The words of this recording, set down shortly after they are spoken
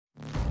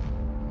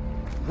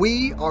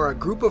We are a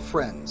group of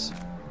friends,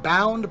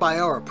 bound by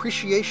our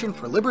appreciation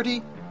for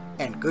liberty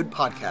and good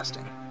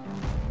podcasting.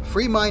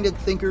 Free-minded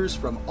thinkers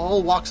from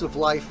all walks of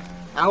life,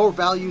 our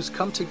values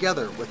come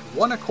together with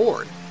one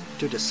accord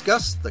to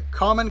discuss the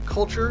common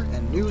culture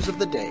and news of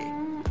the day,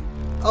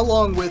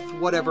 along with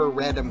whatever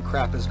random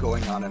crap is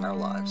going on in our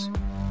lives.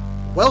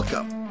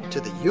 Welcome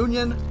to the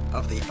Union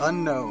of the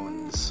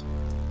Unknowns.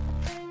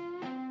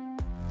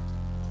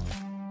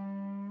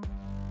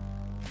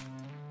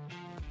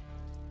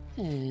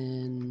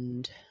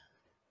 And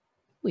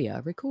we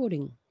are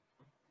recording.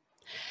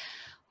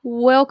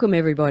 Welcome,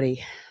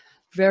 everybody.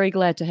 Very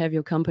glad to have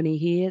your company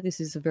here. This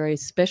is a very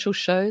special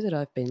show that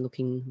I've been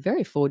looking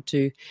very forward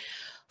to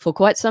for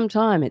quite some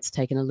time. It's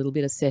taken a little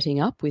bit of setting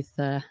up with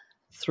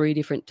 3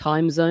 different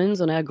time zones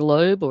on our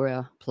globe or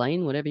our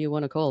plane, whatever you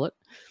want to call it.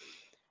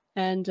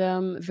 And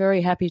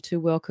very happy to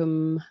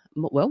welcome,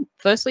 well,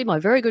 firstly, my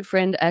very good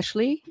friend,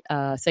 Ashley.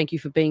 Thank you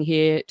for being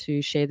here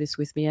to share this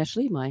with me,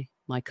 Ashley,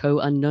 my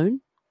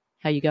co-unknown.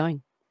 How are you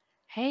going?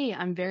 Hey,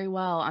 I'm very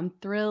well. I'm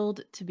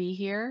thrilled to be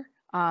here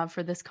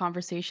for this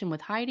conversation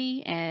with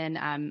Heidi, and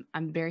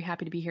I'm very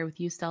happy to be here with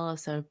you, Stella.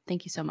 So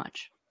thank you so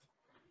much.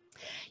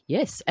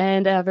 Yes,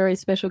 and our very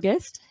special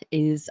guest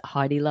is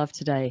Heidi Luv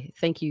today.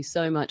 Thank you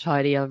so much,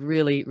 Heidi. I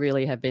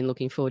really have been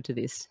looking forward to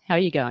this. How are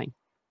you going?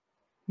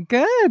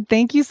 Good.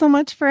 Thank you so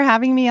much for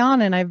having me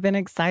on, and I've been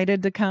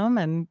excited to come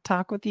and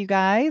talk with you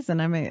guys,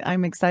 and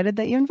I'm excited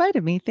that you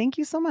invited me. Thank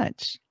you so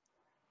much.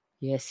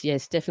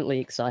 Yes, definitely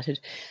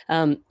excited.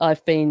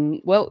 I've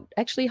been, well,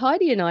 actually,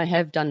 Heidi and I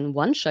have done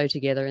one show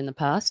together in the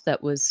past.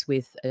 That was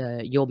with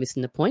You're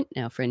Missing the Point,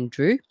 our friend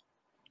Drew.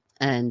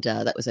 And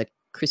that was a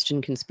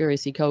Christian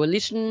Conspiracy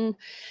Coalition.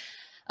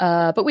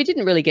 But we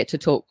didn't really get to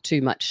talk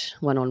too much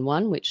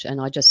one-on-one, and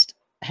I just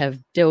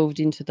have delved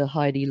into the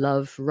Heidi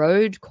Luv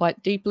road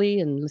quite deeply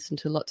and listened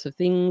to lots of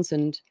things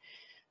and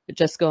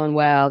just gone,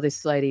 wow,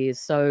 this lady is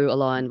so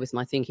aligned with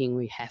my thinking.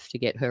 We have to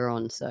get her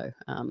on. So,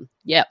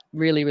 yeah,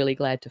 really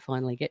glad to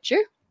finally get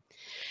you.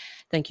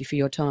 Thank you for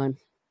your time.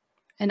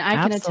 And I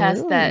can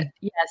attest that,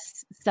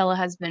 yes, Stella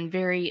has been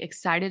very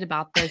excited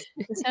about this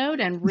episode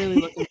and really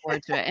looking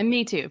forward to it. And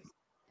me too.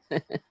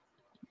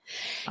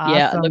 Awesome.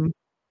 Yeah, look,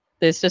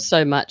 there's just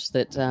so much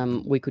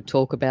that we could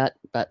talk about,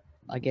 but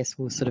I guess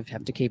we'll sort of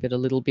have to keep it a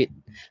little bit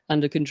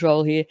under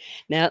control here.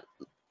 Now,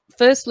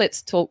 first,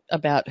 let's talk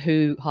about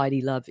who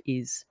Heidi Luv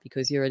is,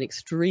 because you're an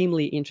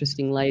extremely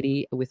interesting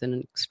lady with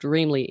an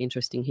extremely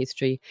interesting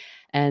history,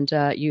 and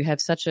you have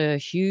such a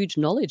huge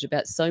knowledge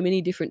about so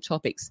many different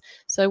topics.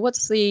 So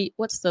what's the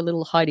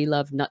little Heidi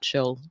Luv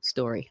nutshell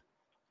story?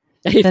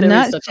 If the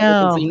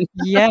nutshell,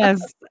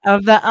 yes,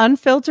 of the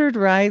Unfiltered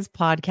Rise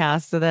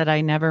podcast that I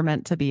never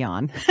meant to be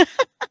on.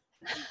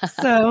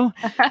 So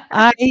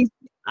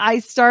I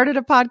started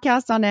a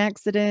podcast on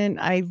accident.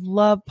 I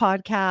love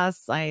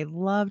podcasts. I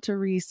love to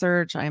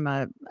research. I'm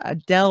a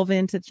delve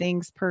into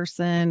things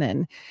person.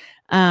 And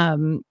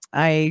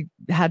I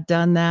had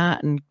done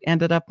that and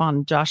ended up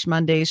on Josh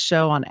Monday's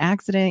show on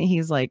accident.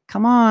 He's like,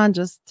 come on,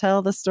 just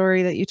tell the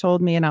story that you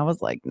told me. And I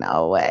was like,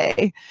 no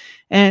way.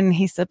 And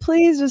he said,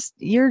 please, just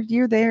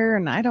you're there.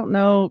 And I don't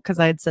know, because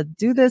I had said,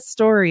 do this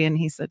story. And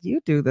he said,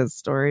 you do this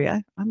story.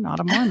 I'm not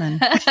a Mormon.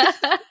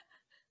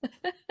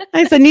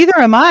 I said, neither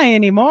am I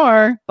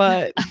anymore.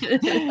 But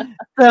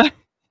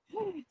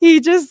he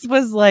just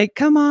was like,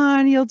 come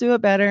on, you'll do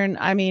it better. And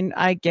I mean,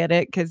 I get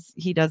it because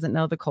he doesn't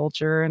know the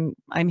culture and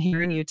I'm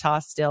here in Utah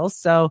still.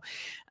 So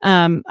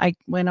I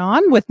went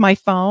on with my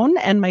phone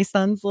and my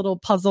son's little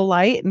puzzle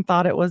light and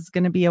thought it was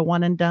going to be a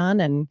one and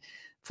done. And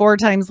 4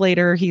 times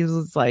later, he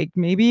was like,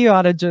 maybe you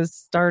ought to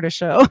just start a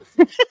show.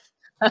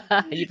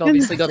 You've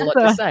obviously got a lot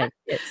to say.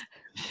 Yes.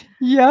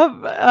 Yep.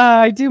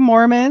 I do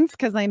Mormons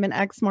because I'm an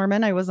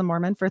ex-Mormon. I was a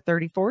Mormon for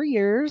 34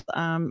 years.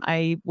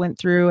 I went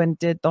through and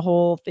did the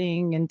whole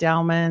thing,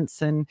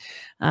 endowments and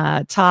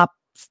top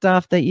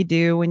stuff that you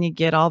do when you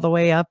get all the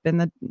way up in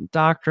the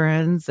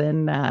doctrines.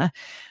 And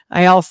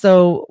I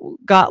also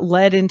got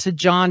led into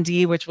John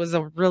D, which was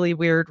a really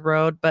weird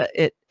road, but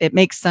it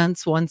makes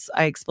sense once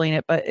I explain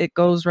it, but it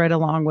goes right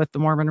along with the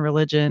Mormon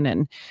religion.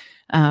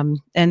 And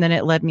then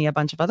it led me a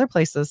bunch of other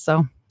places.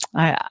 So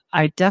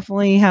I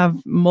definitely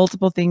have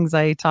multiple things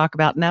I talk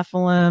about: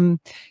 Nephilim,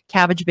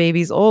 cabbage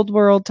babies, old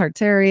world,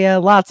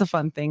 Tartaria, lots of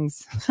fun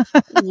things.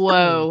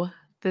 Whoa,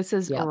 this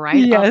is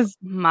right up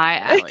my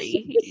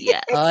alley.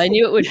 Yes. I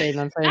knew it would be,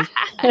 my friend.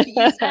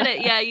 You said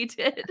it. Yeah, you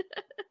did.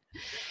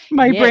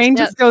 My brain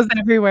just goes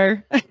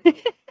everywhere.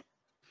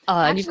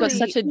 And you've got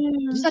such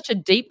a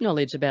deep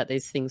knowledge about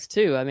these things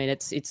too. I mean,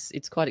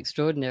 it's quite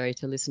extraordinary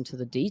to listen to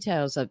the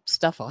details of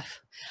stuff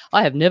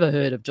I have never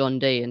heard of John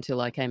D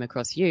until I came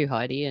across you,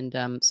 Heidi,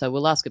 and so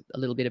we'll ask a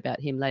little bit about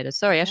him later.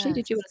 Sorry, Ashley,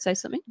 did you want to say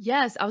something?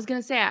 Yes, I was going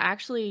to say, I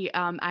actually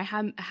I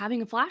am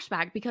having a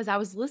flashback because I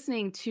was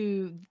listening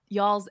to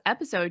y'all's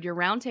episode, your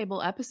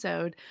roundtable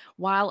episode,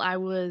 while I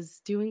was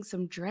doing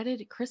some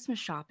dreaded Christmas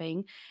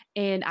shopping,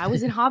 and I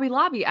was in Hobby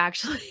Lobby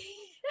actually.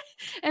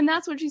 And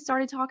that's when she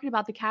started talking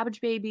about the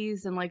cabbage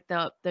babies and like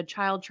the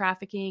child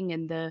trafficking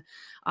and the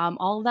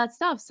all of that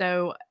stuff.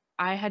 So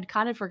I had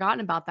kind of forgotten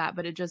about that,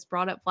 but it just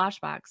brought up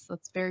flashbacks.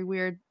 That's very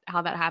weird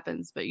how that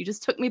happens, but you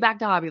just took me back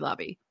to Hobby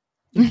Lobby.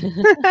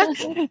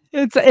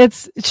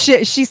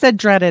 She said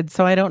dreaded,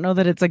 so I don't know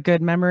that it's a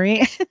good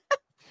memory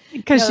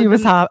because she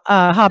was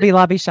Hobby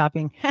Lobby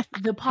shopping.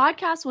 The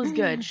podcast was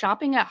good.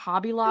 Shopping at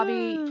Hobby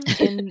Lobby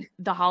in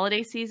the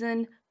holiday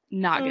season,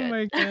 not good. Oh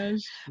my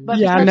gosh. But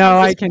yeah, no,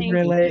 I can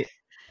relate.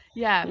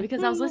 Yeah,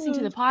 because I was listening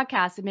to the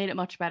podcast, it made it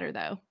much better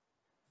though.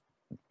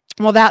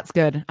 Well, that's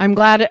good. I'm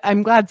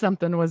glad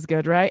something was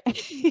good, right?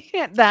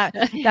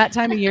 that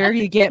time of year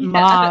you get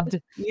mobbed,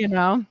 you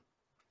know.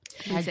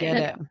 I get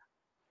it.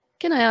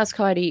 Can I ask,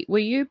 Heidi, were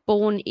you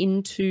born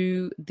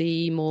into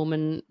the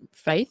Mormon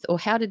faith, or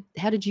how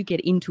did you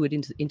get into it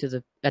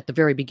at the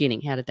very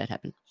beginning? How did that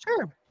happen?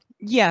 Sure.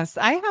 Yes,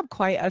 I have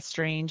quite a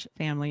strange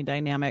family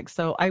dynamic.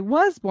 So I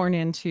was born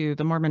into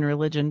the Mormon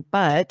religion,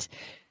 but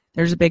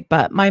there's a big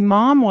but. My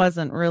mom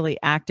wasn't really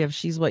active.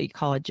 She's what you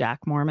call a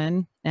Jack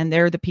Mormon. And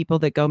they're the people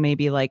that go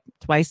maybe like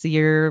twice a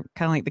year,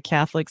 kind of like the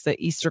Catholics at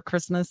Easter,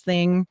 Christmas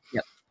thing.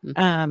 Yep.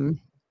 And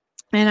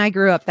I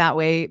grew up that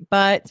way.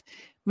 But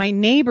my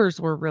neighbors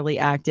were really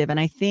active. And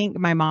I think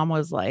my mom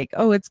was like,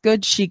 oh, it's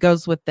good she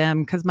goes with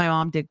them, because my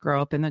mom did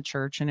grow up in the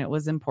church and it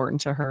was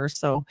important to her.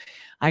 So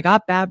I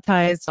got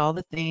baptized, all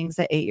the things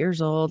at 8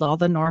 years old, all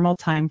the normal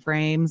time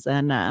frames.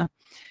 And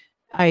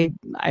I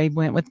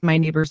went with my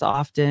neighbors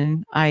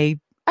often. I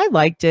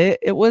liked it.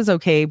 It was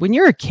okay. When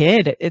you're a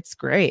kid, it's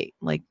great.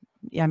 Like,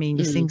 I mean,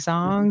 you sing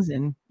songs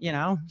and, you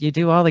know, you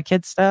do all the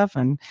kid stuff,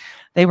 and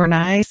they were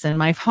nice. And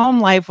my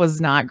home life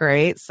was not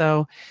great.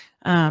 So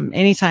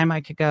anytime I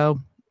could go,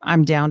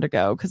 I'm down to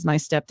go, because my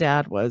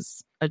stepdad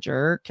was a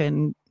jerk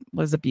and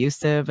was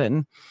abusive.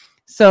 And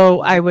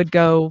so I would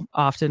go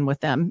often with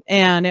them,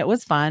 and it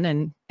was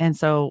fun. And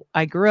so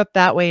I grew up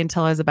that way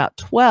until I was about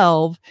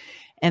 12.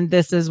 And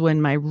this is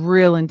when my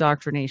real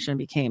indoctrination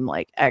became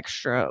like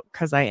extra,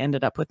 because I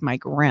ended up with my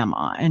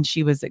grandma, and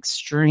she was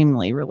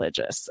extremely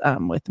religious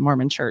with the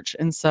Mormon church.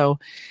 And so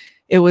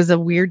it was a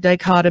weird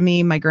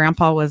dichotomy. My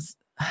grandpa was,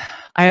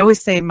 I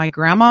always say my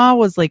grandma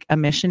was like a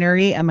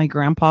missionary and my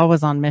grandpa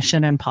was on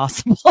Mission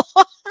Impossible.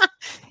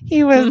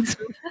 He was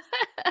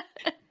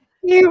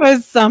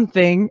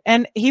something,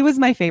 and he was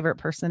my favorite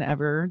person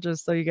ever,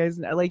 just so you guys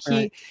know. Like,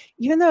 right.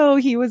 Even though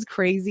he was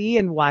crazy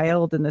and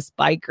wild and this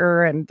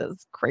biker and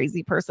this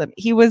crazy person,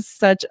 he was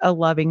such a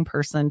loving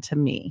person to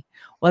me.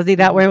 Was he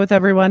that way with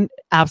everyone?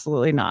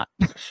 Absolutely not.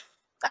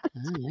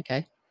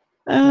 Okay.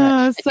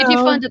 Right. Did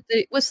you find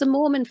that was the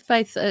Mormon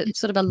faith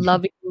sort of a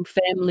loving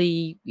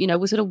family? You know,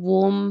 was it a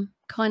warm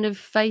kind of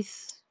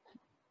faith?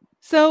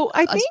 So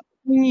I think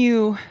when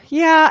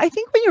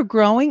you're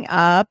growing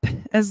up,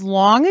 as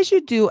long as you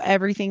do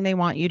everything they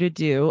want you to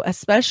do,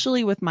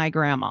 especially with my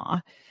grandma,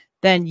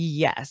 then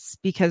yes,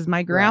 because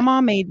my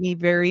grandma made me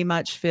very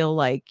much feel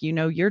like, you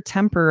know, you're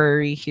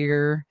temporary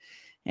here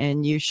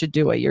and you should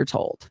do what you're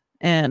told.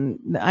 And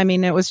I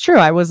mean, it was true.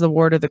 I was a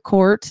ward of the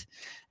court,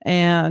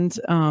 and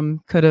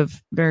could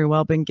have very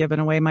well been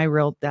given away. My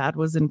real dad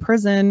was in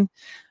prison.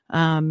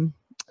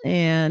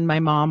 And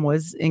my mom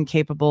was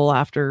incapable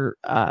after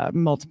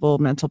multiple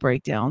mental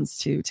breakdowns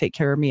to take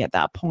care of me at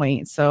that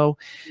point. So,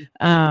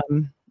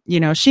 you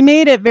know, she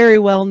made it very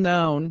well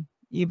known,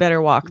 you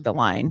better walk the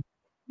line.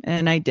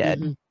 And I did.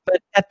 Mm-hmm.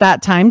 But at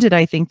that time, did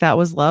I think that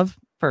was love?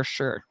 For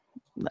sure.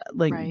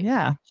 Like,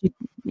 yeah,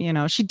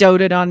 she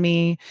doted on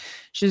me.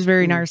 She was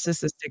very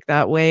narcissistic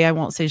that way. I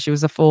won't say she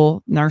was a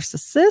full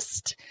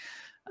narcissist.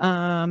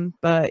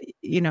 But,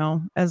 you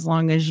know, as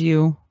long as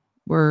you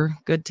were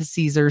good to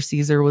Caesar,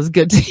 Caesar was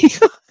good to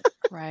you.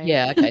 Right.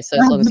 Yeah. Okay. So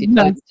as long as you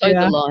toe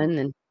the line,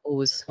 then all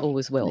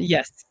was well.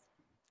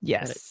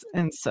 Yes.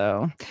 And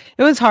so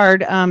it was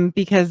hard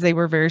because they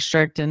were very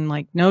strict and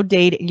like no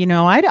dating. You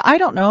know, I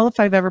don't know if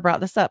I've ever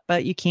brought this up,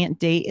 but you can't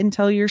date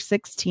until you're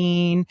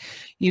 16.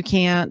 You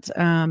can't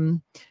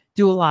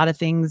do a lot of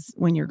things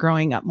when you're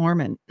growing up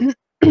Mormon.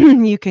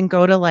 You can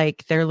go to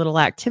like their little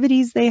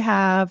activities they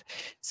have.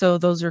 So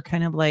those are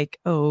kind of like,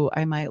 oh,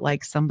 I might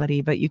like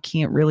somebody, but you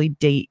can't really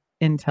date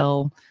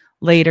until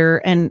later.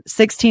 And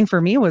 16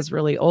 for me was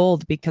really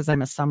old because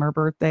I'm a summer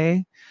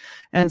birthday.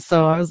 And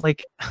so I was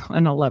like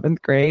in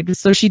 11th grade.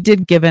 So she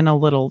did give in a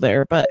little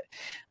there, but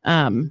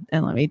and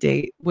let me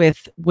date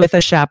with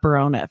a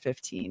chaperone at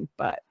 15.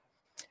 But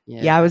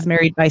yeah, I was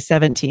married by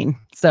 17.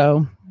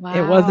 So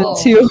it wasn't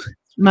too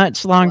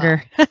much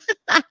longer.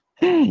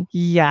 Wow.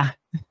 Yeah.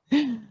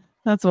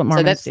 That's what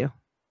Mormons do.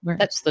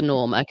 That's the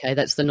norm. Okay.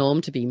 That's the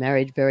norm, to be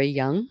married very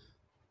young.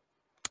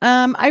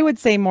 I would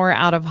say more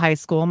out of high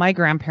school. My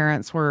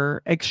grandparents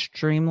were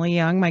extremely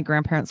young. My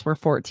grandparents were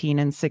 14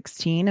 and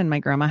 16, and my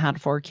grandma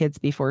had 4 kids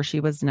before she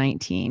was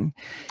 19.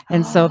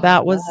 And so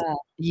that was,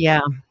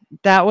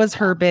 that was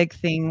her big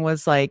thing,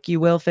 was like, you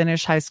will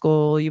finish high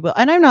school. You will.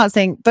 And I'm not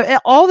saying,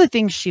 but all the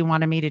things she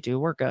wanted me to do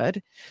were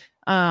good.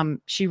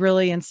 She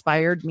really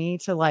inspired me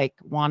to like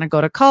want to go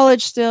to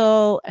college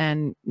still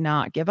and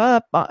not give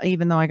up,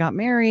 even though I got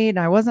married.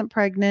 I wasn't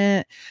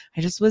pregnant.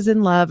 I just was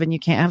in love, and you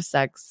can't have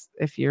sex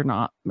if you're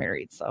not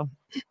married. So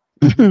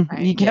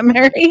You get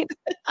married.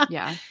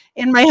 Yeah.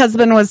 And my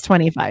husband was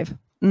 25.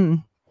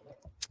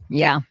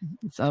 Yeah.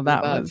 So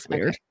that was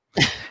weird.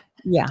 Okay.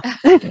 Yeah.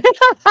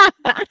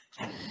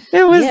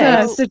 It was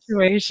a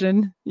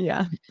situation.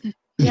 Yeah.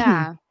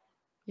 Yeah.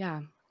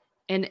 Yeah.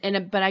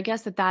 But I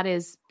guess that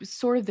is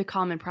sort of the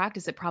common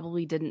practice. It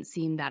probably didn't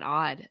seem that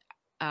odd.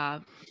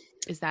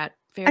 Is that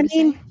fair to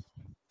say?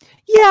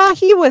 Yeah,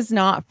 he was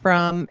not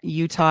from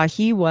Utah.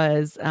 He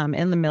was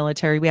in the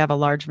military. We have a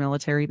large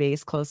military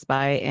base close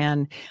by.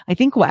 And I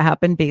think what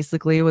happened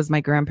basically was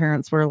my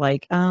grandparents were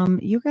like,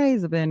 you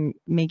guys have been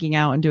making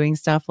out and doing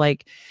stuff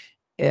like,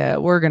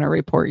 we're going to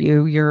report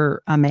you.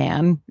 You're a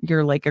man.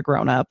 You're like a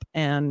grown up.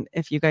 And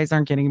if you guys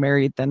aren't getting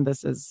married, then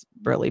this is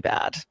really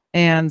bad.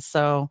 And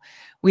so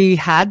we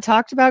had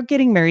talked about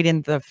getting married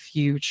in the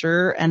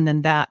future. And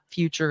then that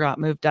future got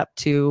moved up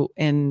to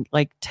in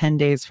like 10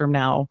 days from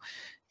now,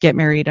 get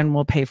married and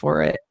we'll pay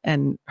for it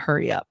and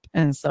hurry up.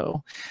 And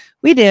so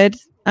we did.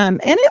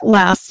 And it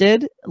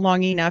lasted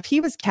long enough.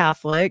 He was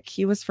Catholic.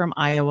 He was from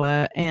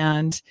Iowa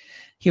and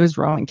he was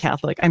Roman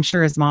Catholic. I'm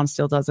sure his mom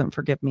still doesn't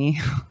forgive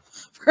me.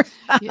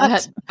 Yeah,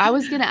 I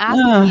was going to ask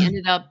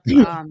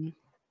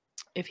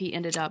if he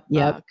ended up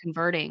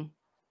converting.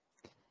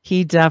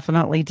 He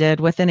definitely did.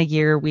 Within a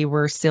year, we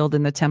were sealed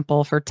in the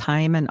temple for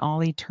time and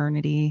all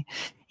eternity,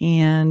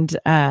 and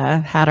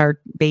had our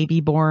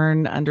baby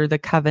born under the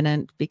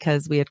covenant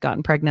because we had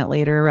gotten pregnant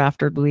later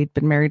after we'd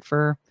been married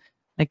for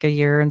like a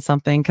year and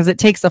something. Because it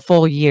takes a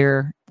full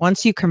year.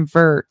 Once you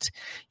convert,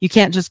 you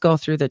can't just go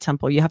through the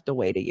temple. You have to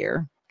wait a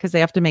year. Because they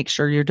have to make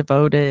sure you're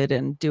devoted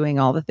and doing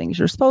all the things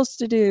you're supposed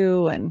to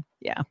do. And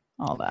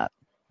all that.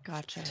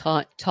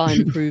 Gotcha.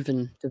 Time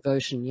proven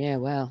devotion. Yeah.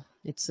 Wow.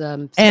 It's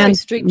and very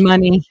strict.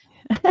 Money.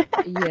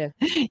 Yeah.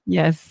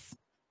 Yes.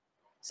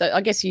 So I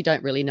guess you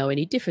don't really know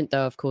any different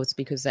though, of course,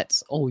 because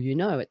that's all you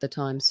know at the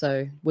time.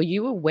 So were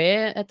you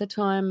aware at the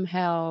time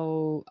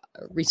how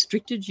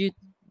restricted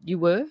you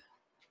were?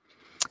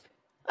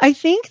 I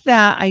think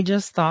that I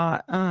just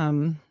thought,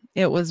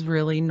 it was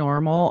really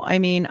normal. I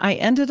mean, I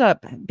ended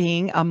up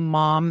being a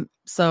mom.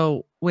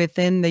 So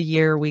within the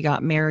year we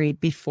got married,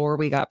 before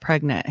we got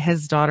pregnant,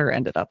 his daughter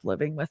ended up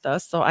living with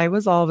us. So I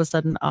was all of a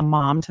sudden a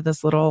mom to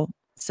this little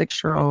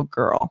 6-year-old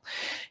girl.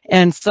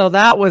 And so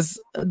that was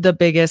the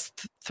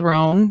biggest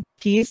thrown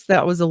piece.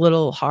 That was a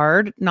little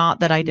hard.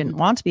 Not that I didn't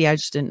want to be. I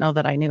just didn't know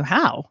that I knew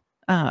how.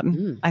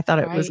 I thought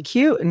it was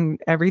cute and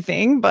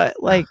everything,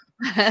 but like,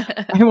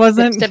 I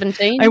wasn't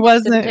 17. I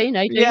wasn't 17,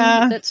 18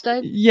 at that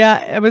stage.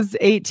 Yeah, I was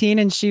 18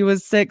 and she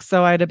was 6,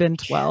 so I'd have been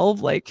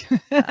 12. Like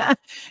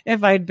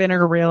if I'd been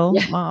her real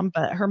mom,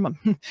 but her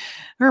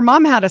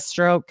mom had a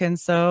stroke, and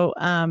so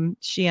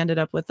she ended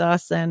up with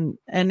us, and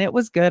it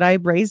was good. I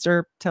raised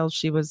her till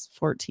she was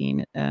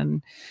 14,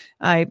 and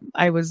I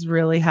was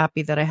really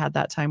happy that I had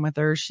that time with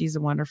her. She's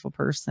a wonderful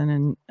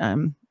person,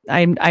 and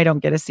I don't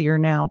get to see her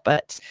now,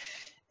 but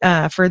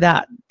for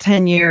that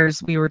 10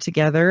 years we were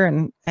together,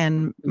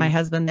 and my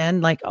husband, then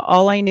like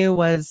all I knew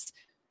was,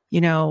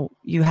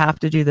 you have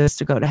to do this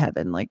to go to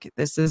heaven. Like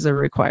this is a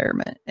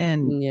requirement.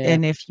 And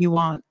if you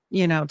want,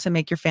 to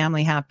make your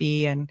family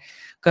happy and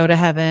go to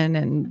heaven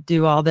and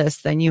do all this,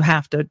 then you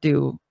have to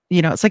do,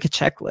 it's like a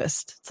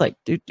checklist. It's like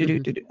do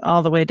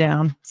all the way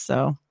down.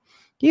 So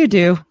you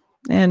do,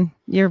 and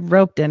you're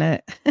roped in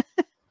it.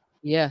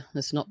 Yeah,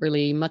 there's not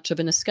really much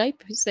of an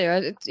escape, is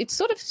there? It's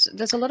sort of,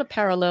 there's a lot of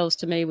parallels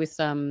to me with,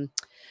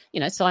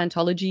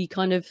 Scientology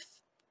kind of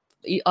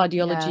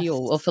ideology,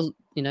 or for,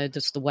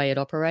 just the way it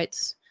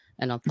operates.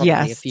 And I'll probably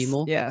a few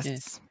more.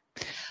 Yes.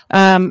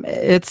 Yeah.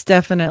 It's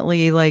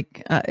definitely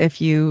like, if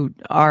you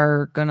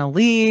are going to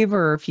leave,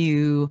 or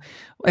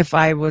if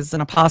I was an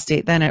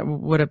apostate, then it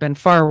would have been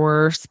far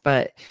worse,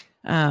 but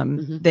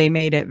they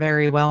made it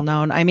very well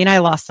known. I mean, I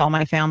lost all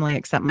my family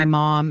except my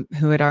mom,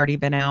 who had already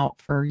been out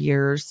for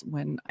years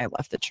when I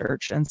left the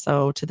church. And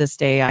so to this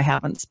day, I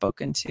haven't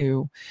spoken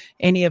to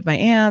any of my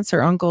aunts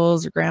or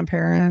uncles or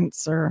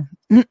grandparents or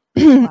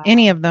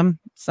any of them.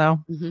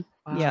 So,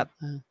 yep.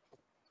 Wow.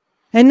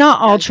 And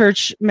not all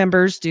church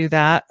members do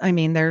that. I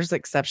mean, there's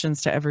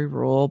exceptions to every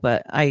rule,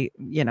 but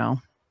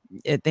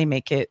they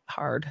make it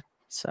hard.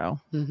 So,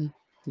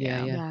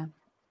 yeah.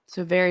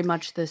 So very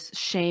much this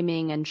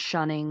shaming and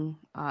shunning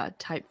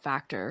type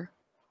factor.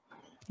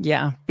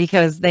 Yeah,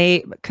 because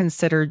they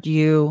considered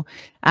you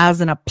as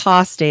an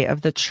apostate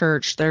of the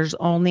church. There's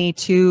only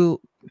 2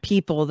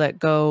 people that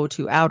go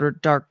to outer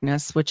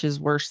darkness, which is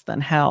worse than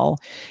hell.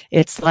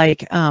 It's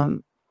like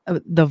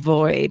the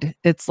void.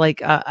 It's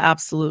like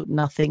absolute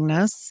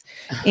nothingness.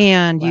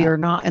 And you're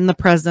not in the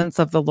presence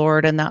of the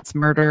Lord, and that's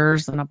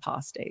murderers and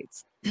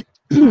apostates.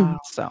 Wow.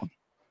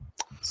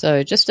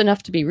 So just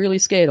enough to be really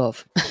scared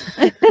of.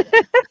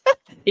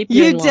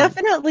 You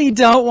definitely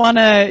don't want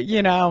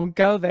to,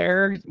 go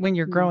there when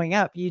you're growing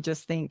up. You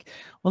just think,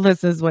 well,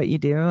 this is what you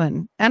do.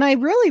 And I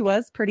really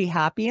was pretty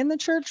happy in the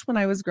church when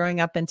I was growing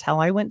up until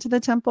I went to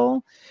the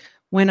temple.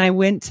 When I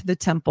went to the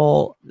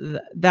temple,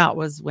 that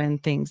was when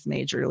things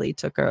majorly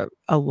took a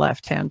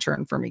left-hand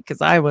turn for me,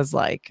 because I was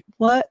like,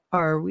 what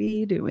are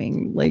we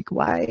doing? Like,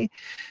 why?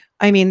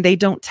 I mean, they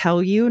don't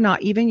tell you,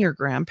 not even your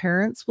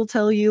grandparents will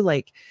tell you,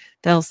 like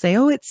they'll say,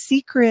 oh, it's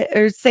secret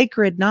or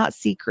sacred, not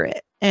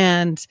secret.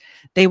 And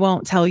they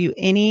won't tell you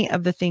any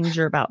of the things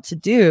you're about to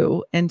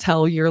do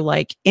until you're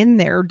like in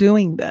there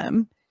doing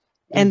them.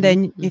 And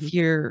then if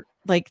you're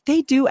like,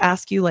 they do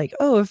ask you like,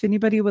 oh, if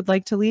anybody would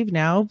like to leave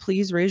now,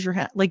 please raise your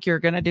hand. Like you're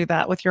going to do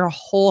that with your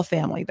whole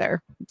family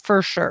there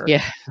for sure.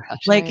 Yeah.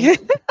 Like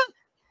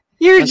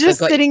you're Once just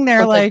sitting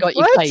there like, got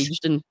you what?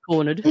 caged and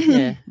cornered.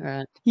 Yeah.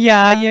 Right.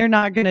 Yeah, you're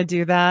not going to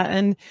do that.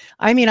 And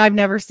I mean, I've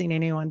never seen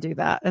anyone do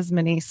that as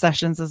many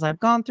sessions as I've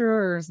gone through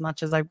or as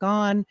much as I've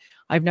gone.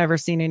 I've never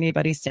seen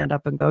anybody stand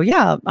up and go,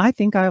 yeah, I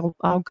think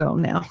I'll go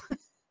now.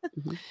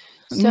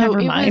 So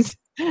never mind.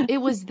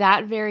 It was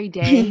that very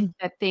day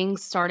that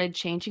things started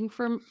changing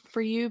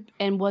for you.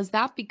 And was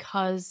that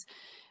because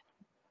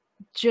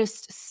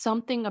just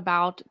something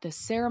about the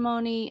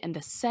ceremony and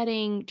the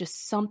setting,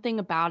 just something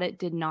about it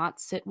did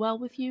not sit well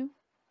with you?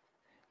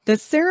 The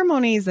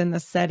ceremonies and the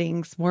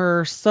settings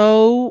were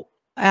so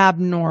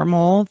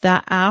abnormal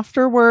that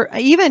afterward,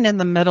 even in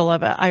the middle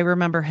of it, I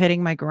remember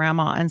hitting my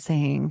grandma and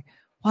saying,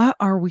 what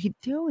are we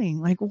doing?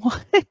 Like,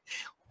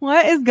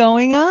 what is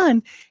going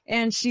on?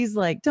 And she's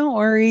like, don't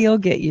worry, you'll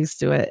get used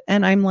to it.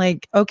 And I'm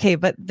like, okay,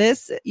 but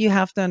this, you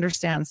have to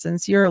understand,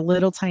 since you're a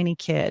little tiny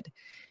kid,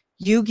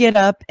 you get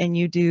up and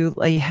you do,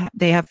 like,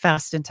 they have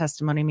fast and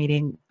testimony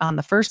meeting on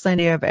the first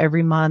Sunday of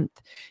every month.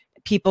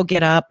 People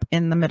get up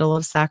in the middle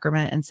of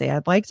sacrament and say,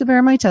 I'd like to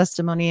bear my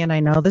testimony. And I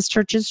know this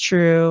church is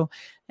true.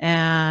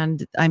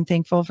 And I'm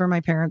thankful for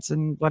my parents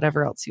and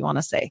whatever else you want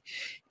to say.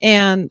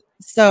 And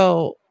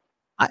so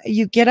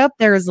you get up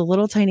there as a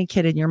little tiny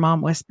kid and your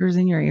mom whispers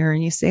in your ear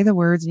and you say the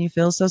words and you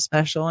feel so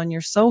special and you're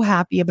so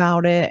happy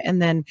about it.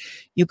 And then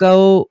you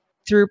go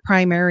through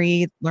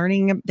primary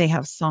learning. They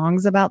have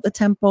songs about the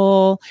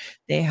temple.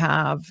 They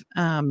have,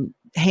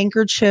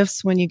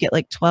 handkerchiefs when you get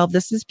like 12.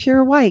 This is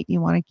pure white. You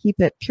want to keep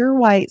it pure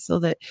white so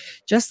that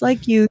just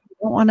like you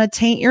don't want to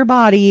taint your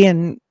body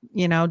and,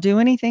 do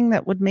anything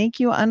that would make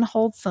you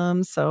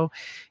unwholesome. So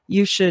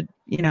you should,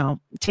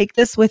 take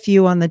this with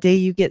you on the day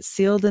you get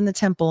sealed in the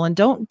temple, and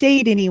don't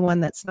date anyone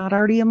that's not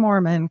already a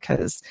Mormon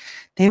because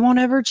they won't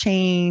ever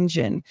change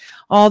and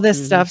all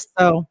this stuff.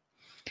 So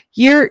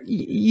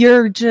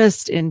you're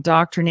just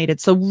indoctrinated.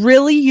 So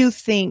really you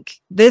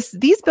think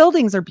these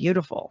buildings are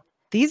beautiful.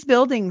 These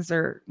buildings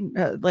are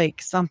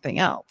like something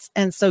else.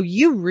 And so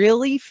you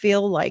really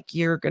feel like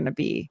you're going to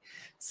be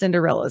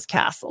Cinderella's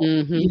castle.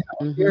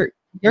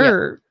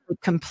 You're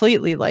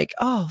completely like,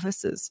 oh,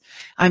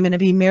 I'm going to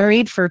be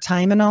married for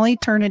time and all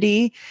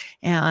eternity.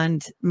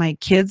 And my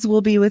kids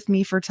will be with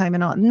me for time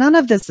and all. None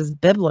of this is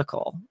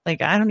biblical.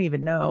 Like, I don't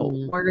even know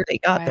where they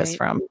got this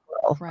from.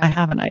 Well, I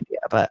have an idea,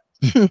 but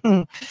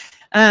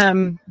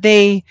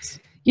they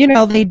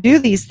do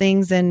these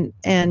things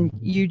and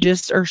you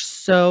just are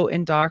so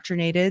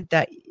indoctrinated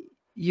that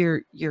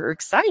you're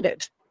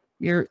excited.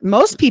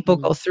 Most people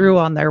go through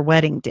on their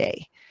wedding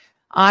day.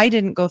 I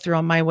didn't go through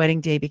on my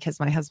wedding day because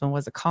my husband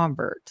was a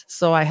convert.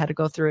 So I had to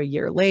go through a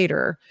year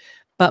later.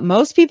 But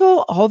most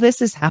people, all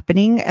this is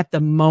happening at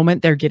the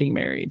moment they're getting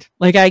married.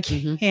 Like I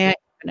can't even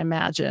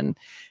imagine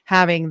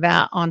having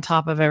that on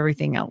top of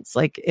everything else.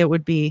 Like it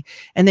would be,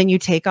 and then you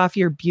take off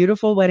your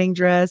beautiful wedding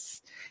dress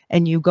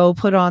and you go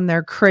put on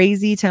their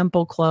crazy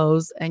temple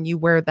clothes and you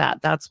wear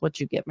that. That's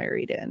what you get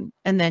married in.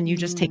 And then you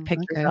just take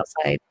pictures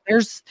outside.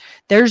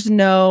 There's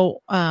no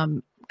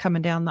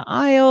coming down the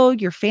aisle,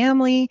 your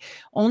family.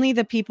 Only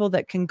the people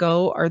that can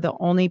go are the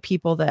only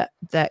people that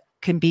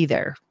can be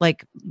there.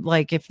 Like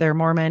if they're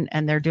Mormon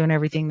and they're doing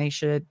everything they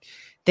should,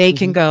 they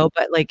can go.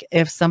 But like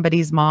if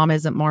somebody's mom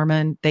isn't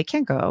Mormon, they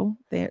can't go.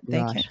 They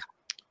can't.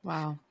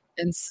 Wow.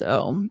 And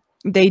so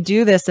they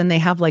do this and they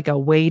have like a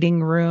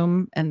waiting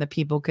room and the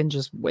people can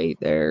just wait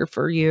there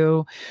for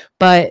you.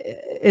 But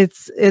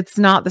it's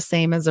not the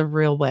same as a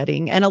real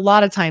wedding. And a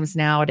lot of times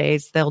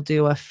nowadays they'll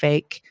do a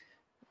fake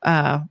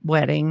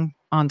wedding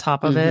on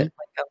top of it.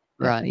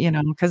 Right.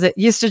 Because it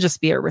used to just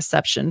be a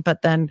reception,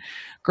 but then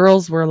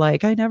girls were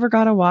like, I never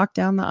got to walk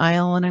down the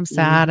aisle and I'm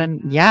sad.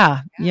 And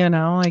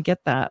I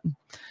get that.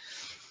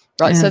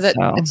 Right. So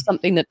it's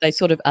something that they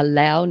sort of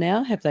allow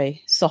now. Have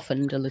they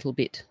softened a little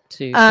bit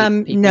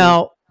to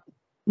people?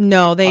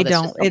 No, they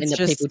don't. It's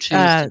just people choose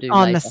to do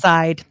on later. The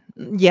side.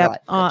 Yep. Right,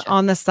 gotcha.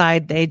 On the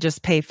side, they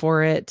just pay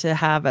for it to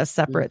have a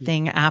separate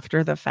thing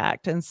after the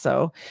fact. And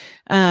so,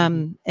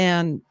 and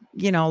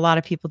a lot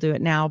of people do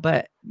it now,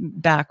 but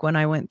back when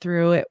I went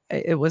through it,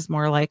 it was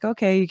more like,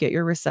 okay, you get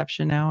your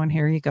reception now and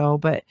here you go.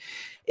 But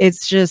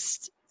it's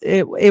just,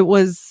 it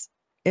was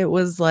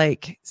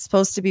like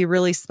supposed to be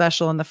really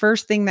special. And the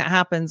first thing that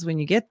happens when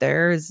you get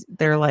there is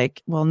they're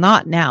like, well,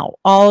 not now.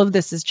 All of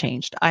this has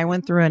changed. I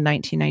went through in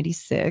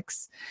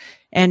 1996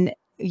 and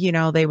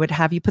they would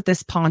have you put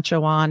this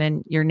poncho on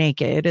and you're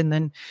naked. And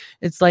then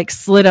it's like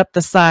slit up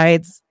the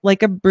sides,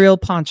 like a real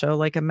poncho,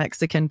 like a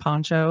Mexican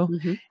poncho.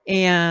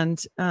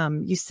 And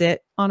you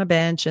sit on a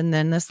bench and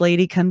then this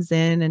lady comes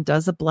in and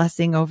does a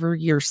blessing over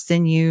your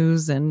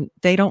sinews and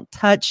they don't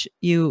touch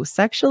you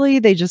sexually.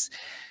 They just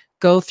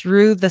go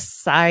through the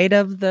side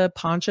of the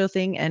poncho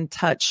thing and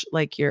touch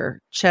like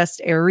your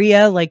chest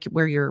area, like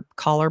where your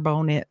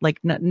collarbone is, like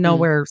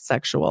nowhere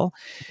sexual.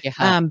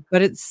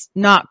 But it's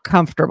not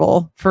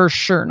comfortable, for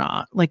sure.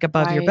 Not like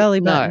above your belly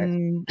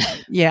button. No.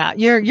 Yeah.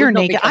 You're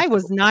naked. I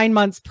was 9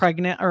 months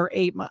pregnant, or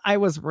 8 months. I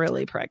was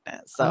really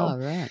pregnant. So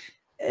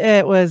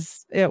it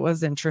was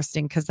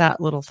interesting because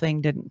that little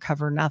thing didn't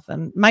cover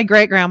nothing. My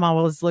great grandma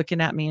was looking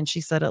at me and she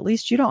said, at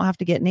least you don't have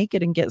to get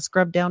naked and get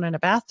scrubbed down in a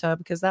bathtub,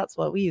 because that's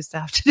what we used to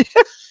have to do.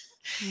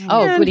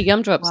 Goody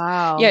gumdrops.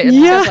 Wow. Yeah, it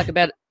sounds like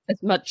about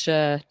as much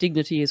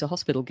dignity as a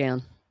hospital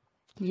gown.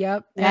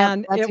 Yep.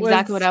 And that's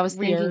exactly what I was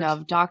thinking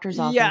of. Doctor's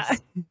office.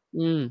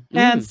 Yeah.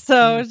 And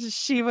so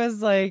she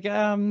was like,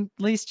 at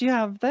least you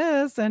have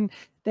this. And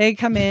they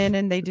come in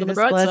and they do this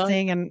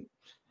blessing. And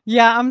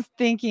yeah, I'm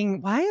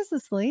thinking, why is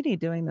this lady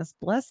doing this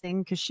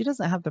blessing? Because she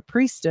doesn't have the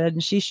priesthood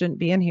and she shouldn't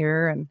be in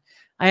here. And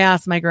I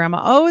asked my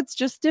grandma, oh, it's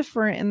just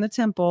different in the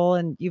temple.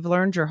 And you've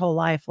learned your whole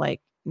life,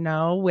 like,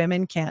 no,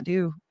 women can't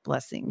do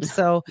blessings.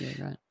 So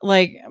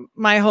like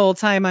my whole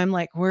time I'm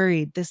like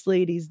worried this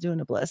lady's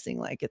doing a blessing,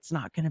 like it's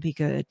not going to be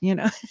good, you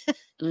know,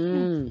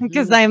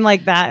 because I'm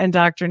like that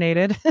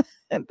indoctrinated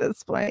at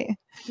this point.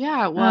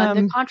 Yeah. Well,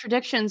 the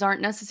contradictions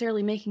aren't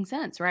necessarily making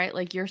sense, right?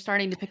 Like you're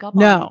starting to pick up on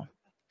No.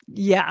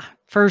 Yeah,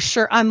 for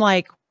sure. I'm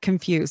like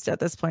confused at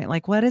this point.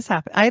 Like, what is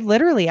happening? I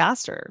literally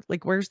asked her,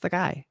 like, where's the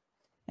guy?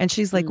 And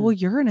she's like, well,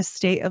 you're in a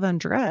state of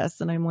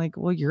undress. And I'm like,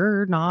 well,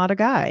 you're not a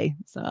guy.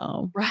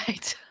 So,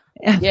 right.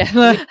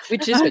 Yeah.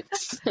 Which is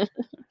it?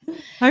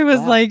 I was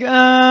like,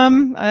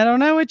 I don't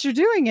know what you're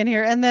doing in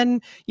here. And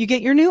then you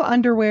get your new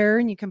underwear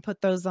and you can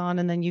put those on.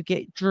 And then you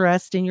get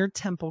dressed in your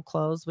temple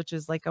clothes, which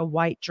is like a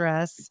white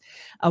dress,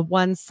 a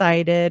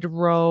one-sided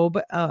robe,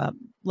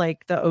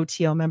 like the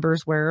OTO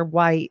members wear,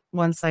 white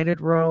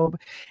one-sided robe,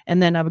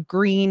 and then a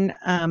green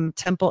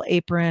temple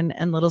apron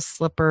and little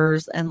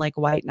slippers and like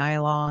white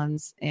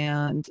nylons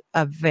and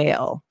a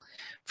veil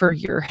for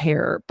your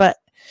hair. But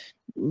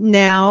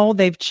now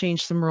they've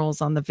changed some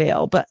rules on the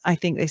veil, but I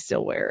think they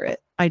still wear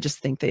it. I just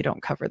think they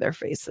don't cover their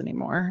face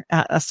anymore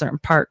at a certain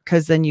part,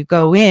 because then you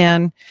go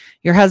in,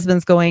 your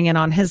husband's going in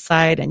on his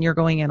side and you're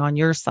going in on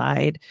your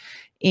side.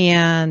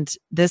 And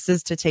this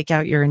is to take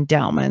out your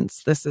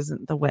endowments. This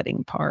isn't the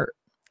wedding part.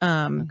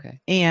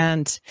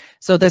 And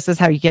so this is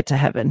how you get to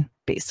heaven,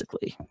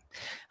 basically.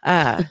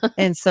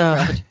 And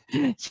so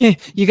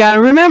you got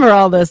to remember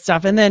all this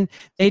stuff. And then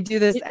they do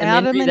this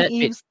Adam and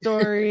Eve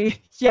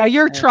story. Yeah,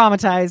 you're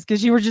traumatized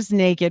because you were just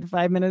naked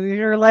 5 minutes ago.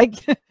 You're like,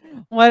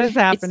 what is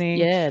happening?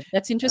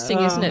 That's interesting,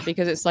 isn't it?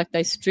 Because it's like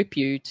they strip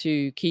you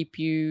to keep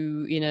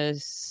you in a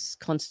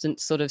constant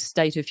sort of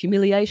state of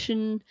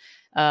humiliation.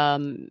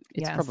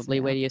 It's probably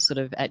where you're sort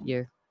of at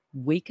your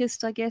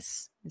weakest, I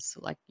guess. It's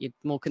like you're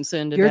more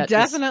concerned you're about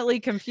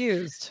definitely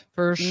confused,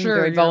 for sure.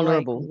 Very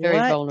vulnerable. Like, very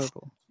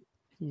vulnerable.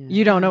 Yeah.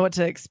 You don't know what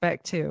to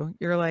expect too.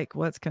 You're like,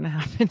 what's going to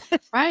happen?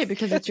 Right,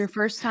 because it's your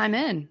first time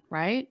in,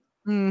 right?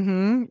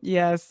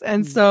 Yes.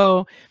 And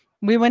so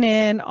we went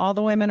in, all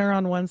the women are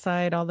on one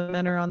side, all the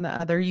men are on the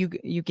other. You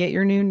get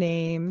your new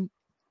name.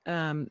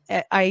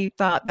 I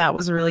thought that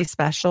was really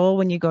special.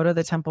 When you go to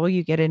the temple,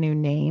 you get a new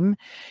name.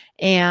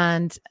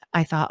 And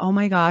I thought, oh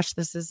my gosh,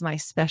 this is my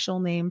special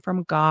name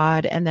from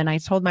God. And then I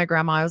told my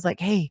grandma, I was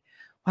like, hey,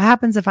 what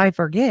happens if I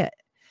forget?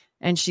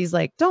 And she's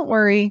like, don't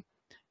worry.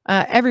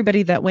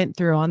 Everybody that went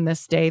through on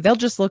this day, they'll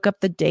just look up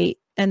the date.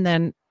 And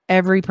then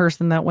every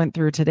person that went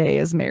through today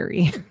is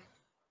Mary.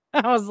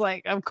 I was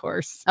like, of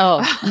course. Oh,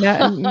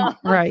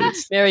 right.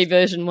 Mary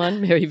version 1,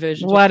 Mary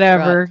version 2.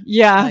 Whatever. Right.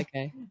 Yeah.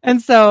 Okay. And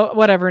so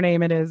whatever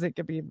name it is, it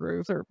could be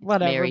Ruth or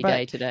whatever. Mary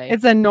Day today.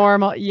 It's a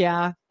normal.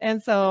 Yeah.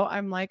 And so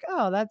I'm like,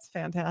 oh, that's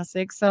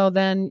fantastic. So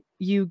then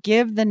you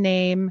give the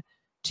name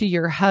to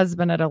your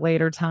husband at a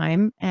later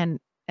time, and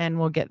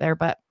we'll get there.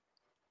 But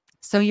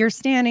so you're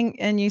standing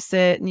and you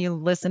sit and you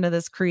listen to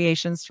this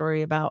creation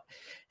story about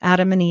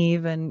Adam and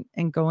Eve and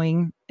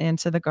going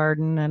into the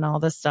garden and all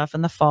this stuff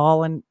in the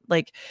fall. And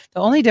like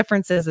the only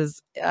difference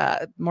is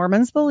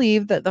Mormons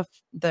believe that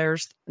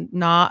there's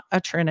not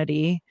a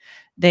Trinity.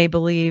 They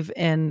believe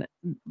in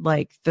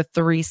like the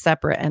 3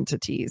 separate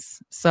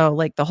entities. So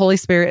like the Holy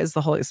Spirit is the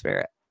Holy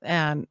Spirit,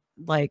 and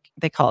like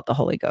they call it the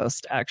Holy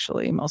Ghost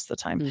actually most of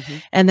the time.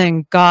 And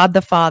then God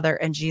the Father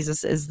and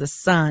Jesus is the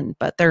Son,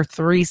 but they're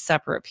 3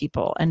 separate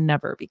people and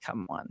never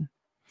become one.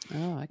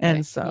 Oh, okay.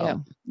 And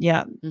so,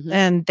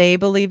 and they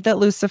believe that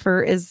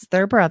Lucifer is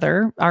their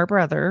brother, our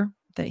brother,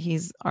 that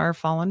he's our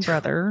fallen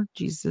brother,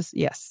 Jesus.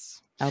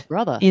 Yes. Our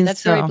brother. And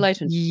that's so, very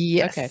blatant.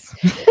 Yes.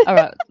 Okay. All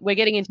right. We're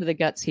getting into the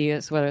guts here.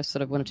 That's where I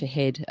sort of wanted to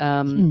head.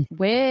 When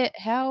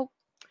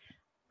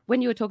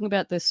you were talking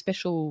about the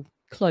special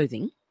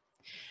clothing,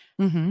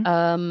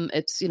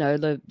 it's,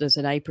 there's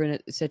an apron,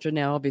 etc.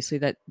 Now, obviously,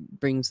 that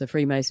brings the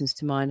Freemasons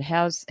to mind.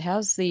 How's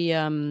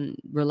the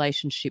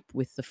relationship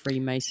with the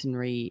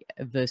Freemasonry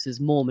versus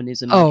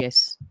Mormonism? I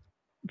guess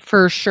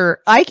for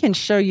sure. I can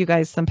show you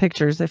guys some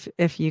pictures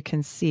if you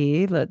can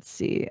see. Let's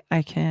see.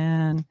 I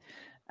can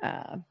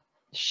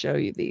show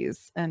you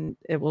these, and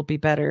it will be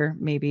better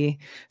maybe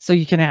so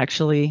you can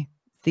actually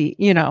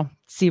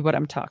see what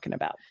I'm talking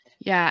about.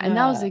 Yeah. And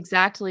that was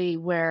exactly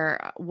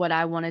what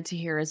I wanted to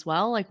hear as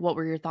well. Like, what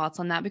were your thoughts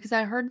on that? Because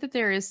I heard that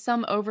there is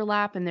some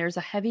overlap and there's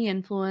a heavy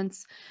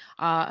influence,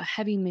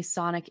 heavy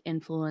Masonic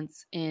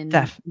influence in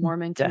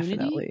Mormon community.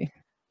 Definitely.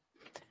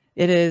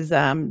 It is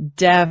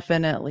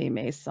definitely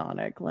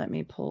Masonic. Let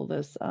me pull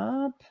this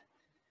up.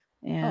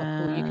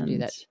 And cool. You can do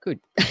that. Good.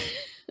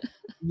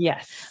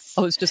 Yes.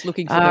 I was just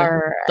looking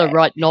for the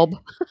right knob.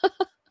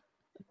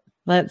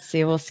 Let's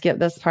see. We'll skip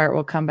this part.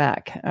 We'll come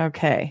back.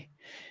 Okay.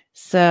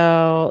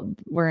 So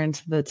we're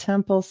into the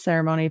temple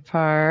ceremony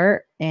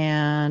part,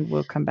 and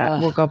we'll come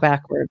back. We'll go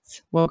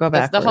backwards.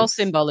 That's the whole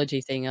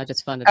symbology thing. I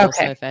just find it all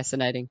so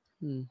fascinating.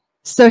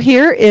 So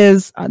here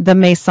is the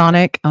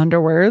Masonic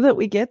underwear that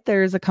we get.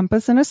 There's a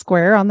compass and a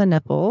square on the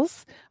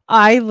nipples.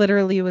 I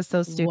literally was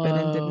so stupid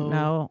and didn't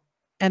know.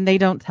 And they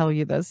don't tell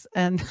you this.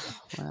 And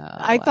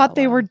I thought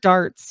they were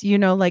darts,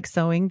 like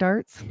sewing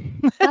darts.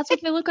 That's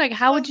what they look like.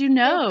 How would you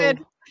know?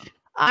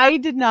 I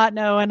did not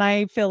know, and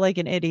I feel like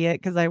an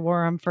idiot because I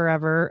wore them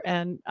forever.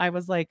 And I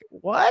was like,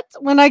 "What?"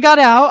 When I got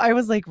out, I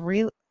was like,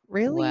 "Really?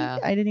 Wow.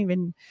 I didn't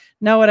even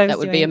know what I was doing."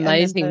 That would be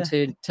amazing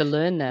to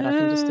learn that. I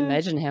can just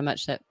imagine how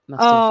much that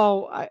must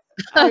have.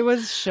 I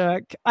was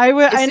shook.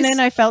 Then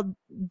I felt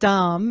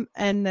dumb,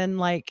 and then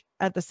like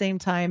at the same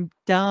time,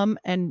 dumb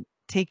and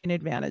taken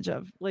advantage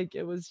of. Like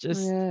it was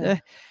just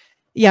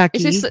yucky.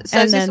 Is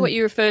this what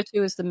you refer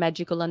to as the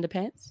magical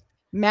underpants?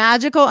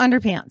 Magical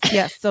underpants.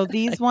 Yes. So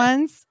these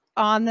ones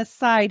on the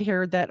side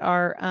here that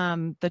are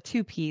the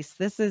 2-piece.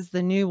 This is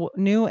the new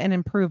and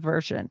improved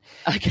version.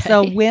 Okay.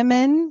 So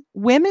women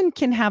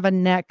can have a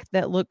neck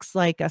that looks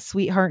like a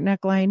sweetheart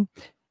neckline.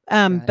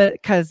 But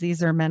because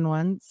these are men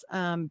ones,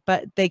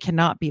 but they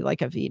cannot be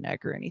like a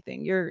V-neck or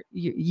anything.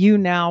 You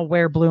now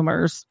wear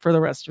bloomers for the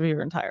rest of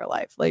your entire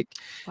life. Like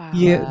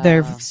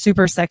they're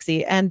super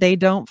sexy and they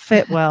don't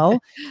fit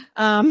well.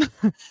 And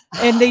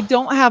they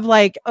don't have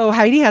like,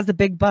 Heidi has a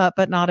big butt,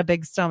 but not a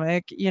big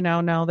stomach.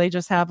 No, they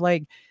just have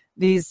like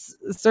these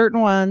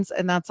certain ones,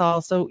 and that's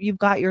all. So you've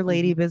got your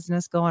lady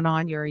business going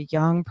on. You're a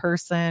young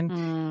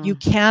person. You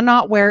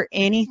cannot wear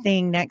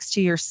anything next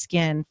to your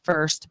skin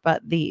first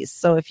but these.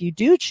 So if you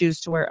do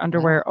choose to wear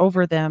underwear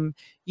over them,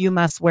 you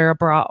must wear a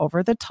bra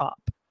over the top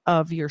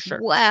of your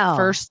shirt. Wow.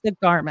 First the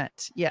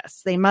garment.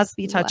 Yes, they must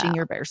be touching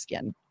your bare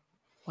skin.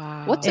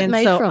 Wow. What's it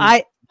made from,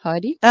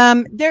 Heidi?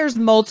 There's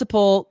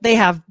multiple. They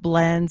have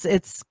blends.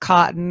 It's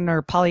cotton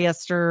or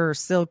polyester or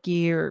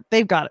silky, or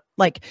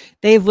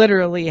they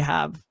literally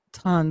have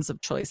tons of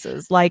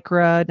choices.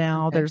 Lycra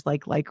now. There's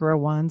like Lycra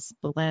ones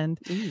blend.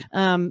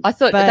 I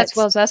thought that's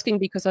why I was asking,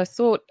 because I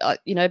thought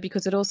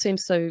because it all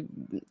seems so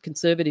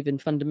conservative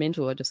and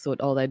fundamental. I just thought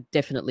they'd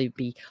definitely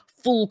be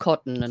full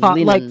cotton and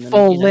linen, like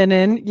full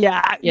linen.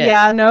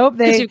 Nope.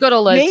 Because you've got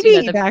all those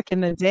maybe back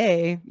in the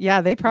day.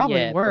 Yeah, they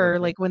probably were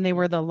like when they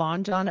were the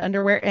Long John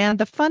underwear, and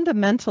the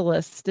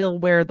fundamentalists still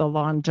wear the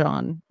Long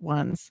John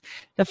ones.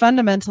 The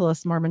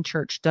fundamentalist Mormon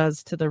Church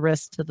does to the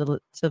wrist, to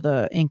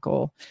the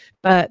ankle,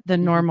 but the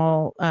normal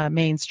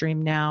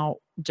mainstream now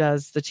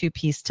does the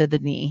 2-piece to the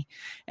knee.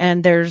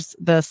 And there's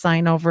the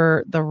sign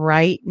over the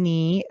right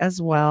knee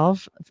as well.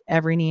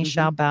 Every knee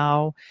shall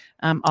bow.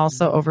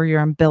 Also over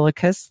your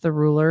umbilicus, the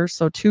ruler.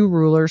 So 2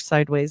 rulers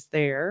sideways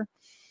there.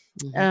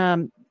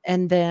 And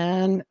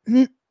then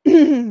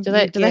do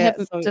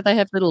they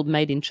have little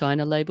made in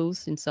China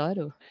labels inside,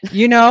 or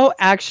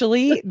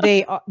actually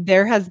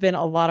there has been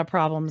a lot of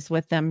problems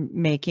with them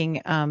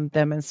making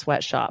them in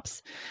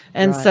sweatshops,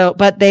 and so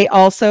but they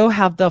also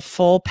have the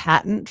full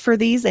patent for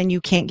these, and you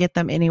can't get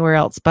them anywhere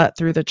else but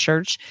through the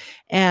church,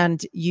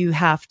 and you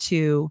have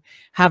to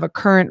have a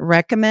current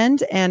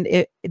recommend, and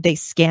they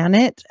scan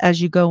it as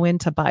you go in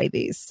to buy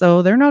these,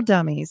 so they're no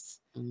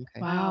dummies.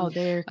 Okay. Wow,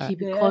 they're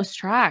keeping close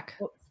track.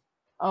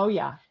 Oh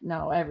yeah,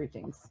 no,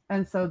 everything's.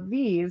 And so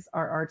these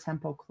are our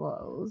temple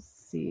clothes.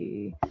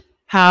 See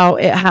how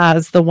it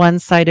has the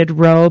one-sided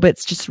robe.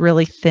 It's just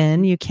really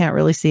thin. You can't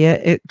really see it.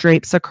 It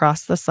drapes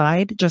across the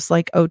side, just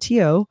like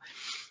OTO.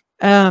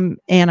 And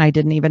I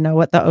didn't even know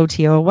what the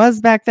OTO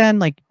was back then.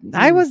 Like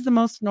I was the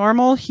most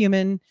normal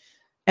human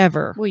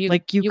ever. Well, you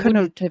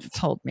couldn't have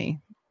told me.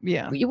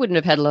 Yeah, you wouldn't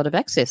have had a lot of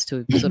access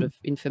to sort of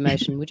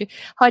information, would you?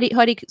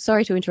 Heidi,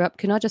 sorry to interrupt.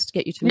 Can I just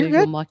get you to move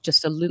your mic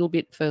just a little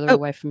bit further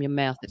away from your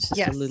mouth? It's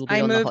just a little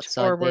bit on the hot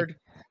side there.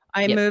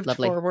 I moved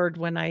forward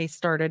when I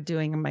started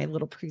doing my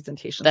little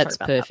presentation. That's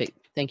perfect.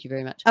 Thank you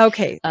very much.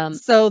 Okay,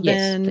 so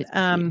then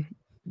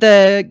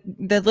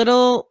the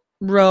little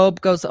robe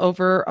goes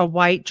over a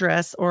white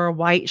dress or a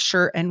white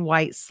shirt and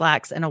white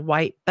slacks and a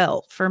white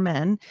belt for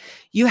men.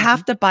 You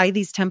have to buy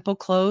these temple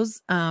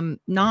clothes,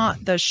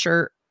 not the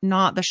shirt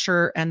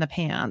and the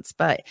pants,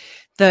 but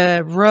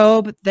the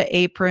robe, the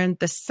apron,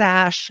 the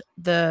sash,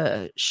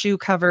 the shoe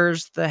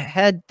covers, the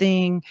head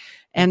thing,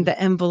 and the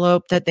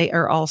envelope that they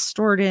are all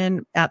stored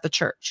in at the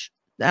church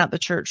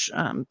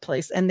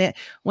place. And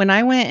when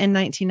I went in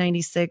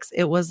 1996,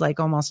 it was like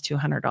almost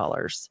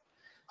 $200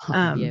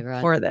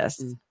 for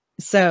this.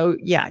 So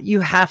yeah,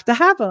 you have to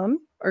have them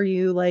or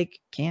you like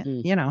can't,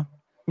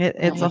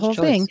 it's a whole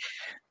thing.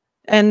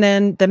 And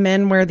then the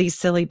men wear these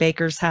silly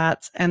baker's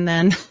hats, and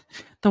then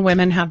the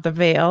women have the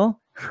veil.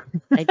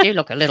 They do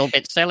look a little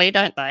bit silly,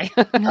 don't they?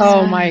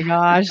 Oh my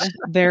gosh,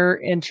 they're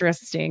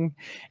interesting.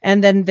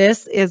 And then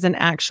this is an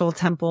actual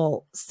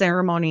temple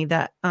ceremony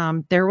that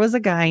there was a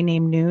guy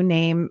named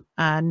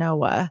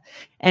Noah,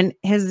 and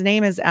his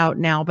name is out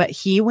now, but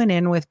he went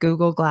in with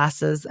Google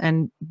glasses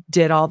and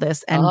did all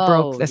this and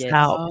broke this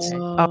out.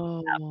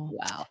 Oh,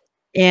 wow.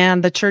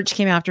 And the church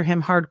came after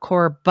him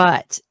hardcore,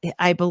 but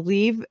I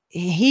believe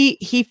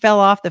he fell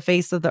off the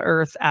face of the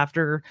earth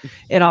after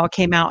it all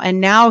came out.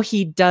 And now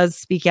he does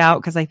speak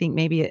out, because I think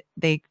maybe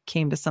they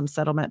came to some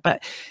settlement,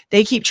 but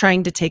they keep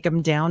trying to take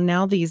him down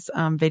now, these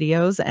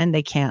videos, and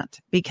they can't,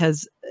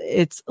 because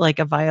it's like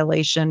a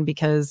violation,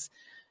 because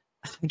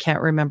I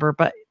can't remember,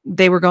 but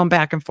they were going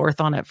back and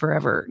forth on it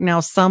forever. Now,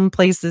 some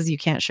places you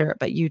can't share it,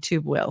 but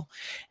YouTube will.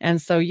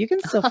 And so you can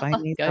still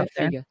find these out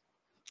there. Figure.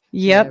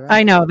 Yep, Yeah, right.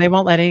 I know. They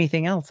won't let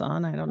anything else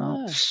on. I don't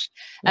know.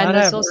 And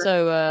there's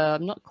also,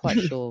 I'm not quite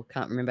sure,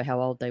 can't remember how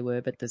old they were,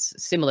 but there's a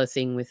similar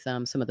thing with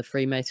some of the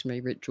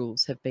Freemasonry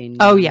rituals have been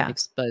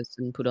exposed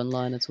and put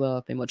online as well.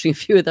 I've been watching a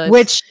few of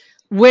those.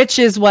 Which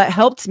is what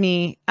helped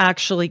me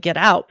actually get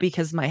out,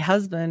 because my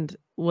husband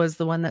was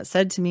the one that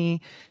said to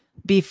me,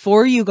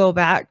 before you go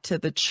back to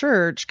the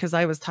church, because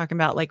I was talking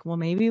about like, well,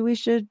 maybe we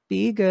should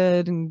be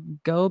good and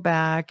go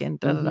back and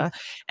da da da.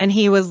 And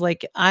he was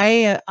like,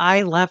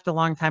 I left a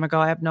long time ago.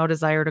 I have no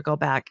desire to go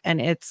back,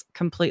 and it's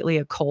completely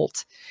a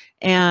cult.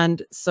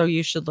 And so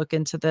you should look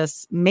into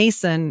this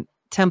Mason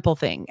temple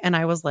thing. And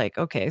I was like,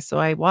 okay. So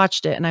I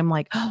watched it, and I'm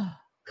like, oh,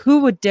 who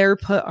would dare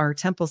put our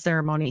temple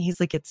ceremony? He's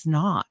like, it's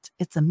not.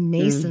 It's a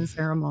Mason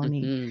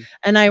ceremony.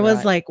 And I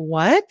was like,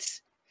 what?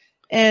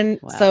 And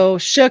so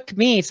shook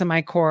me to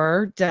my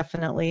core,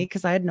 definitely,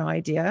 because I had no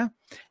idea.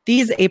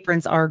 These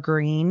aprons are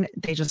green.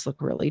 They just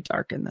look really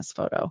dark in this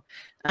photo.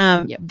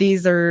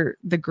 These are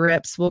the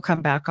grips. We'll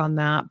come back on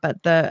that.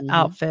 But the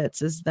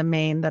outfits is the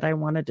main that I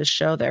wanted to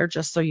show there,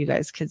 just so you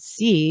guys could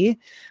see,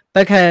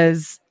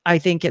 because I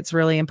think it's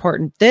really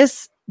important.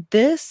 This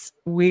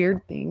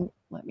weird thing,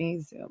 let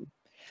me zoom.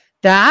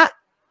 That,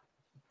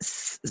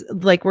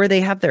 like where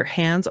they have their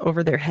hands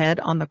over their head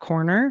on the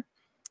corner,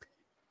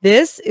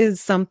 this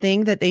is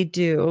something that they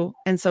do.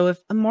 And so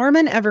if a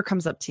Mormon ever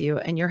comes up to you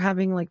and you're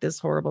having like this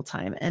horrible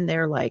time, and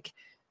they're like,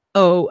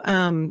 oh,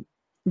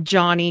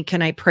 Johnny,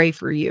 can I pray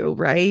for you?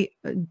 Right?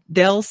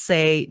 They'll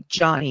say,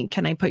 Johnny,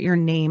 can I put your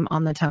name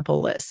on the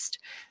temple list?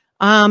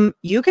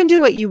 You can do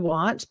what you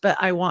want, but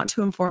I want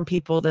to inform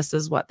people this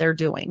is what they're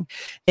doing.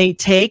 They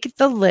take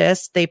the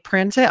list, they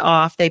print it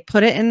off, they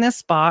put it in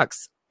this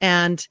box,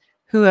 and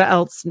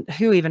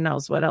who even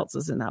knows what else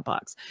is in that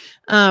box?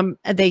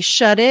 They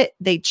shut it,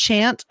 they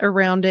chant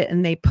around it,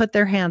 and they put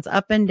their hands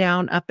up and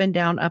down, up and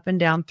down, up and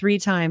down 3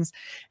 times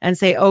and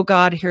say, oh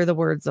God, hear the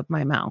words of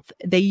my mouth.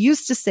 They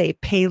used to say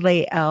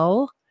Pele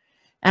El,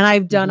 and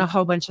I've done a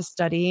whole bunch of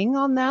studying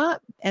on that,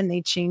 and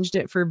they changed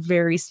it for a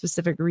very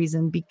specific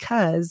reason,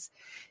 because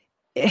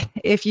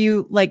if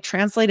you like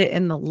translate it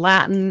in the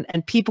Latin,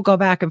 and people go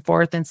back and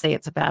forth and say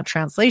it's a bad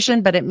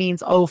translation, but it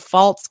means, oh,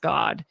 false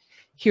God,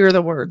 hear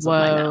the words of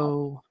my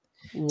mouth.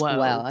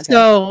 Wow. Okay.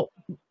 So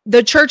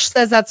the church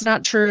says that's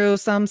not true.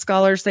 Some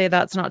scholars say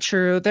that's not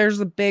true. There's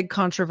a big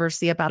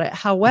controversy about it.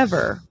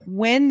 However,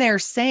 when they're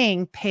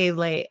saying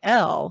Pele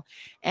El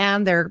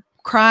and they're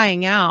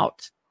crying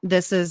out,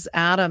 this is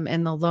Adam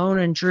in the lone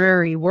and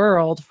dreary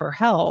world for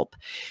help,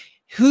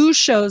 who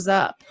shows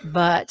up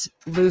but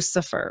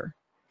Lucifer?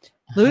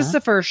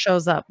 Lucifer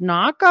shows up,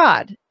 not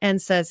God,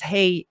 and says,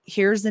 hey,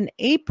 here's an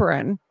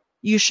apron.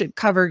 You should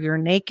cover your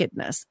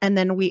nakedness. And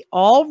then we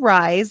all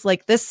rise,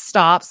 like this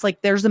stops,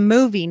 like there's a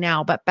movie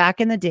now, but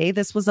back in the day,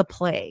 this was a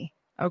play.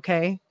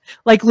 Okay.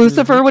 Like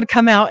Lucifer would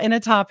come out in a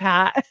top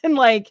hat and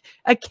like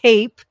a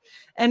cape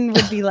and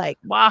would be like,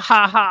 wah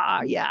ha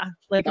ha. Yeah.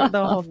 Like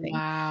the whole thing.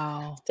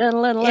 Wow. Yes.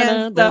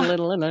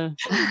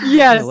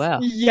 Oh, wow.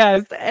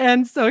 Yes.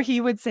 And so he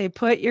would say,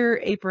 put your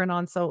apron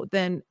on. So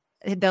then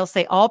they'll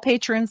say, all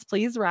patrons,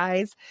 please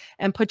rise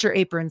and put your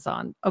aprons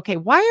on. Okay.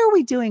 Why are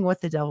we doing what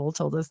the devil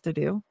told us to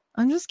do?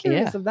 I'm just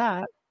curious of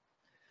that.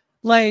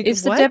 Like,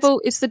 is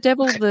the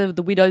devil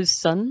the widow's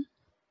son?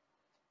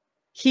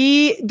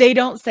 They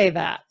don't say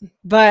that,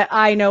 but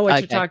I know what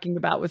you're talking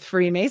about with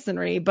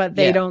Freemasonry, but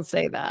they don't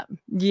say that.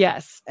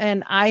 Yes.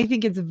 And I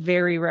think it's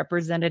very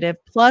representative.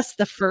 Plus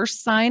the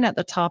first sign at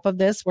the top of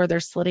this, where they're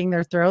slitting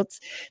their throats,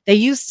 they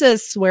used to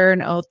swear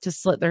an oath to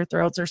slit their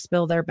throats or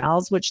spill their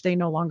bowels, which they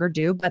no longer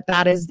do, but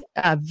that is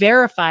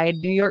verified.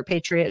 New York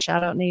Patriot,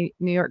 shout out New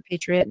York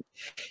Patriot.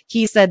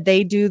 He said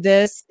they do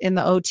this in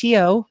the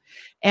OTO,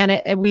 and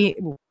the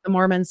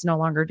Mormons no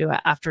longer do it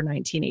after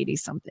 1980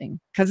 something,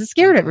 because it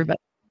scared everybody.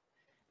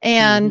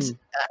 And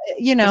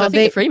I think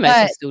the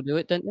Freemasons still do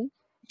it, don't they?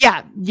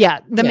 Yeah.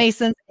 The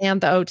Masons and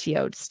the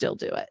OTO still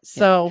do it.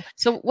 So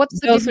what's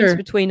the difference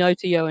between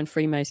OTO and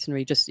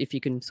Freemasonry? Just if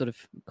you can sort of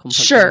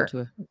sure.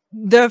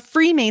 The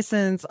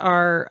Freemasons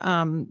are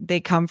they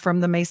come from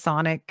the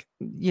Masonic,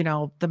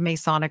 the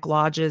Masonic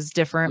lodges,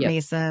 different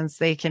Masons.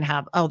 They can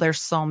have,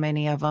 there's so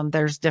many of them.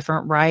 There's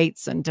different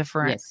rites and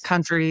different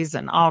countries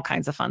and all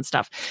kinds of fun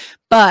stuff.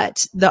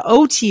 But the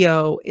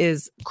OTO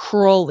is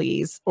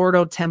Crowley's,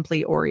 Ordo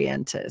Templi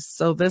Orientis.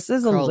 So this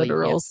is a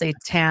literal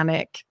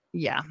satanic.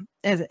 Yeah.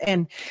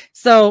 And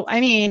so, I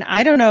mean,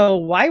 I don't know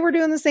why we're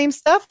doing the same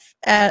stuff.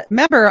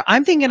 Remember,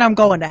 I'm thinking I'm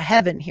going to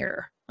heaven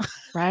here.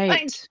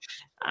 Right.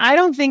 I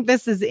don't think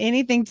this is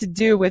anything to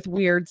do with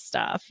weird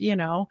stuff,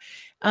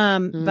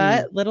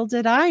 but little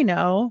did I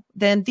know,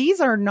 then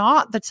these are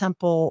not the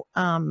temple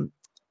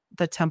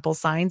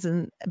signs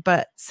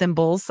but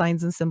symbols,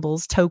 signs and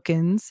symbols,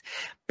 tokens,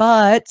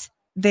 but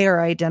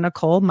they're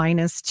identical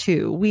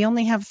 -2. We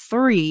only have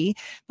 3.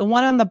 The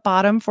one on the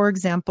bottom, for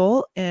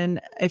example,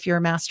 if you're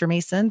a Master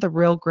Mason, the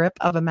real grip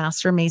of a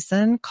Master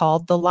Mason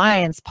called the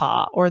lion's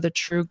paw, or the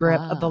true grip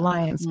of the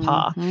lion's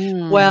paw.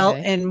 Well,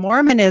 in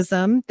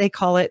Mormonism, they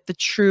call it the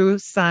true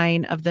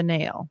sign of the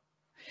nail,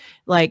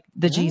 like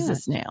the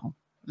Jesus nail.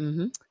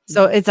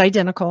 So it's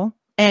identical.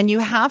 And you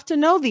have to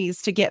know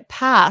these to get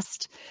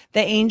past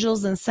the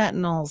angels and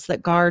sentinels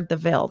that guard the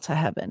veil to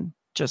heaven,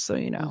 just so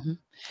you know.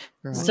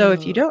 Right. So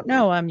if you don't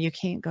know them, you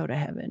can't go to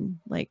heaven.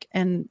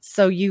 And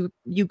so you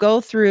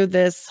go through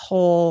this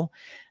whole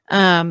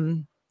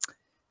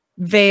veil.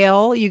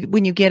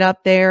 When you get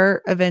up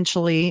there,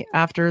 eventually,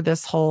 after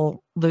this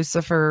whole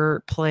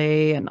Lucifer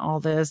play and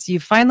all this, you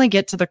finally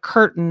get to the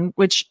curtain,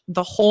 which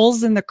the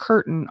holes in the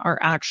curtain are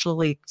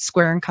actually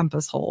square and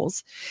compass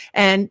holes.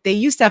 And they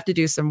used to have to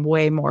do some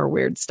way more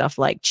weird stuff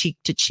like cheek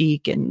to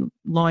cheek and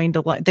loin to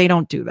loin. They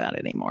don't do that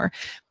anymore.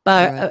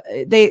 But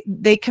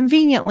they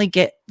conveniently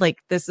get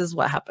this is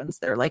what happens.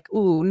 They're like,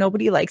 ooh,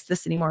 nobody likes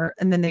this anymore.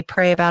 And then they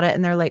pray about it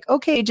and they're like,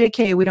 okay,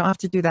 JK, we don't have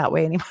to do that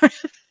way anymore.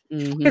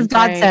 Because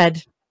God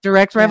said,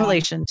 direct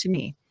revelation to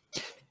me.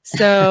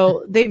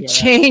 So they've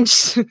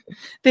changed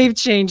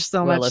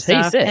so much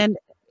stuff. And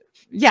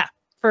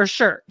for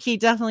sure. He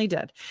definitely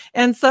did.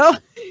 And so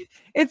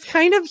it's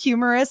kind of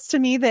humorous to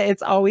me that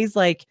it's always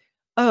like,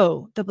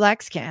 oh, the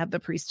blacks can't have the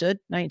priesthood.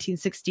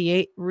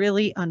 1968,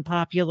 really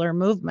unpopular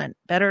movement.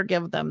 Better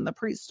give them the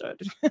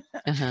priesthood.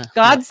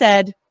 God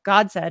said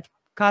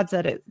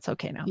it's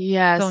okay now.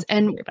 Yes. Don't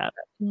and worry about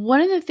it.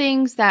 One of the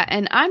things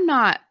and I'm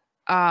not,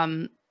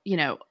 I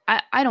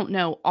don't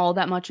know all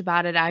that much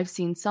about it. I've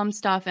seen some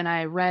stuff, and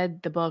I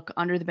read the book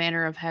Under the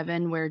Banner of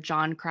Heaven, where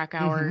John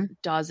Krakauer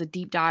does a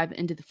deep dive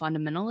into the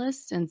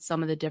fundamentalists and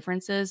some of the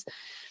differences.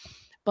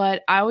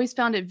 But I always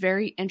found it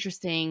very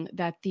interesting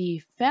that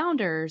the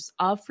founders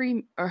of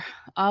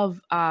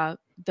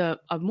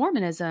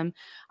Mormonism,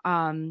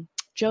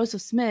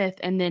 Joseph Smith,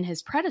 and then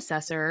his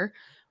predecessor,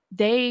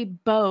 they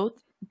both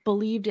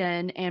believed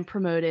in and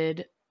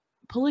promoted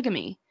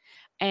polygamy.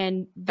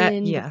 And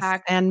then the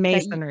fact and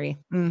masonry.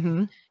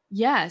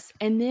 Yes.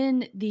 And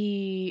then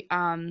the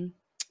the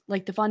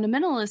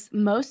fundamentalists,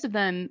 most of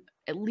them,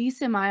 at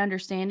least in my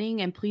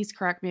understanding, and please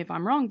correct me if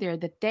I'm wrong there,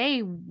 that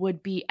they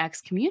would be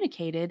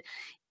excommunicated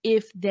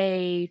if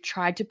they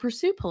tried to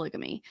pursue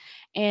polygamy.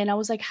 And I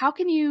was like, how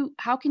can you,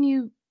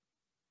 I'm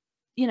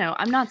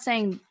not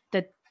saying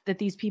that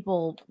these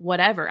people,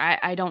 whatever,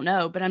 I don't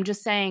know, but I'm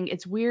just saying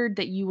it's weird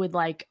that you would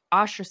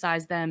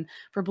ostracize them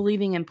for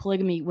believing in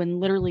polygamy when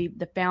literally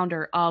the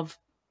founder of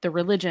the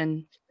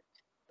religion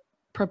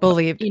was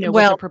a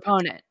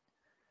proponent.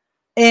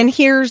 And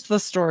here's the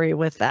story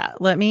with that.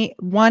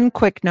 One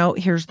quick note.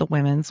 Here's the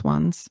women's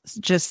ones.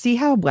 Just see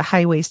how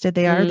high-waisted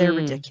they are. They're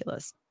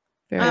ridiculous.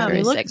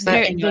 Very sexy.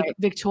 Very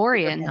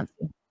Victorian.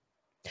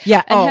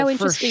 Yeah. And how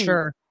for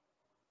sure.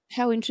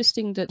 How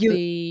interesting that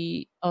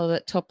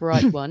that top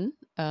right one,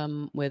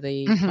 where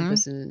the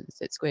compass is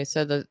set square.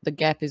 So the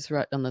gap is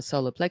right on the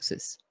solar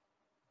plexus.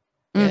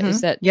 Yeah,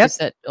 is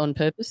that on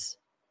purpose?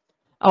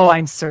 Oh,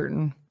 I'm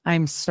certain.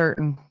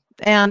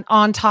 And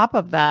on top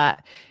of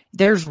that,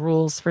 there's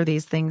rules for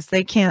these things.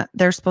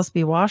 They're supposed to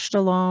be washed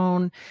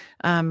alone.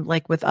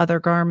 Like with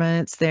other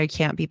garments, they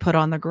can't be put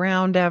on the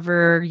ground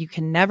ever. You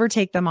can never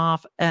take them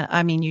off.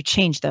 You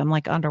change them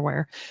like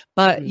underwear,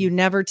 but you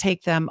never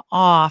take them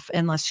off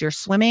unless you're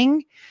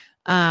swimming,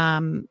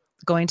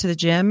 going to the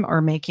gym,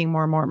 or making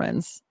more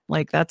Mormons.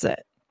 That's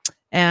it.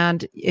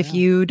 And if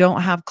you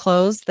don't have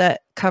clothes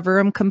that cover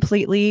them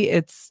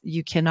completely,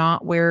 you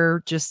cannot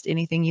wear just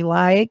anything you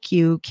like.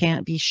 You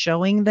can't be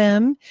showing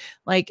them.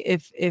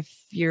 If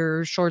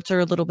your shorts are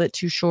a little bit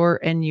too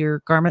short and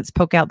your garments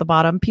poke out the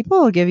bottom,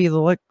 people will give you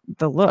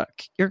the look.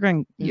 You're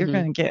going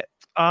to get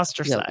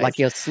ostracized. Like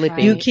you're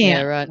slipping. You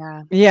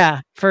can't.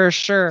 Yeah, for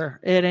sure.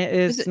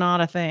 It's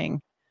not a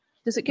thing.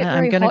 Does it get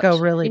very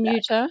hot in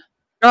Utah?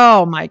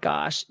 Oh my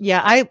gosh.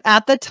 Yeah.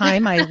 At the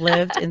time I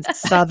lived in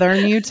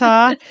southern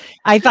Utah,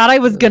 I thought I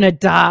was going to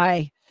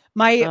die.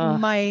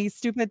 My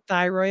stupid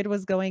thyroid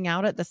was going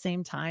out at the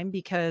same time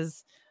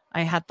because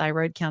I had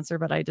thyroid cancer,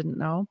 but I didn't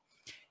know.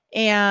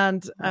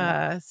 And,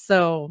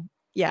 so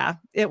yeah,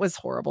 it was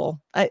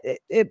horrible.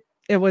 It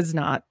was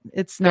not.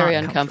 It's very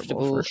not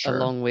uncomfortable, for sure.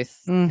 along with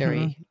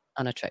very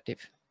unattractive.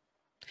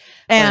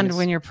 And Bonus.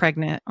 when you're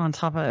pregnant, on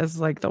top of it, is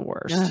like the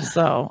worst.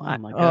 So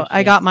gosh,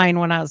 I got mine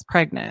when I was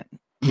pregnant.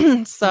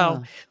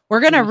 So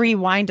we're gonna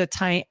rewind a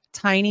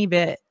tiny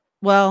bit.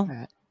 Well,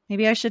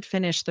 maybe I should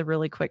finish the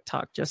really quick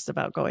talk just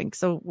about going.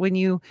 So when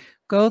you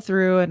go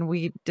through and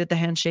we did the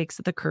handshakes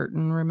at the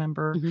curtain,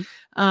 remember,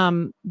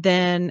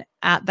 then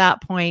at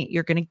that point,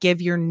 you're going to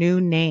give your new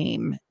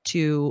name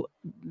to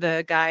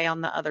the guy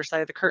on the other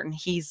side of the curtain.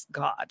 He's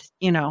God,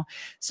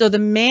 So the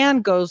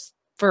man goes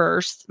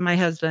first, my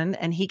husband,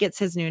 and he gets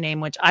his new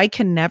name, which I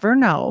can never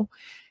know.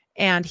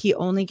 And he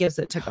only gives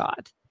it to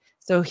God.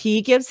 So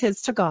he gives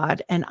his to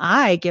God and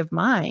I give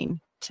mine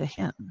to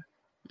him.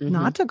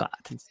 Not to God.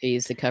 He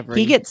is the covering.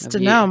 He gets to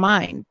know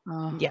mine.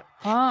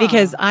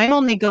 Because I'm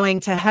only going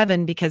to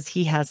heaven because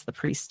he has the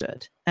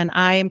priesthood and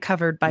I am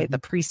covered by the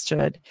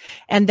priesthood.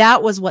 And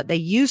that was what they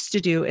used to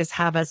do, is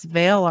have us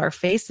veil our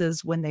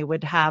faces when they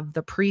would have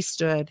the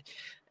priesthood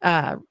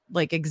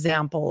like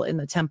example in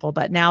the temple.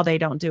 But now they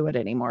don't do it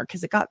anymore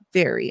because it got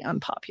very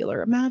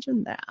unpopular.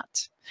 Imagine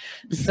that.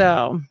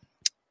 So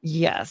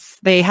yes,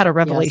 they had a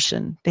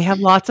revelation. They have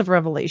lots of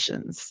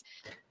revelations.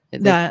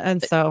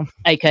 And so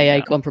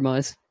AKA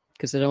compromise,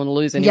 because they don't want to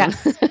lose anyone.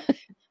 Yes.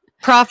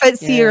 Prophet,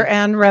 seer,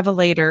 and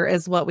revelator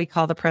is what we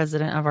call the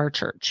president of our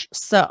church.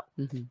 So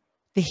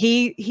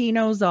he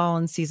knows all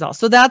and sees all.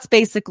 So that's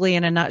basically,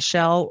 in a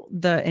nutshell,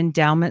 the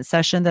endowment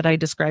session that I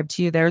described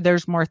to you there.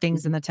 There's more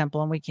things in the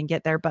temple and we can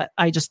get there, but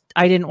I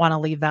didn't want to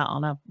leave that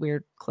on a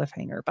weird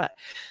cliffhanger. But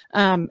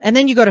and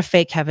then you go to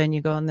fake heaven.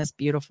 You go in this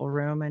beautiful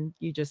room and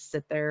you just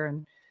sit there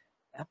and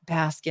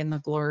bask in the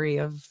glory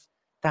of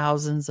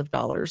thousands of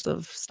dollars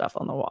of stuff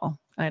on the wall.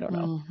 I don't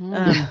know.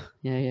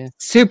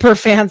 Super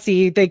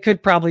fancy. They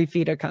could probably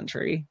feed a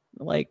country.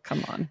 Like,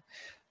 come on.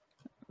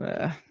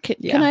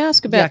 Can I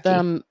ask about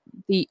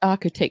the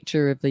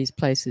architecture of these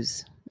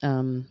places?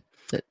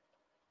 That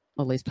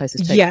all these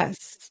places take.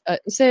 Yes.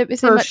 Is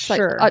there much?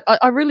 Sure. Like,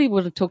 I really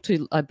want to talk to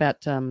you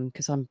about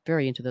because I'm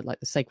very into the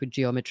sacred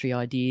geometry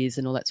ideas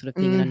and all that sort of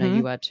thing, and I know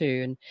you are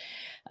too.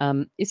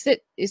 And is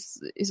it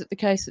the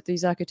case that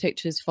these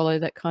architectures follow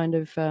that kind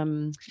of?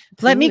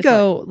 Let me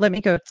go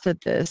to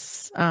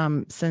this.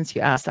 Since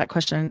you asked that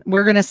question,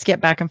 we're going to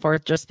skip back and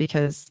forth just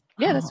because.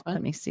 Yeah, that's fine.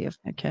 Let me see if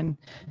I can.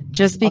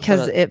 Just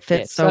because it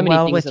fits so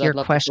well with your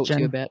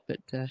question.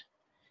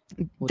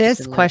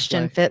 This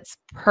question fits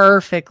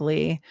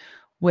perfectly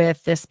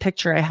with this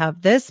picture I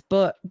have. This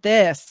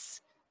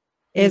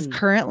is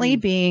currently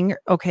being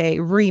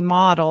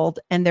remodeled,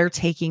 and they're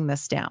taking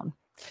this down.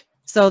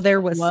 So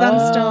there was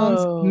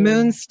sunstones,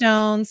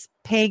 moonstones,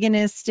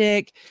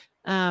 paganistic,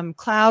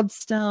 cloud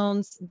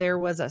stones. There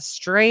was a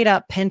straight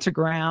up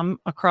pentagram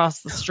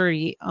across the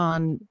street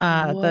on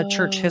the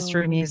Church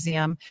History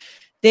Museum.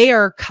 They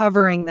are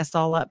covering this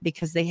all up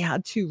because they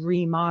had to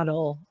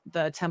remodel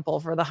the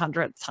temple for the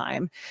 100th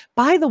time.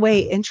 By the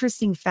way,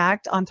 interesting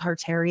fact on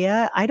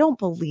Tartaria, I don't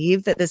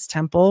believe that this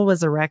temple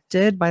was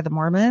erected by the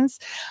Mormons.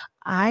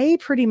 I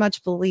pretty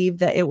much believe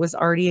that it was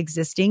already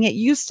existing. It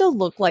used to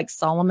look like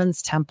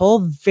Solomon's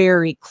temple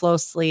very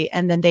closely,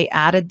 and then they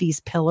added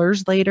these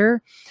pillars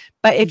later.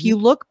 But if you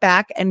look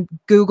back and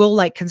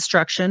Google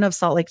construction of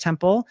Salt Lake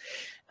Temple,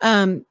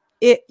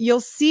 you'll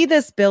see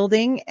this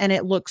building and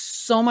it looks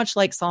so much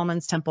like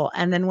Solomon's temple.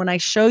 And then when I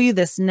show you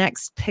this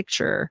next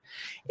picture,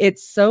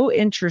 it's so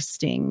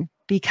interesting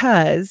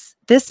because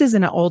this is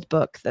in an old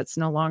book that's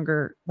no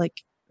longer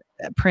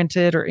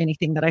printed or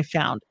anything that I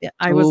found.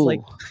 I was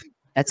like,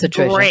 that's a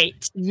treasure.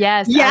 Great.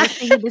 Yes. I was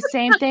thinking the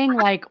same thing.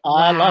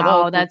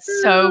 Wow, that's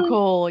so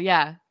cool.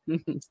 Yeah.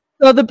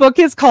 So the book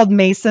is called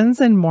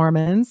Masons and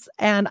Mormons,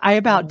 and I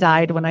about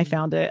died when I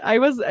found it.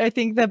 I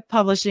think the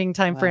publishing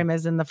time frame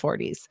is in the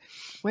 40s.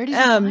 Where did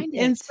you find it?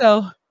 And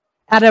so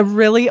at a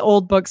really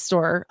old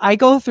bookstore. I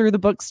go through the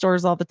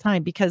bookstores all the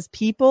time because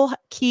people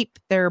keep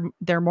their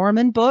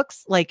Mormon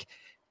books like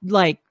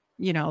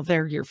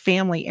they're your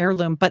family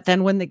heirloom. But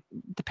then when the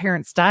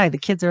parents die, the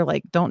kids are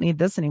like, don't need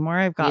this anymore.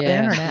 I've got the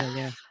internet.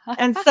 Yeah.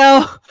 And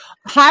so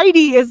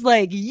Heidi is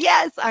like,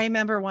 yes. I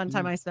remember one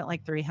time I spent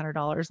like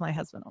 $300. My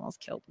husband almost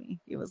killed me.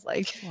 He was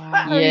like,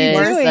 wow.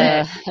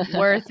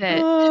 Worth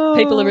it. Oh.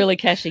 People are really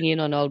cashing in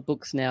on old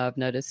books now. I've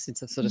noticed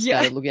since I've sort of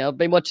started looking. I've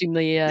been watching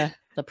the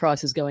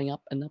prices going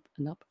up and up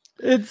and up.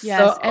 It's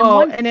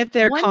and if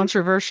they're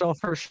controversial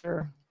for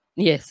sure.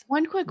 Yes.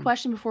 One quick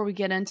question before we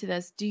get into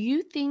this. Do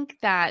you think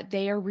that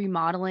they are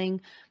remodeling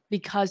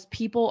because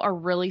people are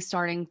really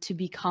starting to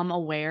become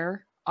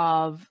aware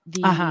of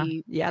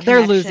the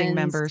they're losing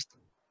members.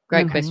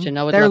 Great question.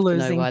 I would love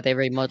to know why they're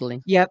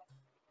remodeling. Yep.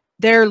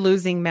 They're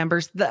losing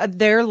members.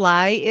 Their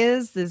lie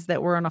is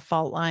that we're on a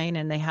fault line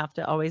and they have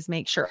to always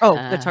make sure.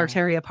 The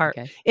Tartaria part.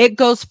 Okay. It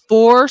goes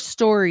 4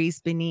 stories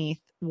beneath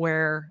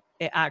where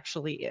it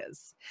actually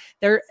is.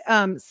 There.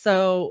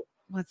 So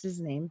what's his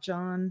name?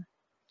 John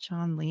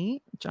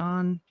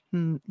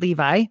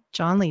Levi.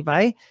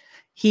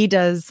 He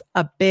does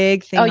a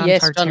big thing Oh, on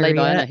yes, John Levi, I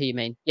know Tartaria. who you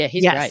mean. Yeah,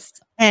 he's great. Yes.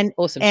 And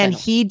Awesome and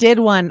channel. he did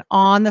one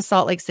on the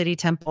Salt Lake City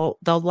temple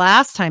the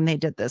last time they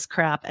did this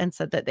crap and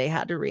said that they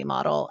had to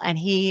remodel. And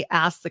he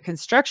asked the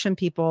construction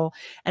people,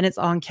 and it's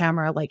on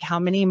camera, like, how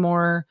many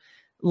more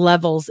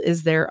levels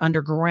is there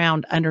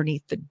underground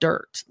underneath the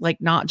dirt?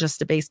 Like, not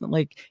just a basement.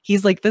 Like,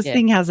 he's like, this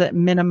thing has at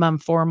minimum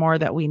 4 more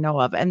that we know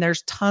of. And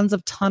there's tons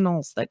of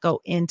tunnels that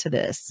go into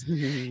this.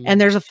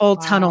 And there's a full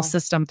tunnel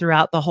system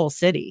throughout the whole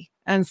city.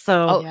 And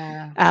so,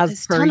 as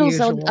there's per tunnels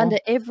usual, under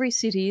every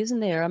city,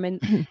 isn't there? I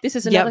mean, this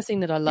is another thing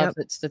that I love.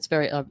 That's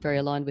very very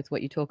aligned with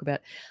what you talk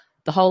about.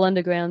 The whole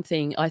underground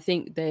thing. I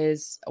think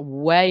there's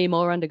way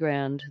more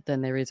underground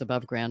than there is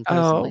above ground.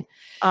 Personally,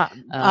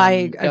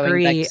 I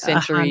agree. Going back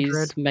centuries,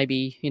 100.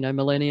 maybe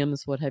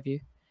millenniums, what have you?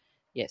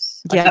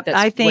 Yes,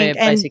 I think where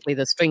and basically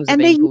the strings are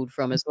being pulled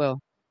from as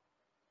well.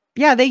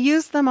 Yeah, they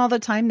use them all the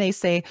time. They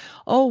say,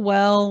 oh,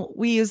 well,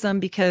 we use them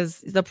because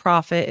the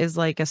prophet is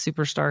like a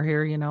superstar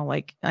here,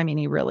 like, I mean,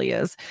 he really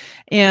is.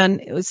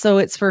 And so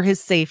it's for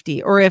his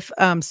safety. Or if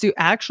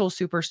actual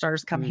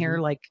superstars come here,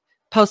 like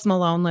Post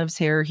Malone lives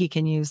here, he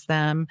can use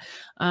them.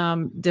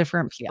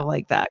 Different people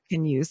like that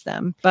can use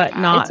them, but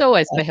not. It's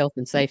always for health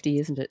and safety,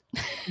 isn't it?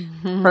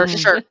 For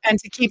sure. And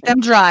to keep them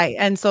dry.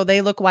 And so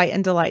they look white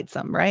and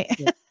delightsome, right?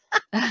 Yeah.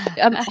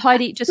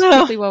 Heidi, just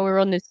quickly while we're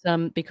on this,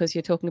 because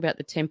you're talking about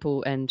the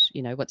temple and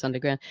what's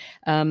underground.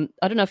 I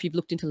don't know if you've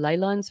looked into ley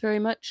lines very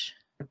much.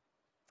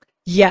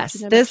 Yes,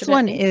 this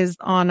one is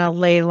on a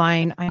ley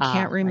line. I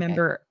can't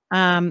remember.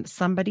 Okay.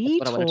 Somebody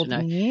told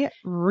me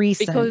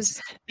recent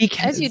because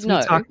as you'd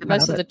know,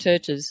 most of the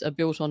churches are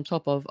built on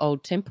top of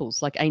old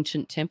temples, like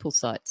ancient temple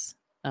sites.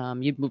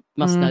 You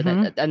must know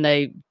that, and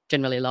they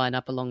generally line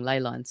up along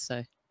ley lines.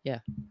 So yeah.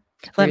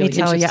 Let me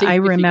tell you, I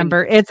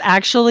remember. It's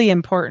actually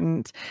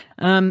important.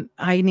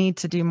 I need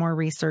to do more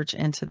research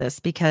into this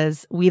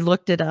because we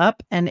looked it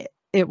up and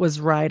it was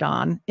right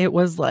on. It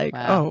was like,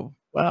 oh,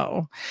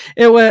 wow.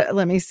 It was,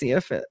 let me see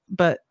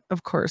but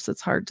of course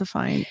it's hard to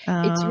find.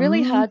 It's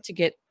really hard to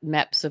get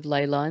maps of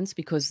ley lines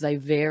because they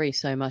vary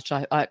so much.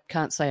 I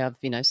can't say I've,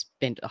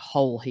 spent a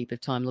whole heap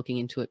of time looking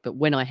into it, but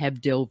when I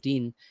have delved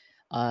in,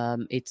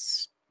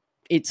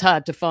 it's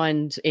hard to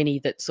find any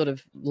that sort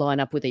of line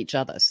up with each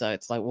other. So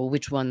it's like, well,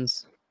 which one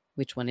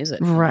is it?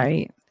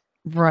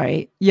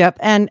 Right. Yep.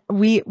 And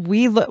we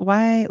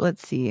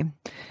let's see.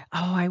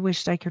 Oh, I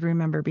wished I could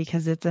remember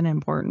because it's an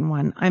important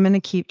one. I'm going to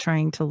keep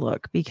trying to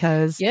look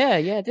because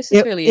this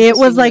is really interesting. It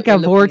was like a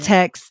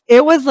vortex.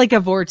 It was like a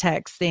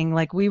vortex thing.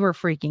 Like we were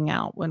freaking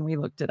out when we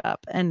looked it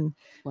up and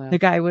the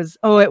guy was,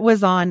 it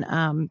was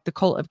on the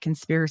Cult of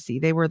Conspiracy.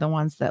 They were the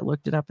ones that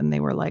looked it up and they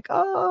were like,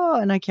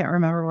 and I can't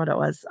remember what it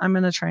was. I'm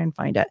going to try and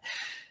find it.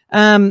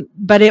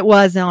 But it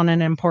was on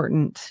an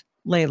important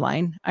ley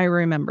line. I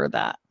remember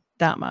that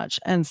much.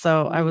 And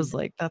so I was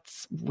like,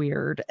 that's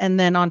weird. And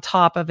then on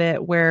top of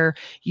it, where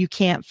you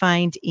can't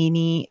find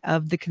any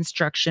of the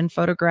construction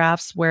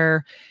photographs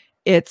where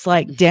it's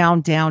like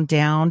down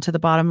to the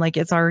bottom, like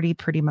it's already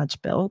pretty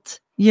much built,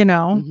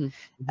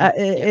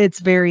 it's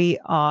very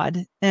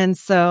odd. And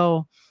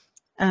so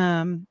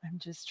I'm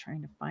just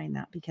trying to find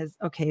that because,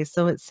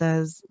 so it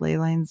says ley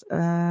lines,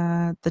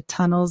 the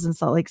tunnels in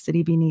Salt Lake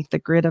City beneath the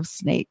grid of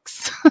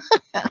snakes.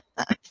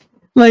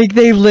 Like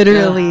they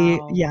literally,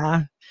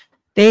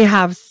 they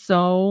have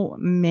so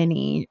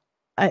many.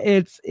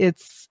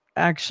 It's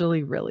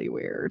actually really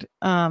weird.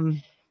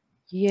 I'm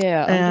just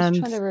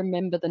trying to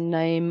remember the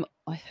name.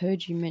 I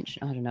heard you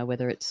mention. I don't know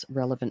whether it's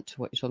relevant to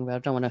what you're talking about. I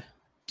don't want to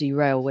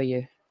derail where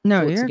your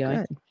thoughts are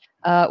going. Good.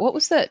 What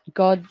was that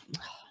god?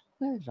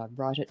 Where did I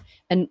write it?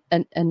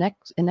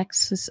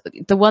 Anaxis,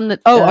 the one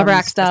that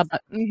Araxis.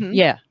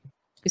 Yeah,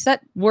 is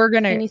that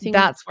anything?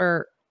 That's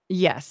where.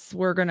 Yes,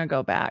 we're going to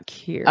go back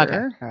here. Okay.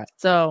 All right.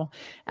 So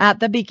at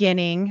the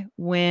beginning,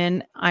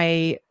 when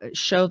I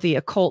show the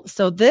occult,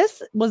 so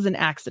this was an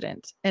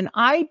accident and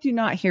I do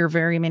not hear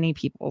very many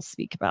people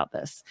speak about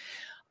this.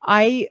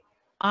 I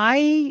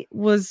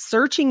was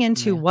searching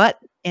into what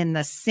in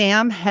the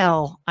Sam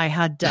hell I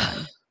had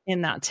done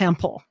in that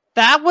temple.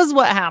 That was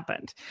what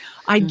happened.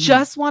 I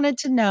just wanted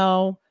to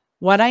know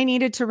what I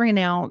needed to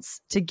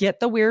renounce to get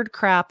the weird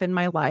crap in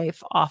my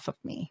life off of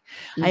me.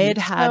 I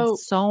had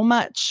so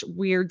much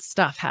weird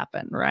stuff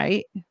happen,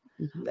 right?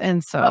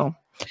 And so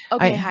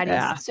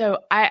Heidi. So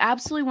I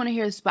absolutely want to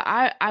hear this, but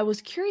I was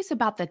curious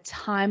about the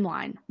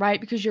timeline, right?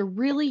 Because you're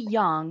really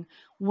young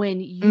when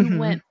you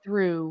went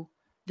through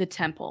the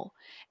temple.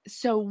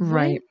 So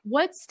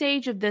what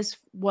stage of this,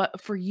 what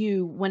for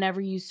you,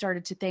 whenever you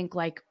started to think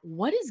like,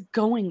 what is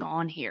going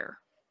on here?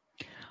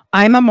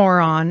 I'm a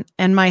moron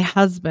and my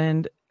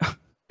husband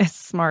is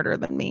smarter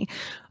than me.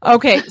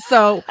 Okay,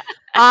 so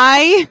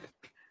I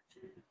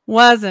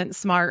wasn't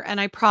smart and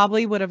I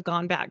probably would have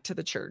gone back to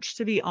the church.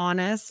 To be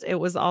honest, it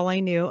was all I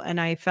knew. And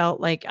I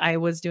felt like I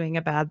was doing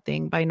a bad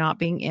thing by not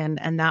being in.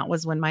 And that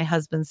was when my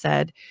husband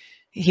said,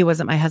 he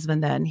wasn't my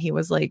husband then. He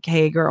was like,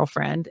 hey,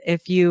 girlfriend,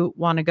 if you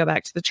want to go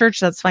back to the church,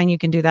 that's fine. You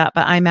can do that.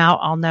 But I'm out.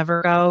 I'll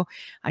never go.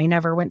 I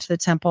never went to the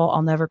temple.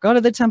 I'll never go to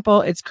the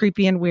temple. It's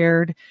creepy and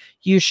weird.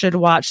 You should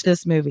watch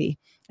this movie.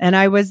 And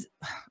I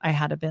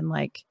had to been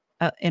like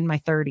in my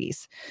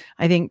 30s,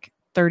 I think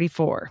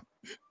 34.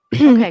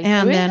 Okay.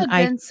 And So then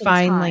I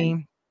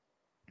finally,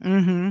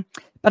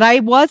 but I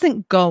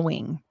wasn't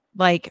going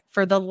like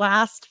for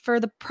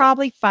the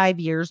probably 5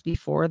 years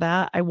before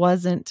that. I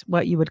wasn't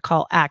what you would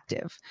call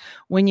active.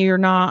 When you're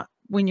not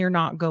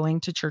going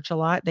to church a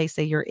lot, they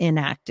say you're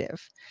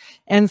inactive.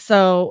 And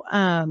so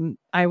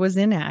I was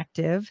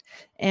inactive,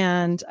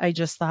 and I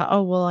just thought,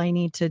 oh, well, I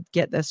need to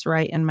get this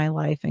right in my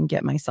life and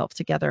get myself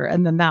together.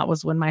 And then that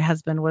was when my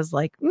husband was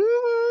like,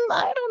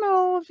 I don't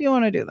know if you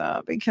want to do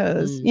that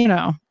because,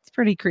 it's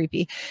pretty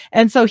creepy.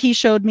 And so he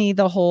showed me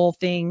the whole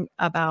thing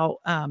about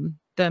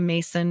the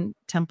Mason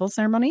temple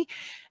ceremony.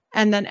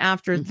 And then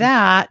after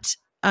that,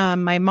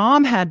 my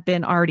mom had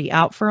been already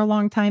out for a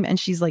long time, and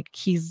she's like,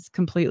 he's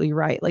completely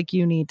right. Like,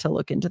 you need to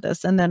look into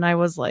this. And then I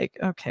was like,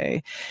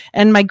 okay.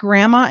 And my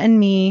grandma and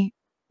me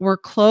were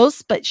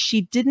close, but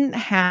she didn't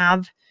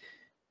have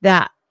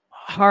that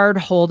hard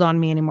hold on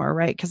me anymore.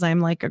 Right. Cause I'm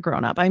like a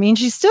grown up. I mean,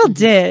 she still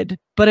did,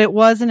 but it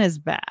wasn't as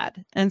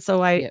bad. And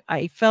so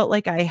I felt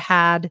like I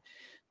had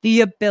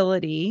the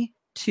ability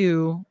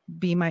to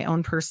be my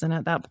own person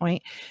at that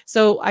point.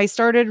 So I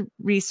started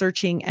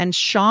researching, and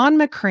Sean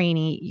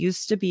McCraney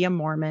used to be a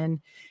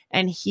Mormon,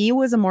 and he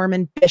was a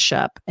Mormon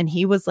bishop, and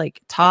he was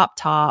like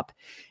top.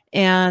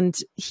 And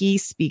he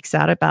speaks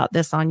out about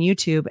this on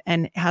YouTube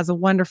and has a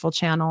wonderful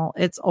channel.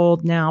 It's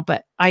old now,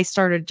 but I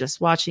started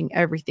just watching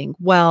everything.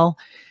 Well,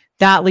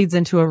 that leads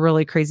into a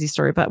really crazy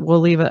story, but we'll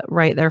leave it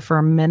right there for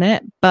a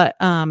minute. But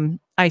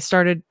I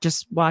started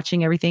just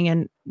watching everything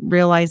and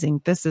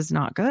realizing this is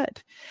not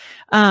good.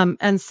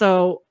 And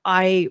so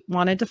I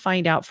wanted to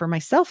find out for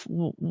myself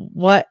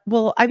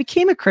I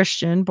became a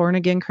Christian, born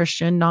again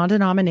Christian,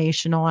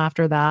 non-denominational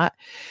after that.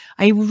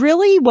 I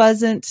really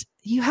wasn't.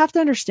 You have to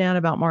understand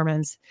about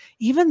Mormons,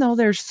 even though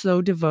they're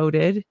so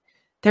devoted,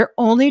 they're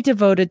only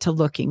devoted to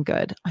looking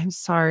good. I'm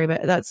sorry,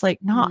 but that's like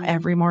not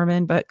every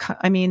Mormon, but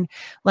I mean,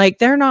 like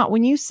they're not,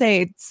 when you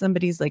say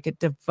somebody's like a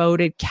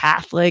devoted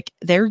Catholic,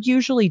 they're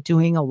usually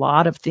doing a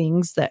lot of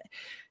things that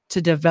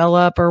to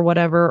develop or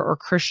whatever, or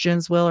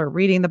Christians will, or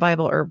reading the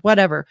Bible or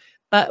whatever.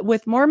 But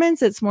with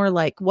Mormons, it's more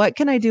like, what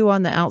can I do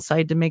on the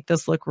outside to make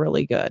this look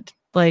really good?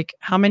 Like,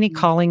 how many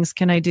callings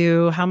can I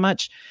do? How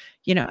much,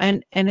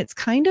 and it's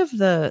kind of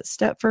the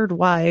Stepford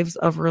Wives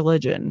of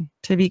religion,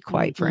 to be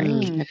quite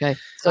frank. Okay.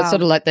 So it's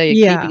sort of like they're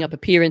keeping up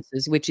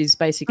appearances, which is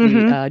basically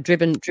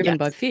driven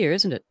by fear,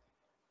 isn't it?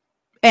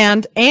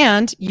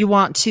 And you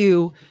want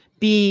to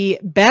be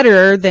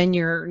better than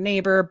your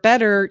neighbor,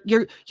 better.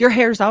 Your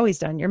hair's always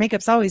done. Your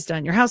makeup's always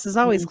done. Your house is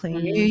always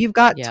clean. You've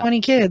got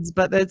 20 kids,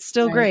 but it's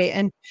still great.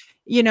 And,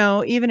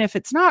 even if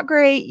it's not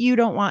great, you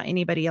don't want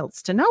anybody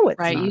else to know it's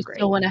not you great.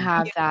 Still want to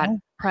have that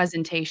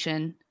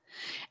presentation.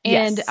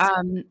 And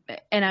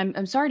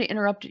I'm sorry to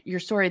interrupt your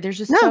story. There's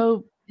just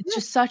it's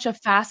just such a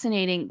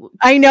fascinating.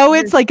 I know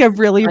it's like a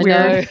really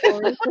weird. Your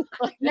personal.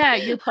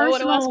 I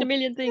want to ask a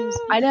million things.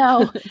 I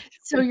know.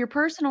 So your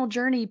personal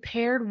journey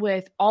paired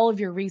with all of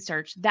your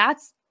research,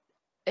 that's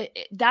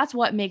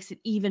what makes it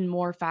even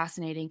more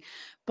fascinating.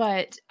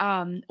 But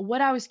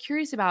what I was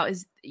curious about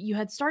is you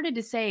had started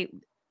to say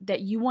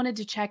that you wanted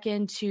to check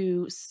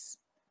into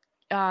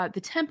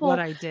the temple. What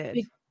I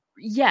did.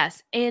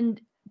 Yes. And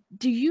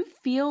do you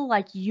feel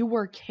like you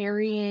were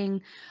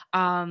carrying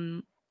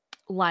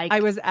like I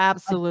was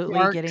absolutely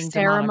getting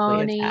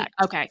ceremony attacked,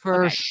 okay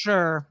for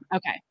sure.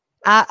 Okay.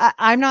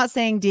 I'm not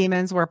saying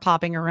demons were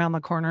popping around the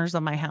corners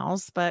of my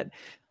house, but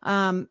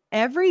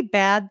every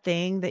bad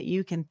thing that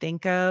you can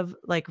think of,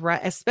 like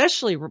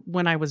especially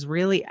when I was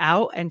really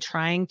out and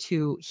trying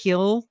to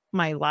heal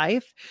my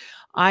life,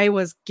 I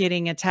was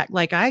getting attacked.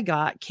 Like, I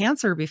got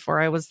cancer before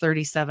I was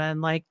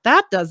 37. Like,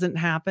 that doesn't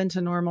happen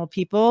to normal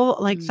people.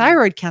 Like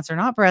thyroid cancer,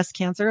 not breast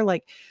cancer.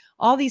 Like,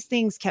 all these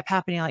things kept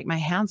happening. Like, my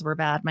hands were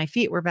bad, my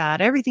feet were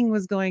bad, everything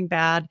was going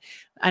bad.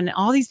 And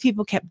all these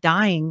people kept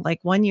dying. Like,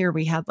 one year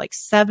we had like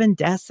 7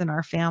 deaths in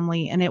our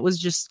family, and it was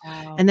just,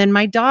 and then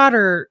my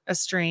daughter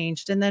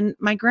estranged, and then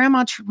my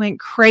grandma went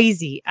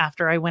crazy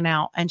after I went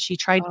out, and she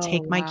tried to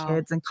take my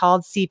kids and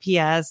called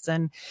CPS.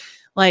 And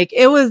like,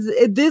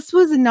 this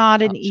was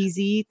not an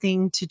easy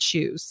thing to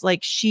choose.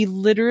 Like, she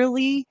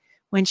literally,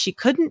 when she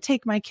couldn't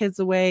take my kids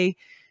away,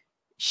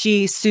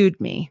 she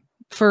sued me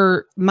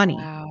for money.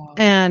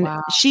 And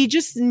she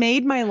just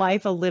made my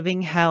life a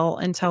living hell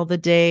until the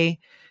day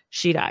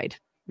she died.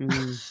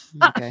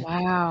 Okay.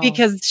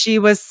 Because she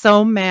was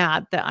so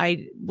mad that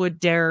I would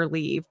dare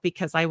leave,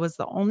 because I was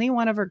the only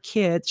one of her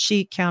kids.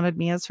 She counted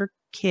me as her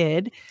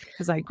kid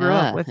because I grew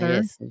up with her.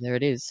 Yes, there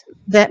it is.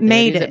 That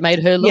made it. It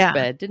made her look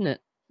bad, didn't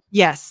it?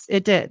 Yes,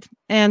 it did.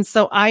 And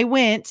so I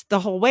went the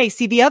whole way.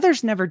 See, the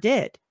others never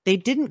did. They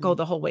didn't go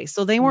the whole way.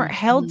 So they weren't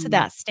held to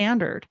that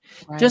standard.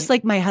 Right. Just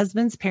like my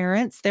husband's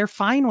parents, they're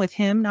fine with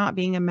him not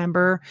being a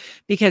member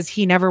because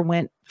he never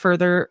went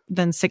further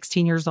than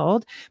 16 years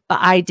old. But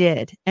I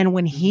did. And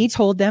when he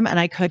told them, and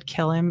I could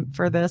kill him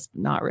for this,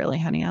 not really,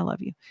 honey, I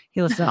love you.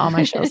 He listened to all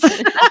my shows.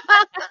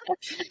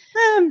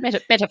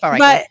 Metaphorically.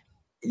 But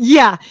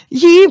Yeah,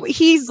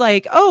 he's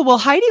like, oh, well,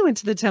 Heidi went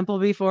to the temple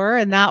before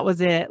and that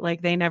was it.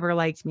 Like, they never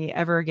liked me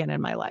ever again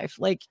in my life.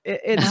 Like,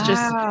 it's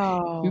just,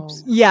 Wow.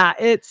 yeah,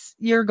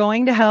 you're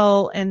going to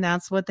hell and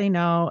that's what they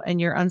know.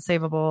 And you're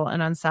unsavable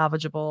and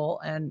unsalvageable.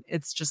 And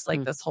it's just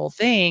like this whole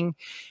thing.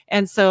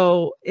 And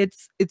so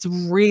it's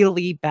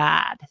really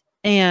bad.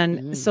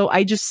 And so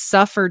I just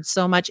suffered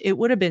so much. It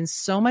would have been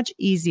so much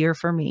easier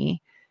for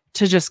me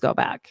to just go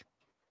back.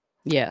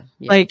 Yeah.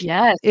 Like,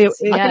 Yes. I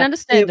can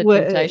understand the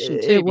temptation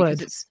too, because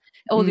would. it's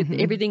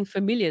everything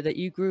familiar that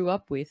you grew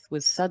up with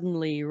was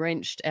suddenly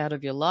wrenched out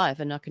of your life.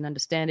 And I can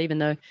understand, even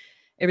though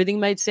everything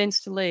made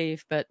sense to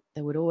leave, but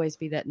there would always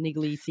be that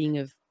niggly thing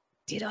of,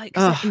 did I?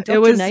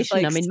 Indoctrination.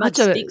 Like, I mean, mud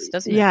sticks,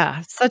 doesn't it?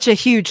 Yeah, such a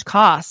huge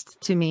cost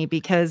to me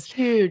because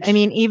Huge. I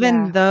mean,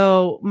 even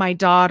though my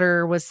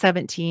daughter was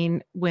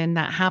 17 when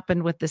that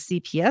happened with the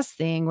CPS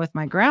thing with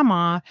my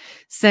grandma,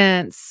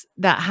 since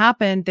that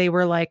happened, they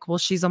were like, well,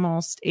 she's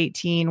almost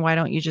 18. Why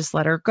don't you just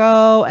let her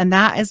go? And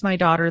that is my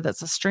daughter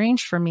that's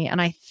estranged from me.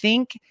 And I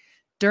think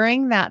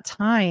during that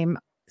time,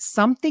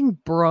 something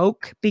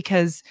broke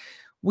because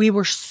we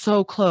were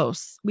so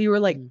close. We were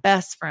like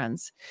best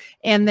friends.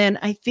 And then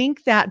I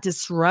think that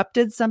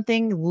disrupted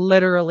something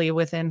literally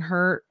within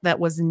her that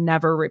was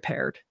never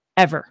repaired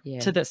ever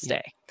to this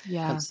day.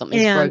 Yeah. Once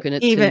something's broken,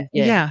 it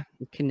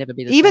can never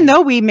be the even same.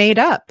 Though we made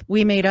up,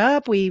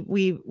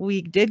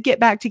 we did get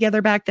back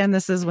together back then.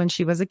 This is when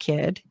she was a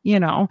kid,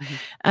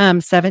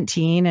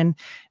 17. And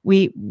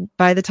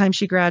by the time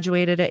she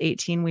graduated at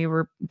 18, we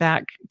were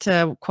back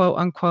to quote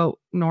unquote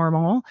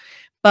normal,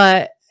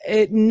 but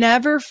it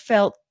never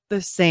felt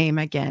the same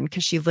again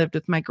because she lived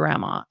with my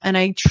grandma. And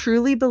I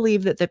truly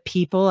believe that the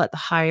people at the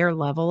higher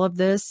level of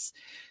this,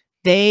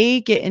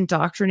 they get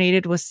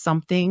indoctrinated with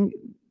something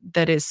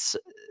that is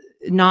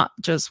not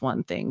just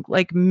one thing,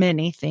 like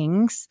many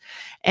things.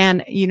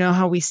 And you know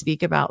how we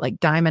speak about like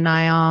diamond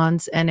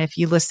ions. And if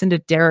you listen to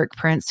Derek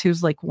Prince,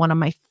 who's like one of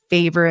my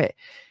favorite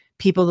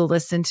people to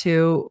listen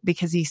to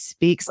because he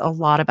speaks a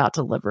lot about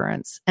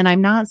deliverance. And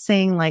I'm not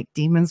saying like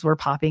demons were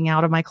popping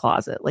out of my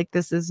closet. Like,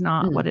 this is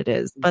not what it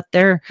is, but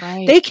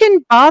they can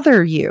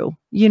bother you.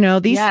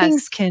 These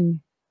things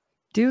can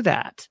do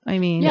that. I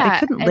mean, they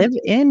couldn't live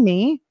in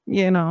me,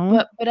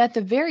 But at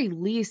the very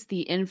least,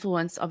 the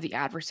influence of the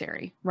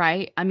adversary,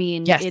 right? I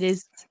mean, it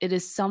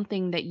is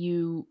something that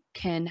you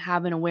can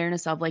have an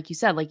awareness of, like you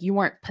said, like you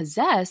weren't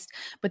possessed,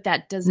 but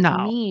that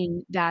doesn't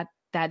mean that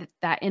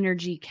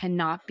energy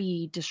cannot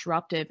be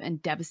disruptive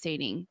and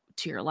devastating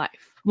to your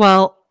life.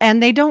 Well,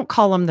 and they don't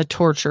call them the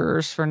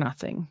torturers for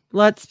nothing.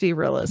 Let's be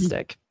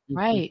realistic.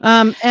 Right.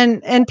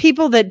 And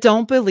people that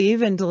don't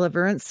believe in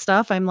deliverance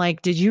stuff, I'm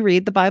like, did you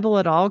read the Bible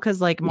at all? Because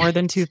like more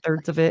than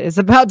 2/3 of it is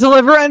about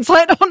deliverance.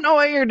 I don't know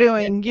what you're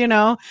doing,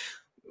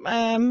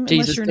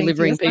 Jesus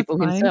delivering people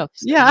himself.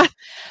 So. Yeah.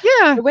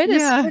 So where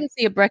does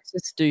the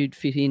Abraxas dude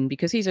fit in?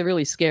 Because he's a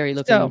really scary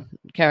looking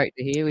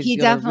character here. He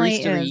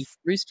definitely is.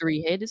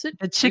 Roostery head, is it?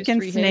 The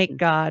chicken snake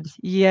god.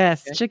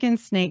 Yes, chicken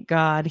snake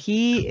god.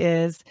 He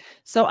is.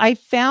 So I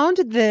found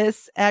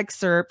this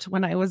excerpt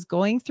when I was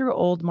going through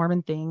old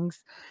Mormon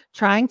things,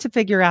 trying to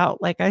figure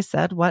out, like I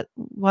said, what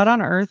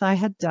on earth I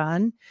had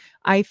done.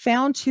 I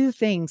found two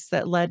things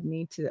that led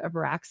me to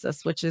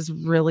Abraxas, which is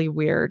really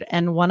weird.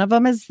 And one of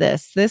them is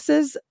this. This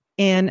is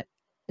in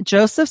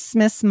Joseph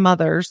Smith's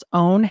mother's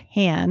own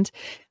hand.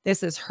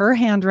 This is her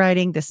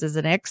handwriting. This is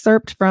an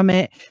excerpt from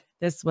it.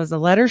 This was a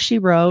letter she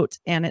wrote,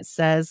 and it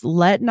says,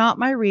 "Let not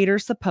my reader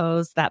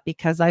suppose that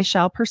because I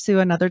shall pursue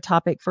another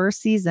topic for a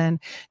season,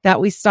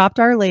 that we stopped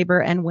our labor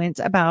and went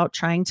about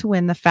trying to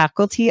win the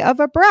faculty of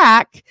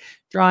Abrac,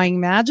 drawing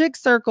magic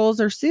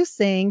circles or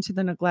soothsaying to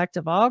the neglect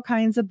of all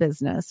kinds of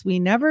business. We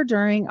never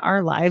during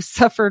our lives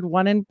suffered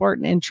one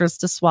important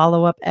interest to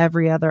swallow up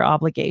every other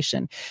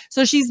obligation."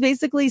 So she's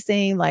basically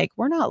saying, like,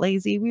 we're not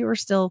lazy. We were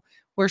still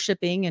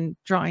worshiping and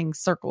drawing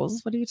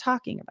circles. What are you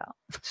talking about?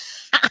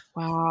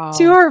 Wow.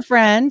 To her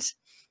friend.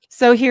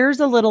 So here's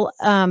a little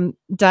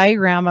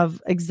diagram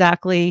of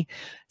exactly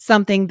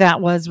something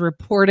that was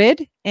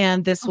reported.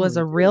 And this was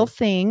a real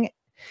thing.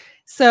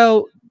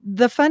 So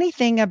the funny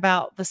thing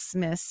about the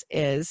Smiths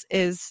is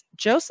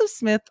Joseph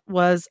Smith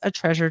was a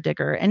treasure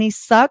digger, and he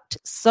sucked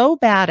so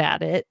bad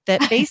at it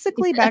that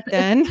basically back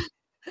then,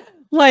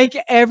 like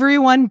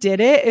everyone did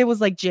it. It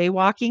was like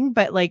jaywalking,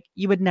 but like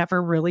you would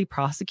never really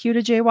prosecute a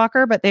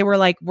jaywalker, but they were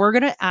like, we're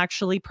going to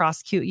actually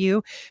prosecute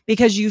you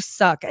because you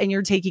suck and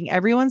you're taking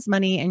everyone's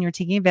money and you're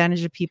taking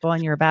advantage of people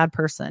and you're a bad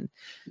person.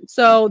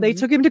 So they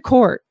took him to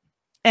court.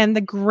 And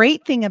the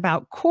great thing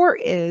about court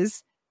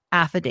is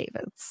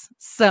affidavits.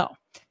 So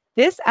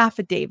this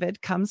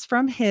affidavit comes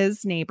from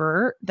his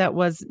neighbor that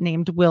was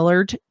named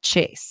Willard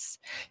Chase.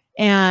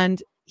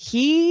 And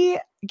he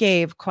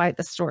gave quite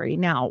the story.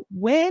 Now,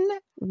 when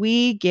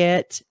we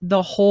get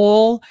the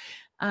whole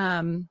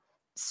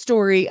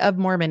story of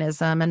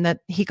Mormonism and that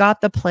he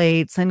got the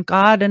plates and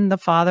God and the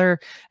Father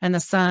and the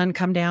Son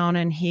come down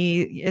and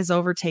he is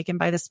overtaken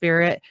by the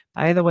Spirit.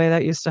 By the way,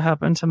 that used to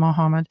happen to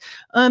Muhammad.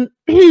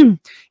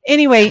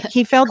 Anyway,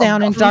 he fell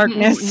down in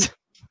darkness.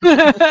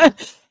 And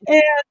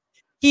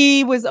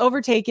he was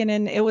overtaken,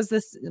 and it was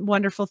this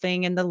wonderful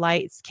thing, and the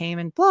lights came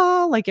and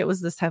blah, like it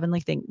was this heavenly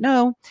thing.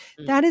 No,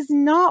 that is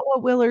not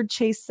what Willard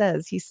Chase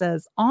says. He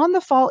says, on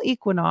the fall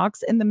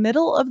equinox, in the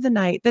middle of the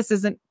night, this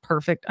isn't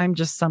perfect, I'm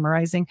just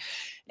summarizing.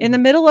 In the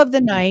middle of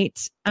the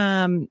night,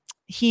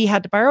 he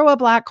had to borrow a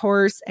black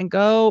horse and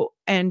go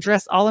and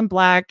dress all in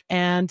black.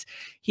 And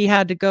he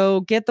had to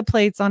go get the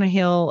plates on a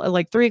hill at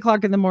like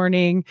 3:00 in the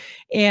morning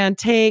and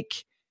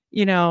take,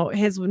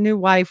 his new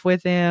wife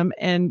with him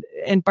and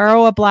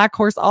borrow a black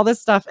horse, all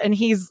this stuff. And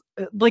he's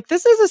like,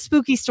 this is a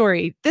spooky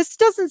story. This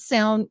doesn't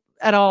sound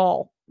at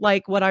all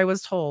like what I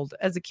was told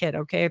as a kid.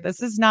 Okay.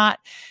 This is not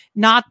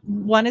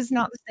one is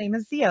not the same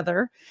as the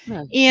other.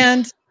 No.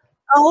 And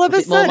all of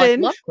a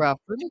sudden, like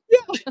Lovecraft, really?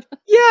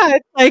 Yeah,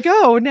 it's like,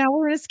 oh, now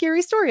we're in a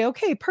scary story.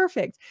 Okay,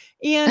 perfect.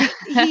 And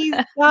he's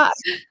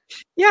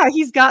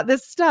got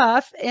this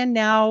stuff, and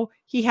now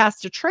he has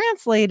to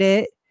translate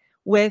it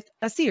with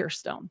a seer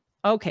stone.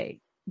 Okay,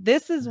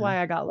 this is why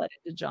I got led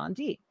into John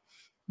Dee.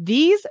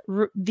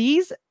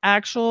 These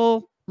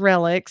actual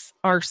relics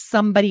are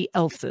somebody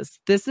else's.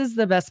 This is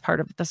the best part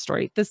of the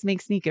story. This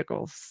makes me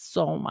giggle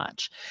so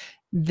much.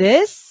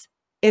 This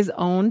is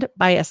owned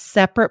by a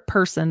separate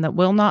person that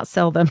will not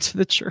sell them to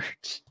the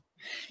church.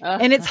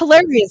 And it's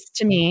hilarious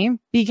to me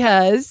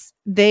because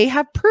they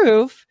have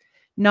proof.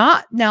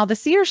 Not now, the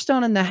seer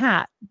stone and the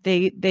hat,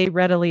 they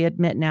readily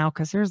admit now,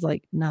 because there's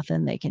like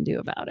nothing they can do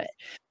about it.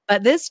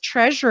 But this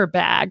treasure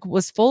bag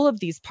was full of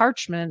these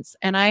parchments,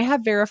 and I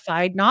have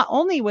verified not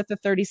only with the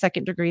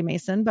 32nd degree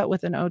Mason, but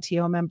with an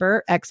OTO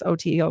member,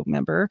 ex-OTO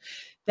member,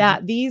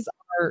 that these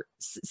are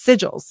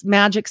sigils,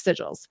 magic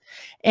sigils.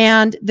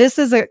 And this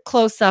is a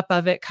close-up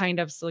of it, kind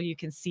of, so you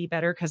can see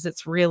better, because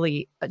it's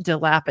really a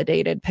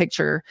dilapidated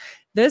picture.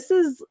 This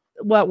is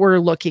what we're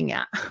looking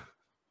at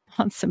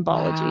on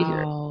symbology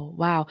here.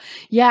 Wow.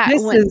 Yeah.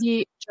 This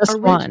is just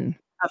one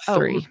of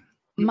three.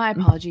 My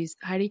apologies,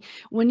 Heidi.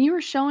 When you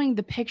were showing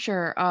the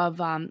picture of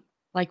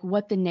like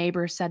what the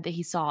neighbor said that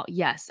he saw,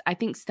 yes, I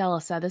think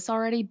Stella said this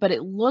already, but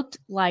it looked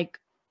like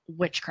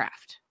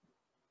witchcraft.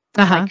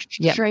 Like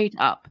straight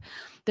up.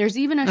 There's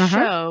even a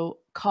show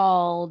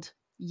called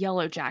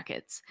Yellow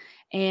Jackets.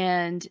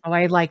 And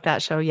I like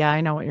that show. Yeah,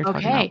 I know what you're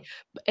talking about.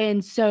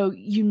 And so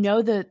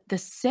the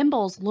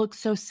symbols look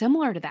so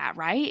similar to that,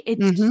 right?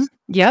 It's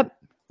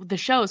the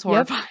show is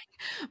horrifying.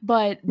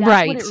 But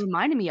that's what it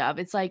reminded me of.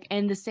 It's like,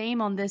 and the same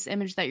on this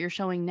image that you're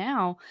showing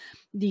now,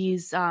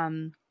 these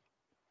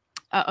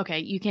okay,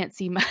 you can't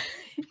see my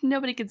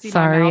nobody can see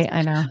my mouse.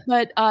 I know.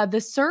 But the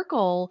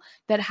circle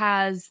that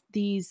has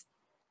these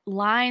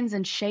lines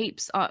and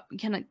shapes,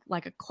 kind of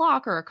like a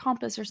clock or a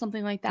compass or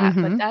something like that.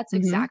 But that's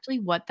exactly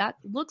what that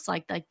looks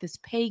like this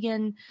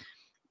pagan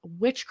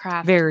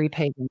witchcraft. Very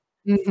pagan.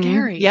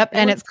 Scary. Yep.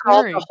 And it's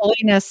called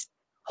the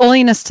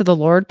Holiness to the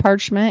Lord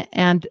parchment.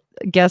 And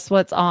guess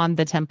what's on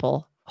the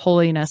temple?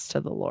 Holiness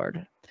to the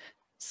Lord.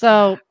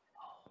 So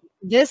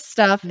this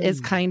stuff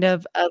is kind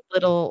of a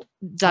little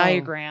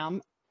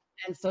diagram.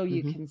 And so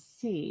you can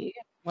see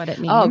what it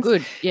means. Oh,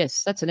 good.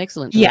 Yes, that's an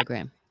excellent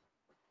diagram.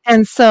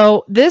 And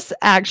so this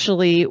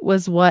actually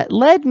was what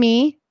led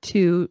me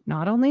to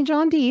not only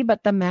John Dee,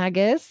 but the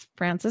Magus,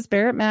 Francis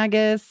Barrett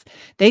Magus.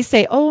 They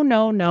say, oh,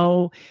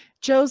 no,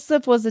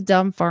 Joseph was a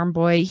dumb farm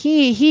boy.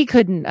 He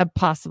couldn't have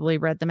possibly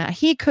read the map.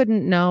 He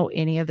couldn't know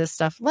any of this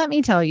stuff. Let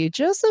me tell you,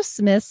 Joseph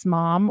Smith's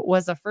mom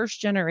was a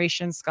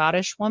first-generation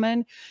Scottish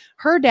woman.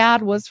 Her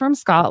dad was from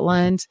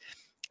Scotland.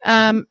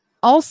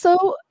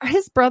 Also,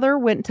 his brother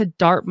went to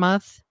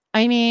Dartmouth.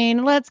 I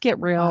mean, let's get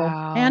real.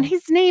 Wow. And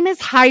his name is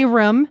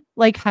Hiram,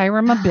 like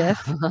Hiram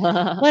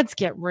Abiff. Let's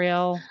get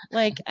real.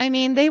 Like, I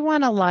mean, they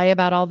want to lie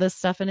about all this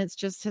stuff, and it's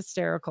just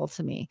hysterical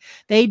to me.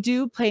 They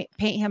do paint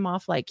him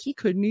off like he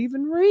couldn't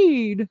even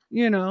read,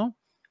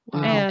 Wow.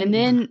 And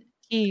then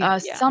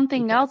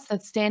something else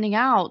that's standing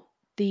out,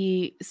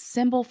 the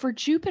symbol for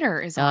Jupiter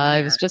is on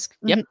there. It was just,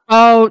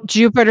 Oh,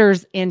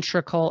 Jupiter's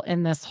integral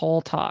in this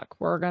whole talk.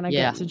 We're going to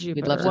get to Jupiter.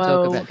 We'd love to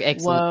talk about it.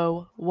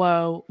 Excellent.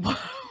 Whoa.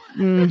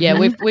 Yeah,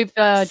 we've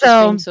just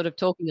been sort of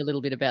talking a little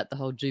bit about the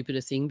whole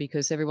Jupiter thing,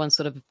 because everyone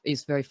sort of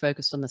is very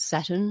focused on the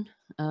Saturn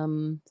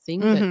thing,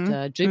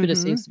 but Jupiter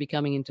seems to be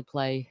coming into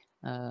play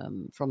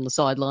from the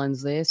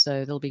sidelines there,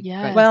 so there'll be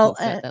great well,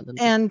 that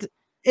and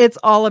it's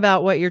all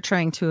about what you're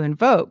trying to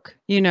invoke.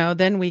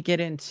 Then we get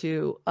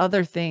into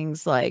other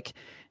things like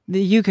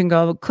you can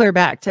go clear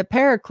back to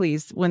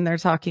Pericles when they're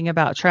talking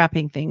about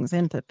trapping things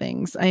into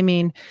things. I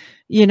mean,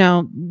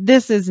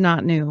 this is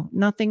not new.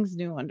 Nothing's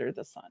new under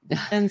the sun.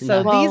 And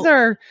so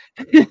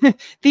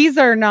these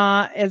are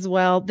not as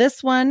well.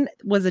 This one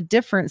was a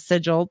different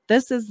sigil.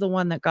 This is the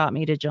one that got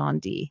me to John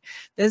Dee.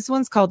 This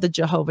one's called the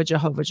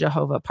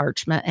Jehovah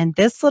parchment. And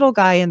this little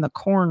guy in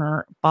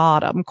the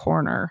bottom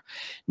corner,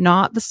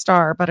 not the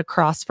star, but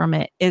across from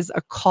it, is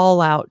a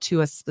call out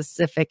to a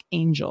specific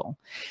angel.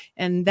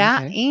 And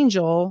that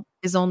angel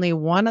is only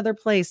one other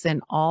place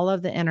in all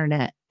of the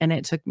internet, and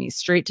it took me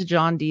straight to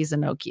John Dee's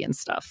Enochian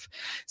stuff.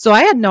 So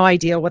I had no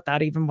idea what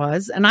that even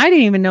was, and I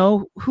didn't even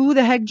know who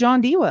the heck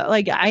John Dee was.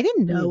 Like, I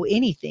didn't know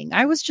anything.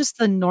 I was just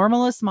the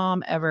normalest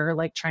mom ever,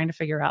 like trying to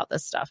figure out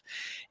this stuff.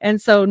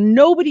 And so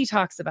nobody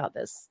talks about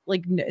this.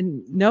 Like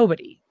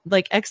nobody.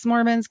 Like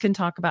ex-Mormons can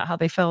talk about how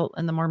they felt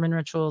in the Mormon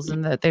rituals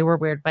and that they were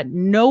weird, but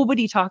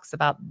nobody talks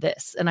about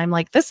this. And I'm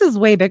like, this is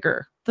way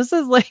bigger. This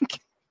is like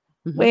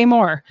way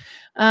more.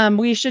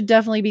 We should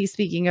definitely be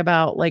speaking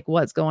about like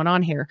what's going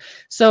on here.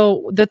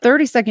 So the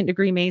 32nd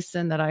degree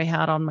Mason that I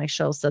had on my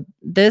show said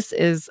this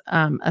is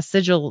a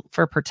sigil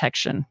for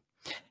protection,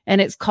 and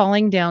it's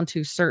calling down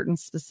to certain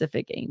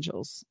specific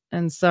angels.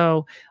 And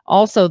so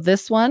also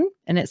this one,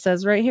 and it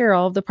says right here,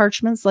 all of the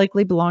parchments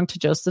likely belong to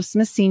Joseph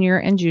Smith Sr.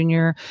 and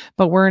Jr.,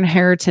 but were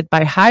inherited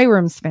by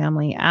Hiram's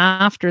family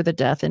after the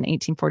death in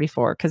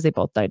 1844 because they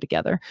both died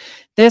together.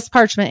 This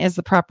parchment is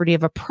the property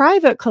of a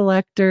private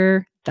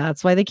collector.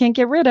 That's why they can't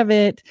get rid of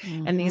it.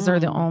 And these are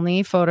the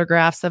only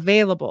photographs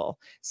available.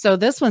 So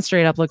this one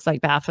straight up looks like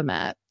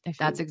Baphomet.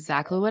 That's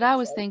exactly what I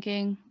was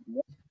thinking.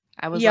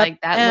 I was like,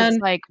 that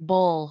looks like a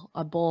bull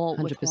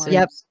 100%. With horns.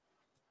 Yep.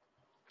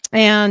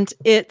 And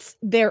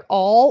they're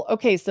all,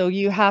 okay, so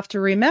you have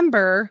to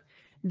remember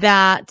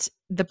that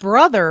the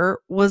brother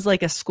was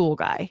like a school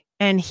guy,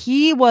 and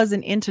he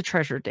wasn't into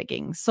treasure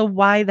digging. So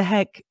why the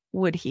heck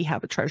would he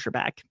have a treasure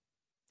bag?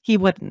 He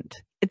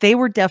wouldn't. They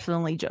were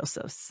definitely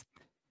Joseph's.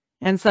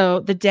 And so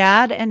the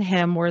dad and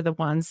him were the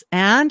ones,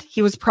 and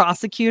he was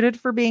prosecuted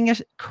for being a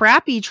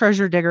crappy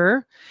treasure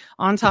digger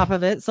on top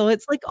of it. So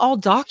it's like all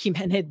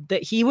documented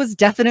that he was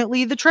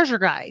definitely the treasure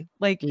guy.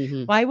 Like,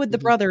 why would the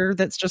brother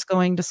that's just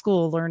going to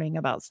school learning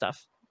about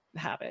stuff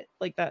have it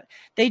like that?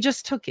 They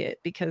just took it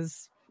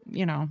because,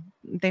 you know,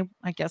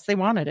 I guess they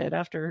wanted it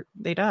after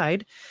they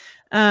died.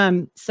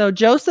 So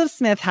Joseph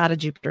Smith had a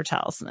Jupiter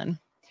talisman,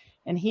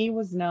 and he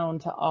was known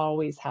to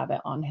always have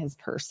it on his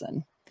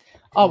person.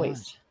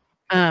 Always.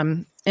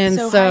 And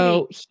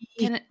so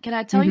Heidi, can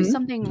I tell you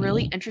something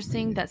really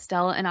interesting that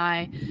Stella and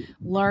I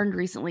learned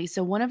recently?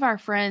 So one of our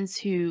friends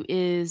who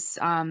is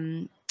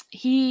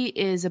he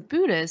is a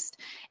Buddhist,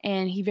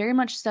 and he very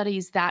much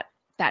studies that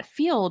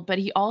field, but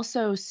he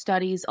also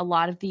studies a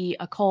lot of the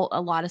occult,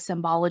 a lot of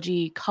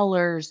symbology,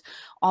 colors,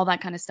 all that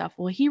kind of stuff.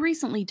 Well, he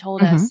recently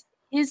told us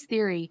his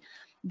theory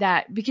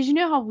that, because you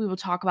know how we will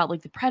talk about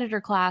like the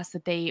predator class,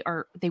 that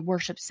they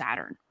worship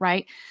Saturn,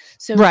 right?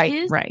 So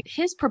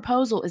his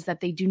proposal is that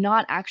they do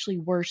not actually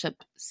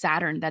worship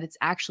Saturn, that it's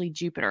actually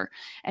Jupiter.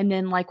 And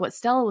then like what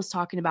Stella was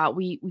talking about,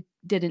 we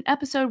did an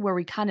episode where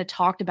we kind of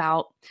talked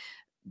about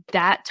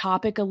that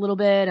topic a little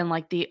bit and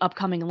like the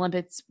upcoming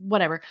Olympics,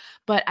 whatever.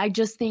 But I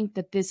just think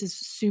that this is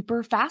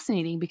super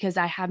fascinating because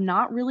I have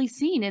not really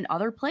seen in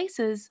other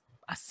places,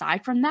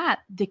 aside from that,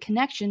 the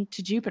connection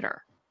to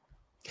Jupiter.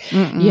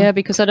 Yeah,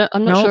 because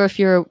I'm not sure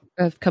if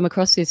have come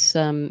across this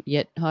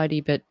yet,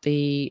 Heidi, but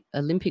the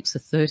Olympics, the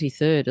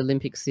 33rd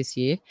Olympics this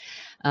year,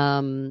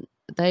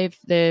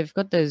 they've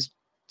got those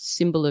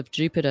symbol of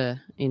Jupiter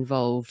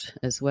involved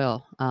as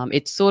well.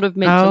 It's sort of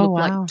meant to look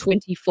like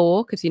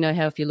 24, because you know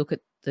how if you look at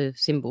the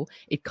symbol,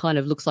 it kind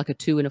of looks like a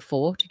 2 and a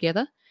 4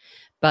 together.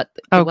 But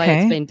the way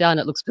it's been done,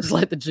 it looks just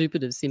like the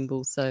Jupiter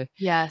symbol. So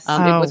yes,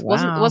 it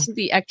wasn't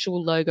the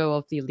actual logo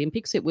of the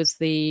Olympics. It was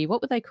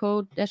what were they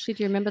called? Ashley,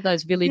 do you remember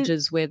those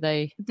villages where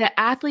the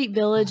athlete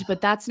village? But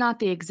that's not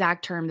the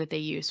exact term that they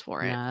use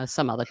for it. No,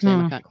 some other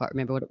term. I can't quite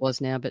remember what it was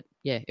now. But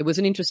yeah, it was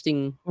an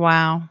interesting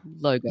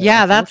logo.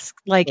 Yeah, that's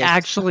like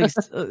actually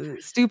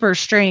super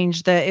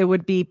strange that it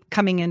would be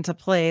coming into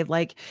play.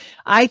 Like,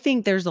 I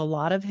think there's a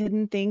lot of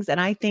hidden things, and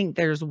I think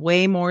there's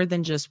way more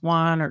than just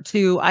one or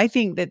two. I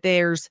think that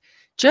there's,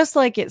 just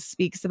like it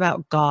speaks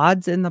about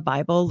gods in the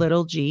Bible,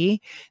 little g,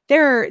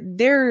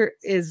 there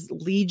is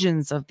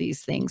legions of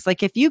these things.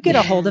 Like if you get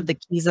a hold of the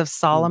Keys of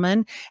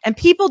Solomon, and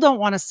people don't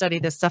want to study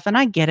this stuff, and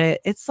I get it,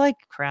 it's like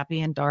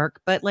crappy and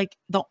dark, but like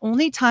the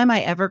only time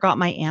I ever got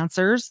my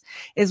answers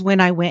is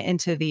when I went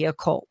into the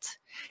occult.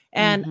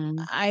 And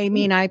I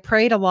mean, I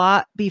prayed a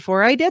lot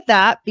before I did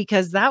that,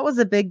 because that was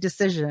a big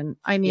decision.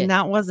 I mean,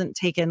 that wasn't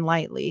taken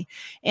lightly.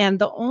 And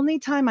the only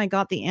time I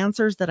got the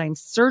answers that I'm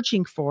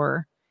searching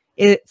for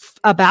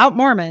about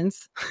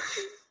Mormons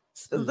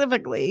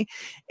specifically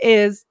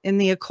is in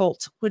the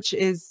occult, which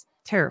is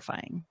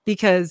terrifying,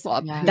 because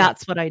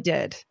that's what I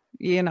did,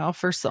 you know,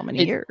 for so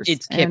many years.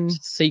 It's kept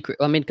secret.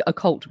 I mean,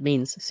 occult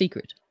means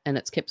secret, and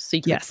it's kept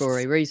secret for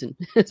a reason.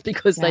 It's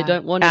because they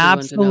don't want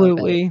anyone to know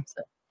about it.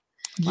 So,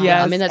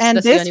 yes. I mean,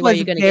 that's this the only way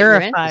you're going to get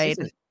your answers,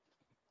 isn't it?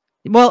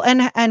 Well,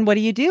 and what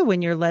do you do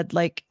when you're led?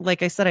 Like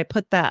I said, I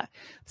put that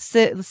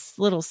this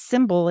little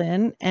symbol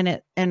in,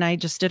 and I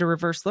just did a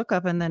reverse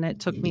lookup, and then it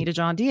took me to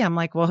John Dee. I'm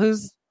like, well,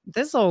 who's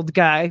this old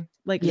guy?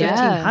 Like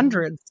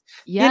 1500s.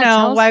 Yeah, you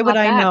know, why would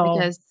I know?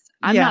 Because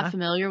I'm not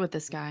familiar with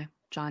this guy,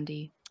 John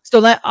Dee.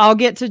 So I'll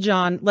get to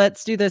John.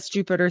 Let's do this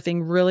Jupiter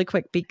thing really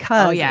quick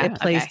because it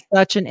plays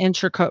such an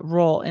intricate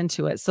role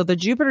into it. So the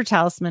Jupiter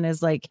talisman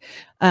is like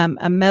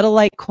a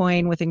metal-like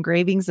coin with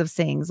engravings of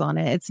sayings on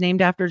it. It's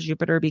named after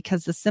Jupiter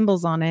because the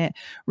symbols on it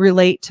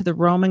relate to the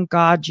Roman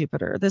god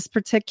Jupiter. This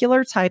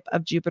particular type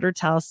of Jupiter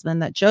talisman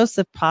that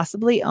Joseph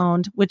possibly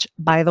owned, which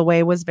by the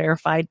way was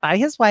verified by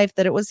his wife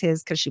that it was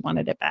his because she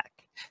wanted it back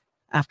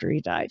after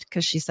he died,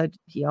 because she said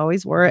he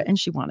always wore it and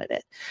she wanted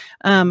it,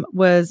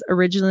 was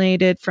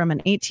originated from an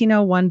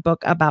 1801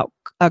 book about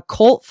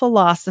occult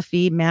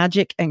philosophy,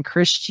 magic, and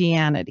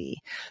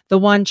Christianity. The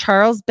one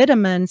Charles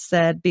Bideman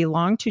said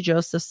belonged to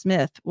Joseph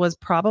Smith was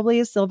probably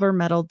a silver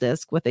metal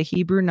disc with a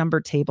Hebrew number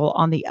table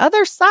on the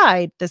other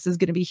side. This is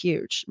going to be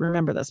huge.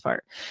 Remember this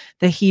part.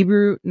 The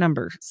Hebrew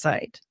number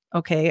side.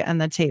 Okay. And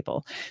the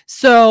table.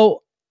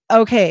 So,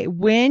 okay,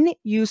 when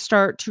you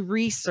start to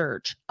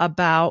research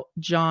about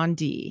John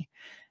Dee,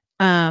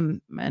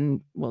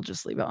 and we'll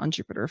just leave it on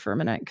Jupiter for a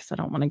minute because I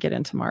don't want to get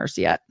into Mars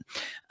yet.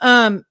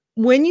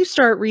 When you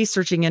start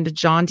researching into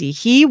John Dee,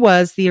 he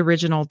was the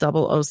original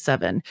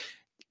 007.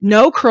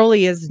 No,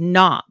 Crowley is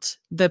not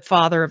the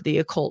father of the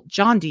occult.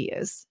 John Dee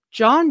is.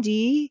 John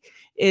Dee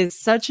is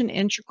such an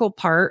integral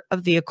part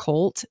of the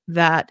occult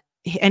that,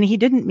 and he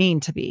didn't mean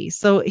to be.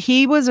 So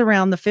he was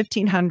around the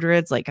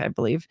 1500s, like I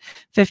believe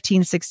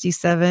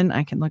 1567.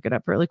 I can look it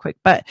up really quick,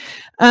 but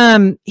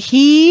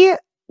he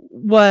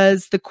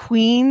was the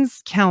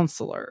Queen's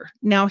counselor.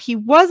 Now, he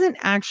wasn't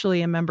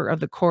actually a member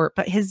of the court,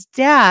 but his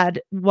dad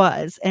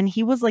was, and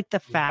he was like the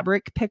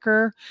fabric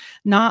picker,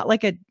 not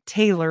like a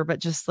tailor, but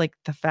just like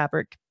the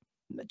fabric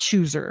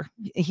chooser,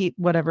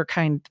 whatever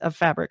kind of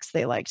fabrics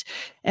they liked.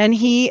 And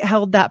he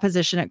held that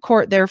position at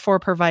court, therefore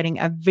providing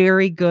a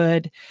very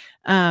good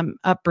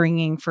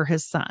upbringing for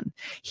his son.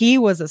 He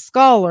was a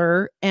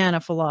scholar and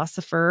a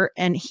philosopher,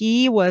 and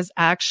he was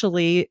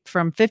actually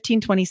from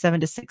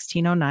 1527 to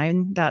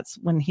 1609. That's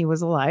when he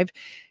was alive.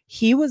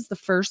 He was the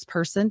first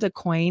person to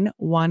coin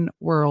one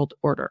world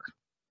order.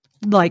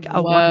 Like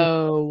a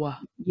whoa.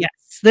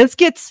 Yes, this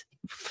gets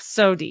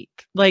so deep.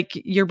 Like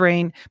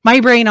my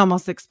brain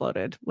almost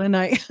exploded when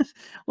I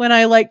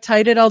like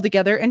tied it all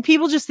together, and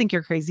people just think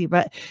you're crazy,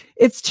 but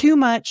it's too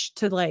much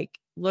to like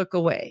look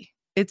away.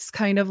 It's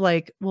kind of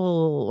like,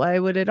 well, why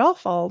would it all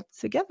fall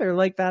together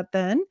like that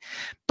then?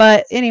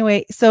 But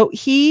anyway, so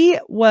he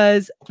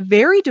was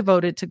very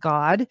devoted to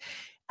God,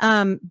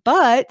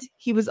 but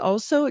he was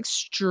also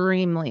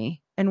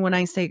extremely, and when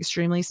I say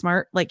extremely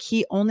smart, like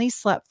he only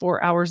slept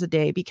 4 hours a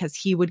day because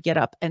he would get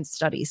up and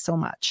study so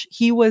much.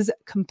 He was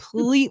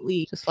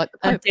completely just like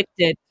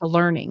addicted to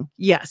learning.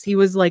 Yes, he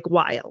was like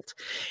wild.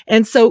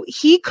 And so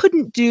he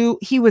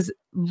was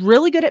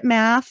really good at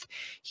math.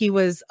 He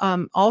was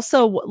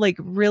also like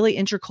really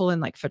integral in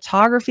like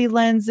photography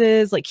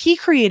lenses. Like he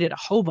created a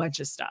whole bunch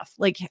of stuff.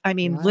 Like, I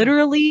mean,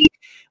 literally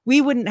we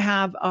wouldn't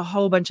have a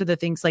whole bunch of the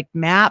things like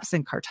maps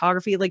and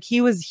cartography. Like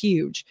he was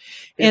huge.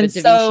 And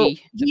so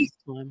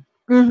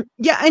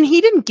yeah, and he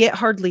didn't get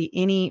hardly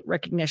any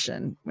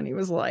recognition when he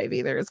was alive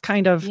either. It's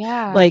kind of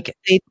like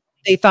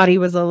they thought he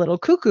was a little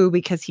cuckoo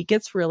because he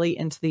gets really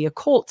into the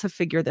occult to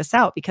figure this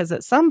out, because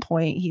at some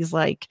point he's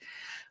like,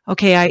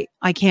 okay,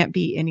 I can't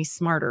be any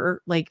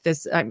smarter like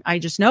this. I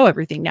just know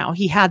everything now.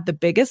 He had the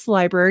biggest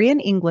library in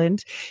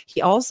England.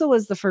 He also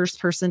was the first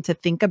person to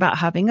think about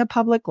having a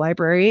public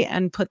library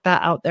and put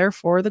that out there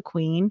for the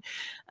Queen.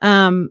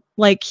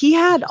 Like he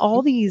had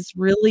all these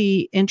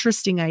really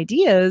interesting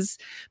ideas,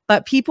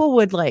 but people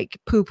would like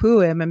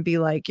poo-poo him and be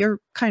like, you're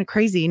kind of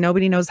crazy.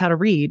 Nobody knows how to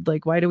read.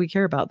 Like, why do we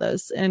care about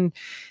this? And,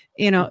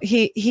 you know,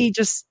 he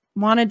just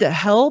wanted to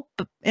help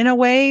in a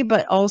way,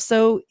 but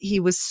also he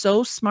was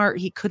so smart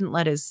he couldn't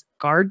let his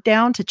guard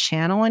down to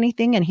channel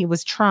anything, and he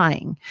was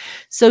trying.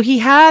 So he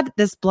had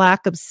this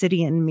black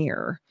obsidian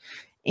mirror,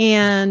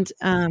 and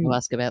I'll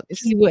ask about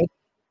this.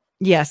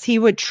 He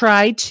would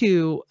try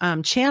to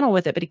channel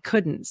with it, but he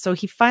couldn't. So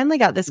he finally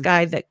got this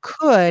guy that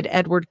could,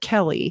 Edward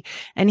Kelly,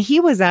 and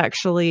he was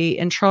actually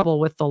in trouble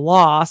with the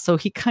law. So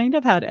he kind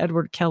of had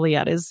Edward Kelly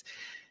at his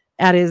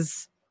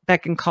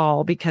beck and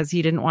call because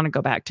he didn't want to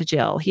go back to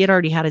jail. He had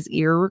already had his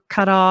ear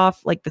cut off,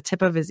 like the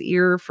tip of his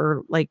ear,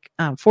 for like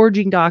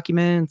forging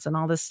documents and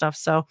all this stuff.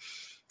 So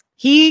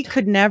he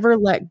could never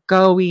let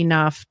go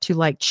enough to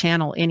like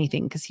channel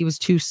anything because he was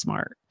too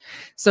smart.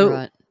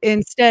 So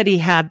instead he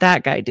had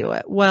that guy do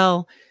it.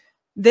 Well,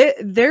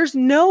 there's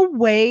no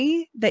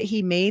way that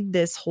he made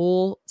this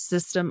whole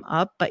system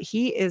up, but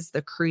he is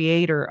the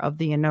creator of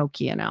the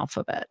Enochian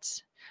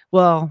alphabet.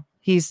 Well,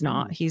 he's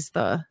not. He's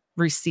the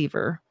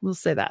receiver, we'll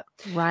say that,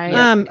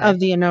 of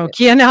the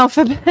Enochian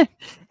alphabet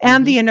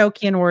and the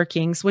Enochian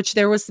workings, which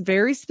there was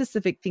very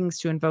specific things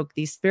to invoke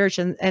these spirits,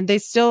 and they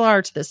still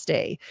are to this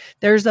day.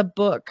 There's a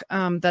book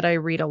that I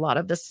read a lot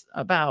of this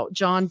about,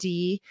 John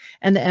Dee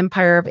and the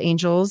Empire of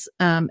Angels,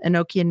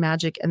 Enochian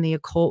Magic and the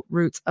Occult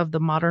Roots of the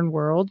Modern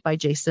World by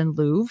Jason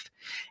Luv,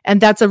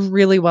 and that's a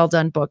really well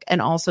done book. And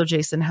also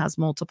Jason has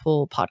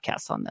multiple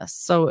podcasts on this,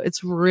 so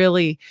it's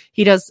really,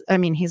 he's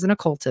an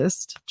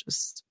occultist,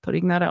 just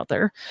putting that out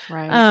there.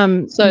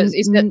 So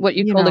is that what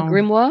you call a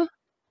grimoire?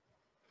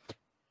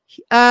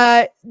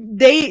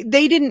 They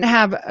didn't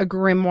have a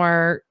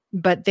grimoire,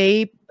 but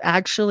they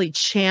actually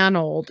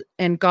channeled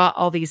and got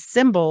all these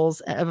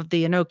symbols of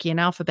the Enochian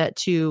alphabet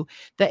to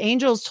the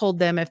angels. Told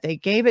them if they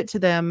gave it to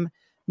them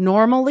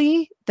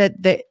normally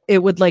that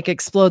it would like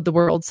explode the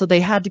world. So they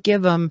had to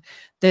give them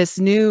this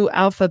new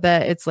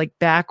alphabet. It's like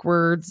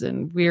backwards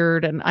and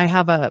weird. And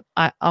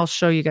I'll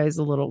show you guys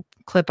a little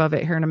clip of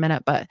it here in a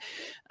minute. But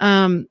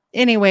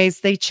anyways,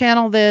 they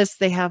channel this.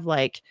 They have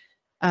like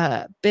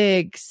a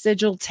big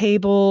sigil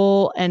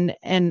table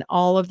and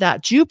all of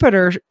that.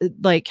 Jupiter,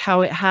 like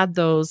how it had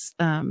those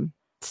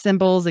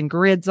symbols and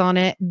grids on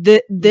it.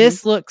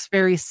 This looks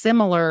very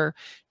similar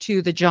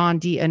to the John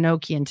D.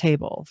 Enochian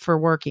table for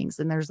workings.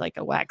 And there's like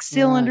a wax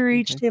cylinder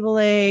each table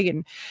leg.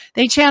 And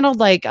they channeled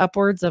like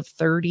upwards of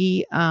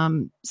 30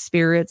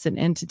 spirits and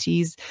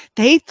entities.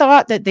 They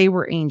thought that they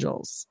were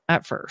angels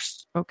at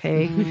first.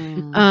 Okay.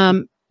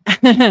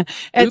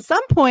 At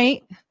some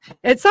point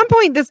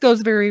this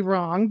goes very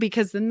wrong,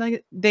 because then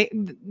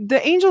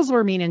the angels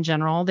were mean in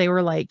general. They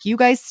were like, you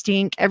guys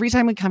stink. Every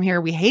time we come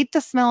here, we hate the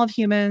smell of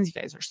humans.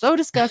 You guys are so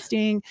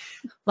disgusting.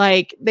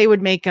 Like they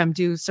would make them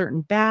do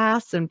certain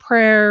baths and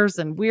prayers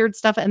and weird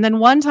stuff. And then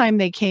one time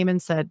they came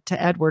and said to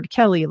Edward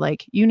Kelly,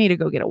 like, you need to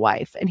go get a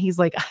wife. And he's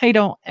like, I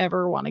don't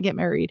ever want to get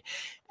married.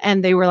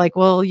 And they were like,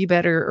 well, you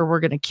better, or we're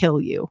going to kill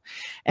you.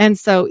 And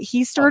so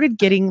he started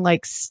getting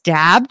like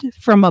stabbed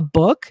from a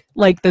book,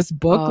 like this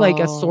book, like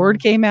a sword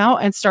came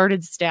out and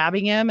started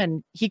stabbing him,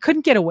 and he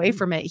couldn't get away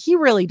from it. He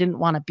really didn't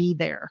want to be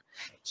there.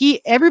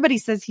 Everybody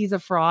says he's a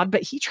fraud,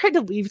 but he tried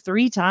to leave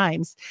 3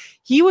 times.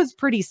 He was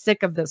pretty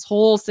sick of this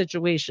whole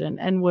situation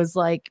and was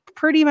like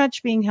pretty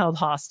much being held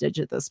hostage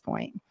at this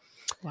point.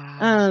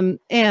 Wow.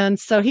 And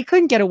so he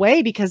couldn't get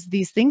away because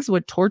these things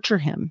would torture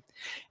him.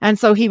 And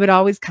so he would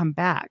always come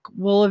back.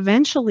 Well,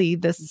 eventually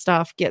this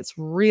stuff gets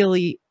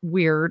really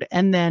weird.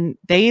 And then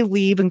they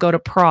leave and go to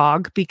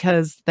Prague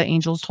because the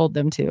angels told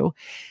them to.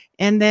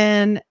 And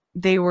then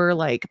they were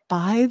like,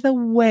 by the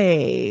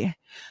way,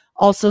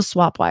 also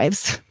swap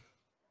wives.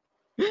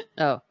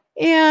 Oh.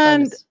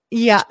 And bonus.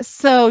 yeah,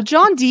 so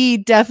John D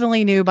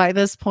definitely knew by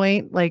this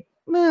point, like,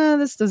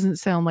 this doesn't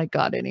sound like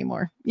God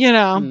anymore, you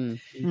know?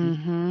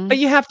 But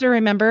you have to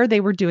remember they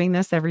were doing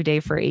this every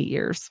day for 8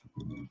 years.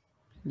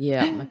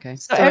 Yeah. Okay.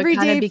 So every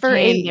day for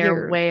 8 their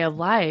years. way of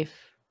life.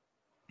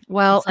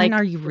 Well, like and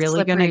are you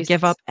really going to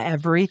give up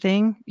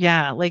everything?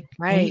 Yeah, like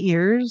 8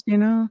 years, you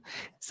know?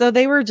 So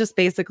they were just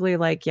basically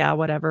like, yeah,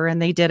 whatever. And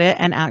they did it.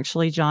 And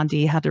actually, John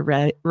D had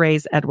to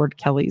raise Edward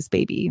Kelly's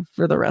baby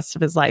for the rest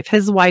of his life.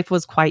 His wife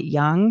was quite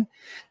young.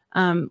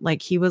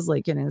 Like he was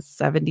like in his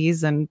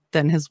 70s, and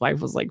then his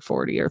wife was like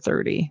 40 or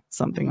 30,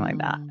 something like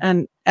that.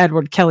 And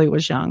Edward Kelly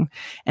was young,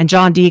 and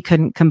John D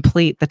couldn't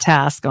complete the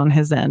task on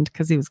his end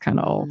because he was kind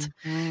of old.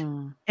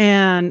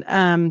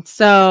 And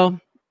so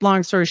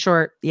long story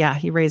short, yeah,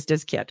 he raised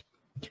his kid.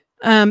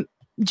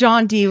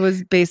 John D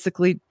was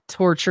basically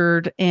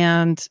tortured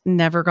and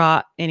never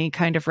got any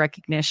kind of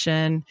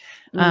recognition.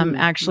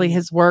 Actually,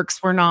 his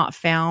works were not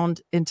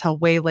found until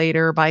way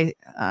later by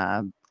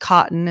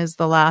Cotton is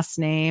the last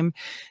name.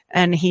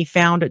 And he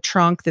found a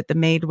trunk that the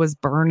maid was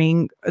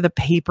burning the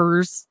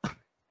papers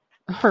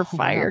for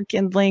fire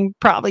kindling,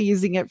 probably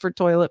using it for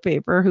toilet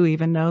paper. Who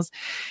even knows?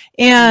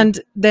 And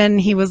then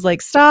he was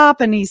like,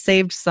 stop. And he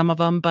saved some of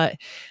them, but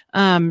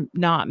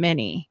not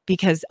many,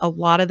 because a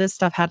lot of this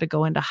stuff had to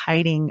go into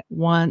hiding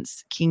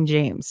once King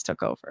James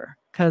took over,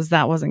 because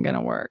that wasn't going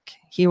to work.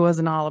 He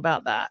wasn't all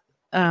about that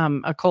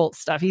occult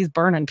stuff. He's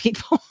burning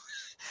people,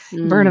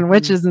 burning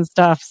witches and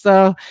stuff.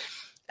 So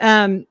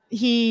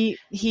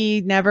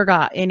he never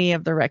got any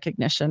of the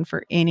recognition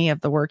for any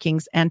of the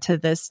workings. And to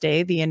this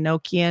day, the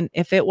Enochian,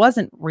 if it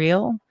wasn't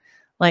real,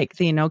 like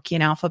the Enochian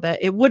alphabet,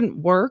 it wouldn't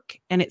work.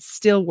 And it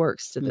still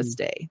works to this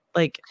day,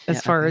 like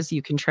as far as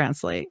you can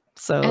translate.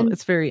 So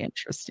it's very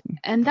interesting.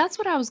 And that's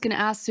what I was going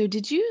to ask. So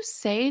did you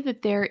say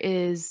that there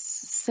is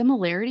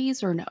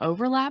similarities or an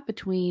overlap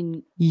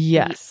between the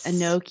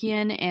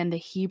Enochian and the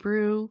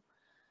Hebrew?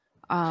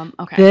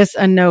 Okay. This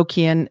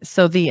Enochian.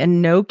 So the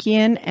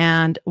Enochian,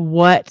 and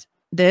what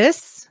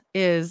this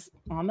is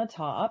on the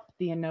top,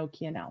 the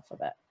Enochian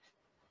alphabet.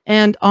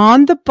 And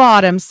on the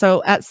bottom,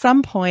 so at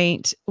some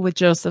point with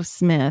Joseph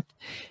Smith,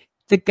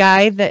 the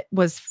guy that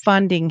was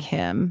funding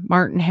him,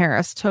 Martin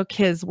Harris, took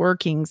his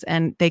workings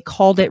and they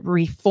called it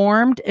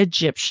Reformed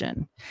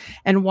Egyptian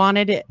and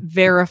wanted it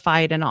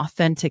verified and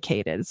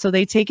authenticated. So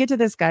they take it to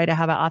this guy to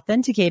have it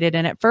authenticated.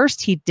 And at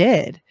first he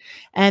did.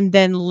 And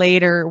then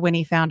later when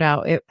he found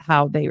out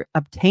how they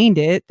obtained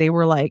it, he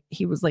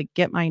was like,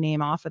 get my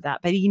name off of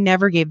that. But he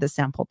never gave the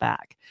sample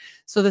back.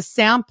 So the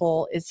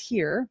sample is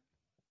here.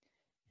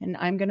 And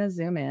I'm going to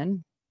zoom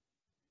in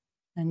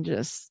and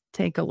just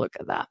take a look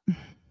at that.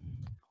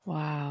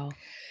 Wow.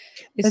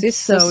 Is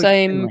this the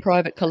same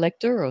private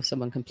collector or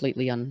someone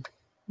completely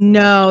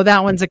No,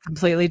 that one's a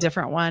completely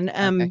different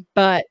one.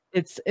 But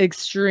it's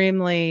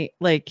extremely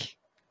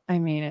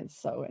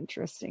it's so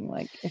interesting.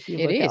 Like if you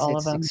look at all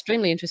of them. It's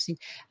extremely interesting.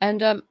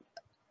 And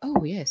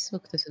oh yes,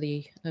 look, there's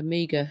the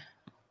Omega,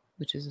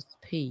 which is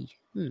a P.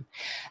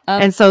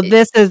 And so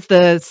this is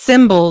the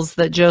symbols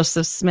that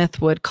Joseph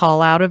Smith would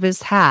call out of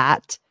his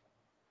hat.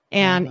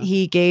 And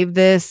he gave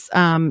this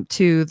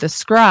to the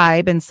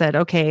scribe and said,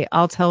 okay,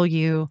 I'll tell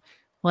you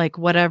like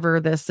whatever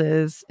this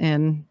is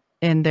in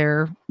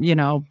their,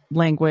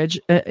 language.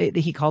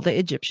 He called it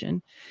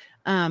Egyptian.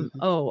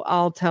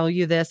 I'll tell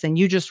you this and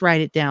you just write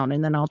it down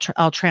and then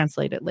I'll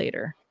translate it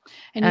later.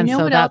 And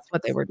so that's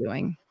what they were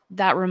doing.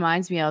 That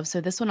reminds me of,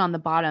 so this one on the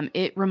bottom,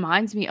 it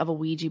reminds me of a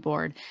Ouija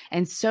board.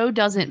 And so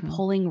doesn't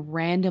pulling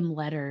random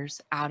letters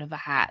out of a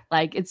hat.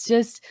 Like it's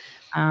just,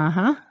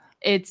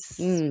 it's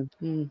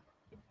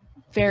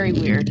very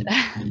weird.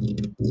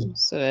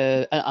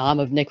 So an arm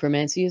of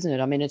necromancy, isn't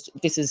it? I mean,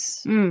 this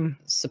is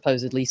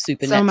supposedly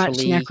supernaturally.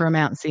 So much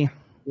necromancy.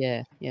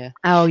 Yeah.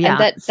 Oh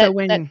yeah.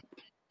 And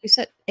is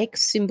that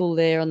X symbol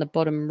there on the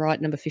bottom right,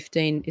 number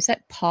 15? Is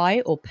that pi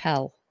or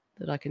pal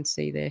that I can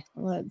see there?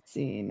 Let's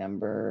see,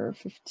 number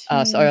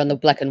 15. Sorry, on the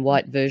black and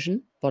white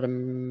version,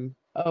 bottom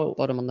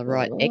on the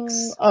right,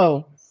 X.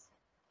 Oh,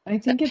 I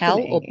think it's pal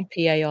or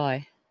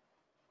PAI.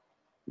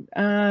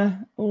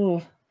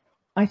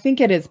 I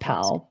think it is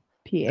pal.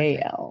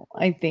 PAL,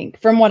 I think,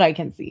 from what I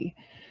can see.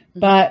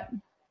 But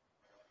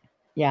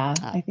yeah,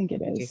 I think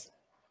it is.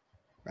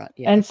 Right.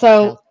 Yeah. And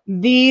so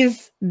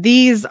these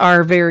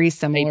are very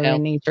similar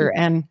in nature.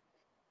 And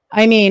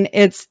I mean,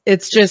 it's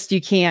just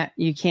you can't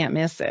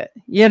miss it,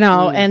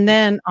 and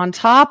then on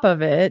top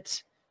of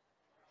it,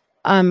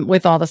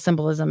 with all the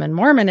symbolism in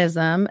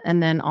Mormonism,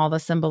 and then all the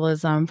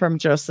symbolism from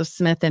Joseph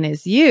Smith in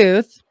his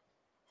youth,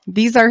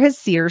 these are his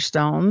seer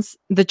stones.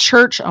 The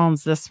church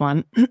owns this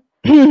one.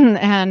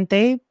 And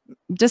they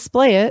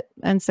display it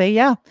and say,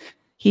 yeah,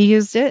 he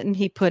used it and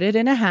he put it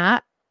in a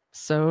hat.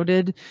 So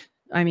did,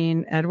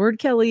 Edward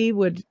Kelly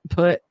would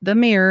put the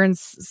mirror and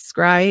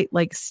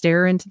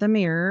stare into the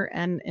mirror.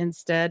 And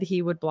instead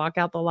he would block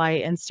out the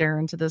light and stare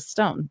into the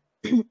stone.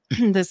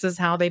 This is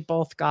how they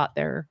both got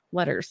their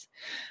letters.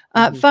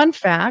 Fun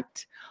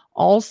fact.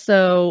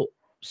 Also,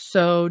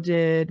 so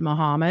did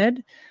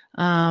Muhammad.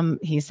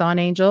 He saw an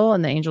angel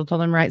and the angel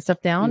told him to write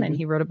stuff down and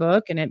he wrote a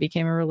book and it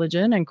became a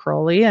religion. And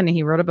Crowley, and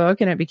he wrote a book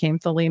and it became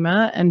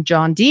Thelema, and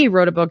John Dee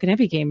wrote a book and it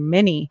became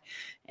Minnie.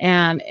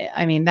 And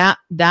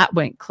that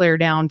went clear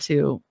down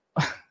to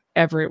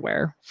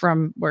everywhere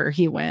from where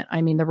he went.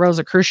 The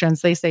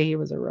Rosicrucians, they say he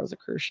was a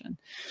Rosicrucian.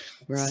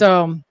 Right.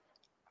 So,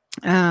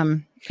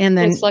 and then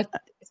it's like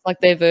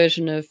their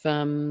version of,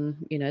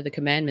 the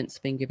commandments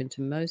being given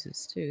to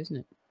Moses too, isn't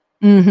it?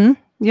 Mm-hmm.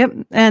 Yep.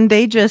 And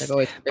they just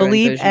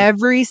believe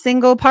every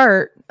single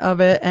part of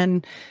it.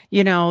 And,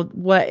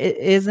 what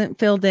isn't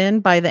filled in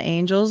by the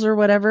angels or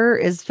whatever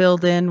is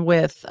filled in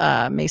with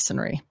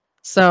masonry.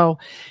 So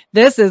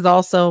this is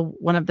also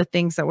one of the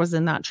things that was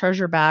in that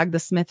treasure bag. The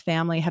Smith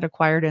family had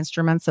acquired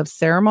instruments of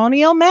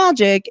ceremonial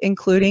magic,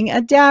 including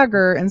a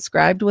dagger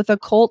inscribed with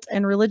occult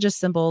and religious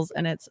symbols.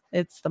 And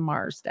it's the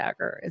Mars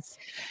dagger.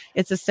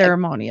 It's a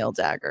ceremonial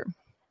dagger.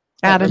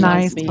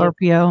 Adonai,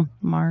 Scorpio,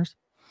 Mars.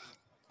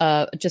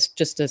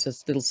 Just as a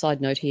little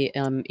side note here,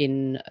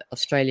 in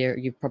Australia,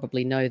 you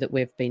probably know that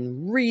we've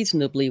been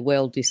reasonably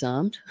well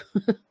disarmed.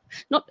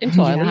 Not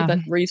entirely, but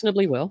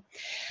reasonably well.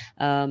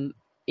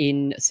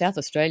 In South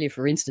Australia,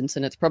 for instance,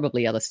 and it's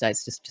probably other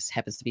states, just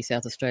happens to be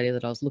South Australia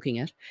that I was looking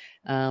at,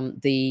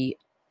 the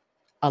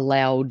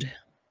allowed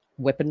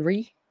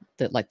weaponry,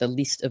 the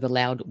list of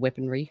allowed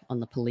weaponry on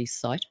the police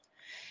site.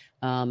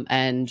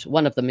 And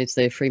one of them is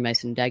their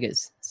Freemason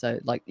daggers. So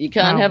you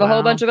can't have a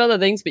whole bunch of other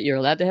things, but you're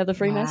allowed to have the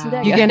Freemason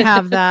dagger. You can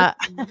have that.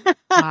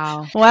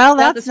 Wow. Well,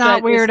 that's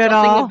not weird at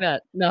all.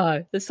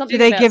 No, there's something. Do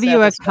they give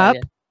you a cup?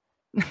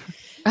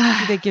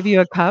 Do they give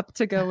you a cup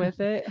to go with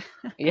it?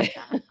 Yeah.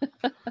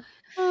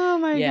 Oh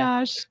my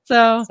gosh.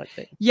 So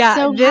yeah.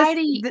 So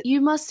Heidi, you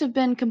must have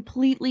been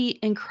completely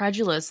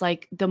incredulous.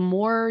 Like the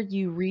more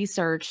you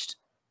researched,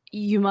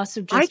 you must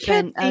have just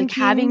been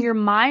having your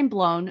mind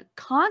blown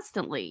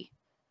constantly.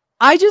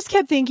 I just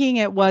kept thinking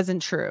it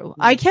wasn't true.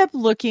 I kept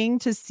looking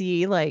to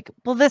see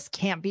this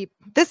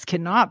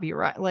cannot be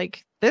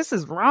right. This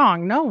is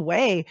wrong. No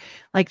way.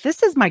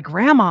 This is my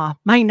grandma.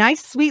 My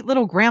nice, sweet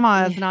little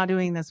grandma is not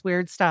doing this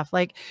weird stuff.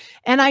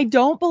 And I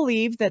don't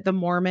believe that the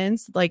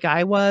Mormons,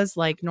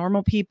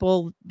 normal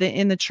people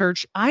in the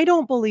church, I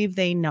don't believe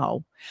they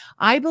know.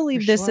 I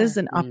believe this is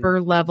an upper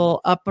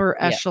level, upper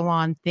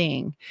echelon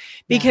thing,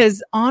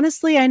 because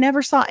honestly, I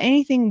never saw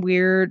anything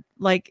weird,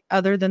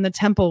 other than the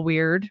temple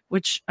weird,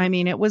 which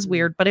it was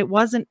weird, but it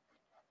wasn't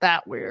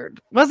that weird.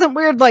 It wasn't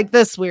weird like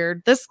this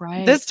weird. This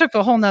took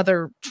a whole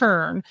nother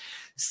turn.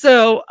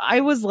 So I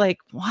was like,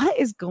 what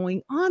is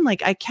going on?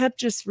 I kept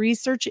just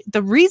researching.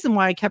 The reason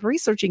why I kept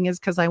researching is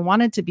because I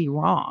wanted to be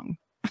wrong.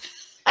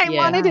 I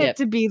wanted it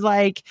to be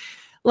like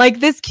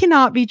this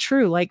cannot be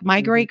true.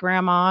 My great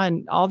grandma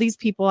and all these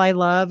people I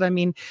love.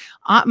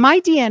 My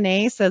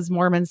DNA says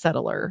Mormon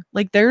settler.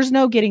 There's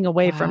no getting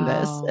away from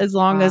this as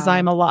long as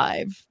I'm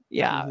alive.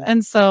 Yeah.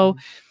 And so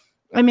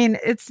I mean,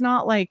 it's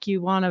not like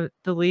you want to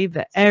believe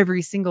that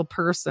every single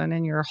person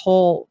in your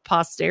whole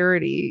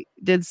posterity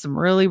did some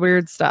really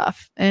weird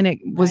stuff. And it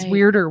was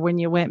weirder when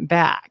you went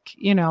back,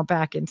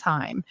 back in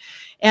time.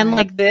 And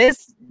like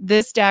this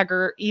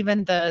dagger,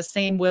 even the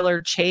same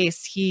Willard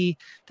Chase, the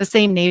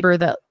same neighbor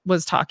that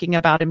was talking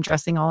about him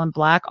dressing all in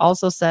black,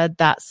 also said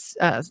that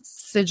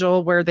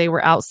sigil where they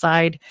were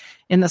outside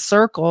in the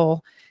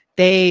circle,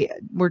 they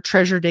were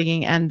treasure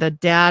digging, and the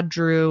dad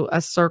drew a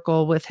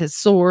circle with his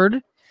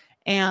sword.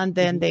 And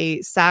then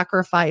they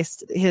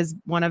sacrificed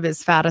one of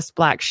his fattest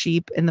black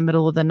sheep in the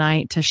middle of the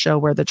night to show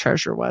where the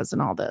treasure was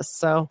and all this.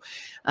 So,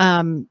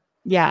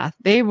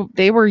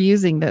 they were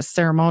using this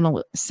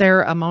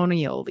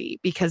ceremonially,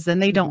 because then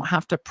they don't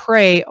have to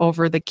pray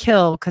over the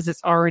kill, because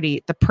it's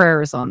already, the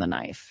prayer is on the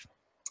knife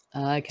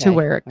to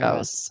where it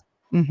goes.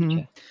 Right.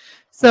 Okay.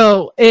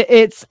 So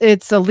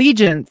it's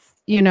allegiance,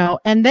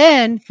 and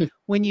then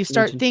when you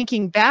start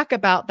thinking back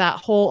about that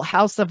whole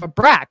House of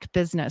Abrac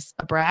business,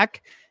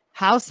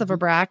 House of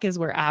Abrac is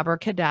where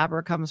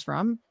abracadabra comes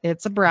from.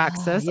 It's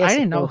Abraxas. Yes, I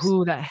didn't know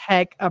who the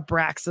heck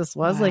Abraxas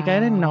was. Wow. Like, I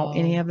didn't know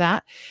any of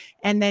that.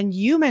 And then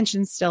you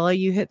mentioned, Stella,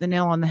 you hit the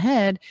nail on the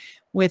head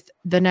with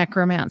the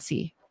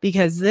necromancy,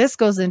 because this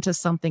goes into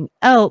something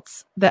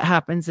else that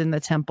happens in the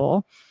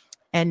temple.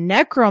 And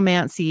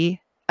necromancy,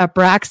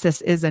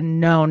 Abraxas is a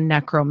known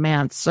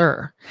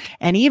necromancer.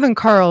 And even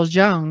Carl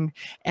Jung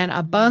and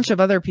a bunch of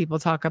other people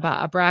talk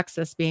about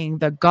Abraxas being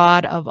the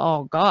god of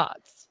all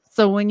gods.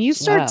 So when you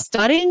start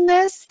studying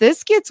this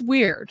gets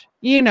weird,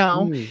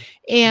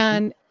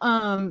 and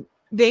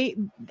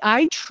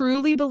I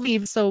truly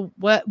believe. So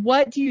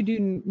what do you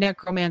do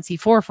necromancy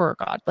for a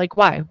god? Like,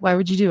 why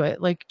would you do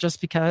it? Like,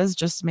 just because,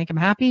 just to make them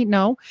happy?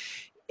 No,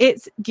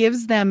 it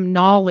gives them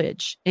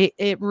knowledge.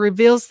 It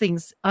reveals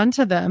things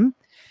unto them.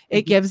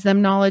 It gives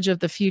them knowledge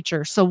of the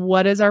future. So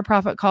what is our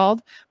prophet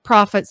called?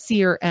 Prophet,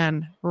 seer,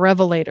 and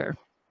revelator.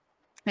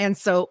 And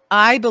so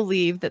I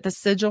believe that the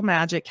sigil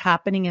magic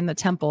happening in the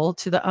temple,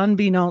 to the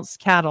unbeknownst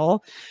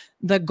cattle,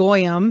 the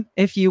goyim,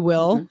 if you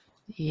will,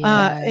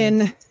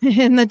 in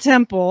the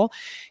temple,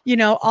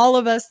 all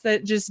of us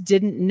that just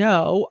didn't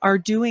know are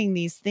doing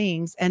these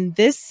things. And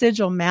this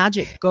sigil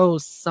magic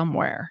goes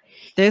somewhere.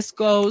 This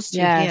goes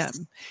to him.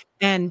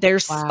 And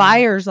there's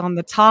spires on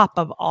the top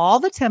of all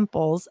the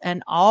temples,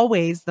 and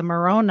always the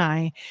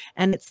Moroni,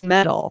 and it's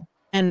metal.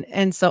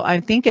 And so I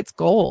think it's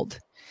gold.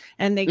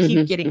 And they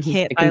keep getting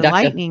hit by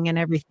lightning and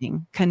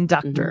everything.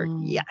 Conductor,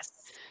 yes.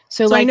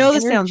 So like, I know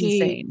this sounds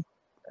insane.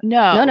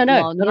 No,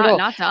 well,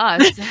 not to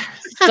us.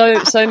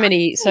 so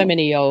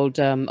many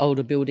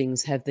older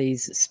buildings have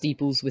these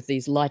steeples with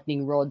these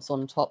lightning rods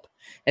on top,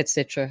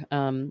 etc.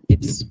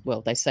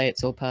 They say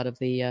it's all part of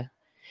the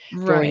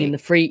drawing in the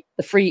free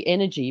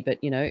energy, but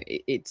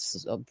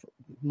it's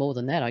more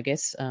than that, I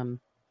guess.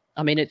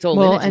 I mean, it's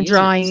all energy, and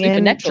drawing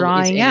in,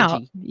 drawing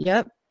out.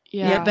 Yep.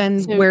 Yeah.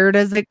 And where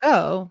does it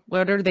go?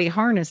 What are they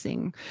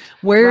harnessing?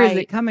 Where is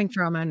it coming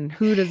from, and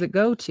who does it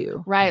go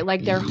to? Right.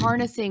 Like, they're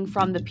harnessing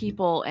from the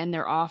people and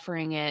they're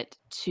offering it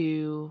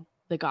to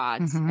the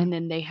gods, and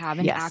then they have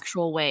an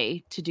actual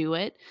way to do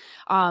it.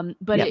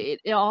 But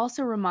it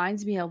also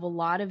reminds me of a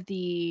lot of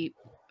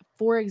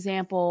for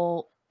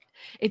example,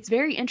 it's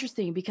very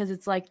interesting because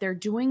it's like they're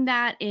doing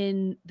that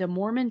in the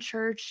Mormon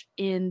church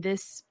in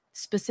this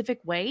specific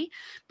way,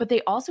 but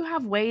they also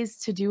have ways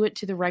to do it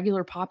to the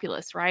regular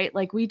populace, right?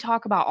 Like, we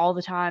talk about all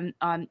the time,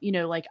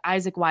 like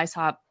Isaac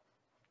Weishaupt,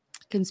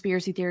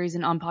 conspiracy theories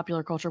and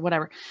unpopular culture,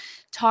 whatever,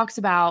 talks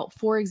about,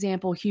 for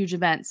example, huge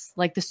events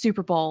like the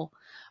Super Bowl,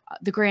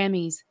 the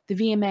Grammys, the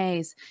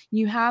VMAs.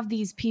 You have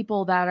these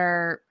people that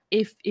are,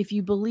 if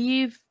you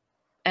believe,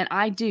 and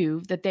I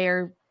do, that they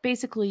are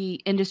basically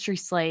industry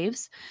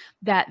slaves,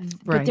 that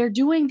they're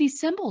doing these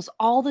symbols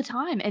all the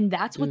time, and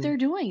that's what they're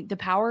doing.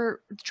 The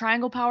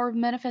triangle power of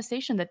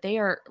manifestation, that they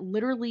are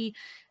literally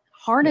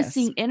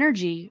harnessing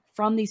energy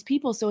from these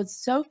people. So it's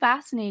so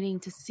fascinating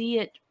to see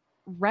it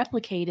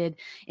replicated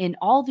in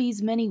all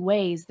these many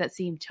ways that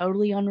seem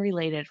totally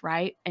unrelated,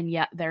 right? And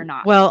yet they're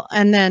not. Well,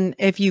 and then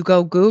if you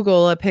go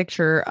Google a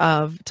picture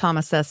of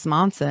Thomas S.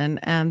 Monson,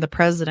 and the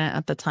president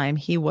at the time,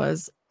 he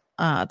was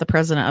the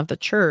president of the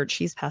church,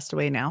 he's passed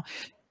away now.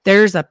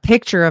 There's a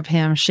picture of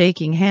him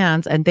shaking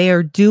hands, and they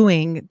are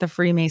doing the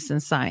Freemason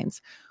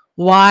signs.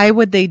 Why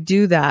would they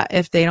do that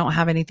if they don't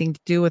have anything to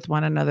do with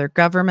one another?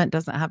 Government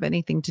doesn't have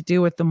anything to do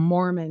with the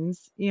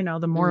Mormons,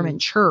 the Mormon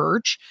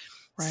church.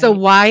 Right. So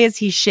why is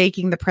he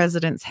shaking the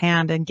president's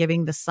hand and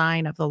giving the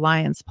sign of the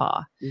lion's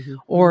paw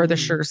or the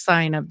sure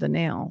sign of the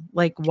nail?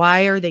 Like,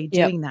 why are they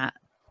doing that?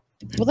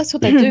 Well, that's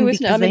what they do,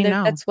 isn't it? I mean,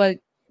 that's why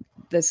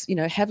there's,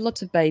 have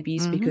lots of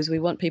babies, because we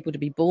want people to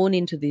be born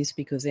into this,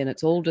 because then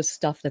it's all just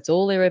stuff. That's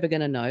all they're ever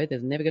going to know.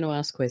 They're never going to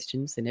ask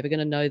questions. They're never going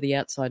to know the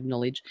outside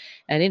knowledge.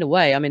 And in a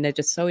way, I mean, they're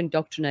just so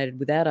indoctrinated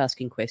without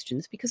asking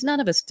questions, because none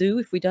of us do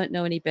if we don't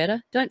know any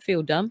better. Don't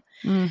feel dumb.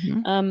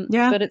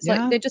 But it's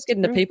like they're just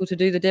getting the people to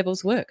do the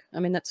devil's work. I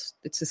mean,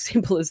 it's as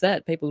simple as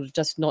that. People are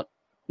just not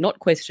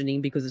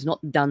questioning because it's not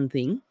a done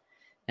thing,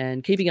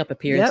 and keeping up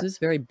appearances,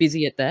 very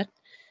busy at that.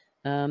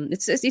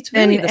 It's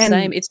really the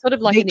same. It's sort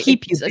of like they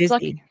keep you busy. It's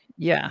like,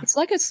 yeah, it's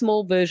like a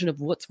small version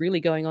of what's really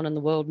going on in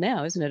the world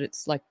now, isn't it?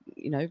 It's like,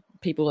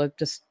 people are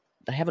just,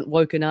 they haven't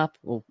woken up,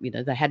 or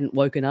they hadn't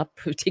woken up,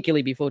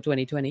 particularly before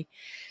 2020.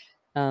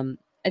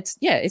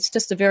 It's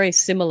just a very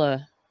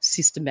similar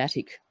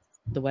systematic,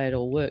 the way it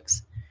all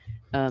works.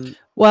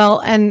 Well,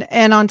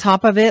 and on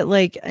top of it,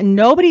 like,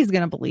 nobody's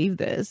going to believe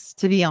this,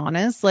 to be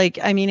honest. Like,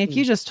 I mean, if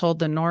you just told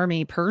the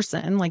normie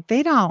person, like,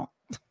 they're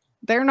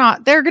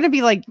going to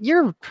be like,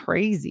 you're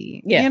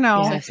crazy,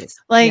 Exactly.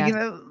 like,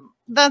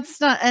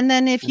 that's not. And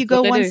then if you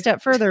go one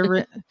step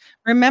further,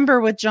 remember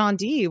with John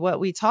D, what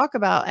we talk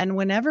about. And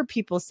whenever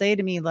people say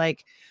to me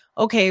like,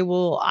 okay,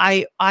 well,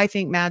 I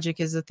think magic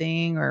is a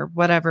thing or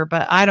whatever,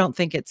 but I don't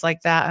think it's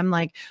like that. I'm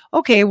like,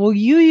 okay, well,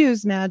 you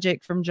use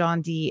magic from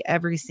John D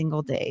every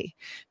single day,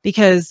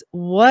 because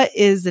what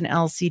is an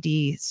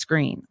LCD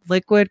screen?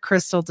 Liquid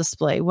crystal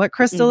display. What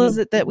crystal is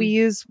it that we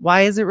use?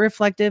 Why is it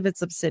reflective?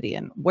 It's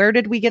obsidian. Where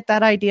did we get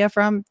that idea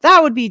from?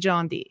 That would be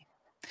John D.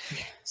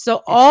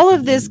 So all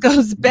of this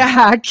goes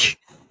back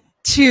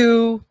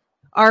to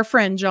our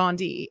friend John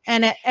D.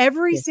 And at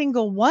every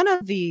single one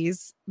of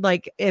these,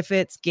 like if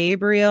it's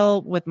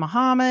Gabriel with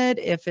Muhammad,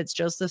 if it's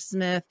Joseph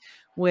Smith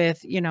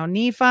with,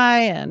 Nephi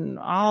and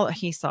all,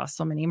 he saw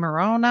so many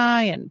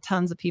Moroni and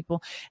tons of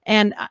people.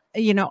 And,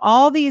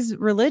 all these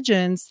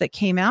religions that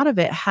came out of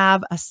it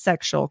have a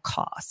sexual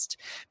cost,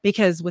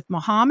 because with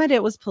Muhammad,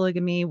 it was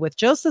polygamy. With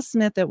Joseph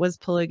Smith, it was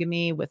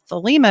polygamy. With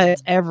Thelema,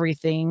 it's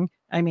everything.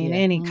 I mean,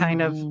 any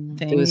kind of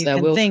thing you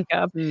can think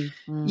of.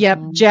 Yep.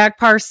 Jack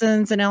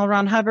Parsons and L.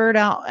 Ron Hubbard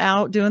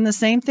out doing the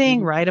same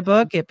thing. Write a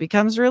book. It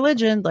becomes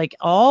religion. Like,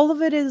 all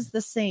of it is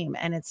the same.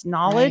 And it's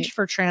knowledge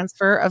for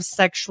transfer of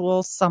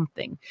sexual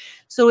something.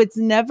 So it's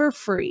never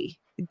free.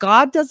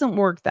 God doesn't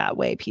work that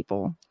way,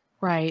 people.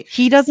 Right.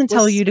 He doesn't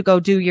tell you to go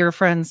do your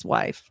friend's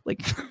wife.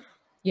 Like,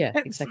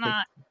 exactly.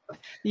 Not,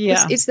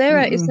 yeah. Is there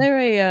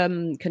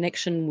a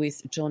connection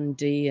with John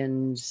D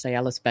and, say,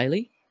 Alice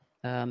Bailey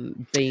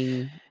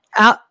being...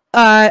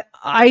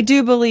 I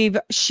do believe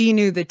she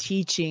knew the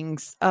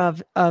teachings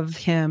of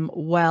him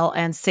well,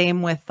 and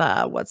same with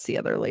what's the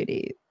other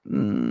lady?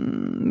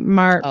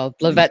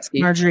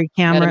 Blavatsky. Marjorie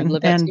Cameron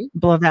Blavatsky. And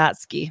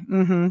Blavatsky.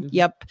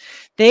 Yep,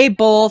 they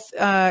both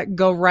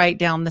go right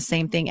down the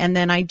same thing. And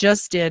then I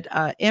just did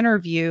an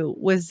interview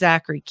with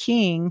Zachary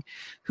King,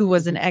 who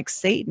was an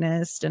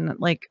ex-Satanist and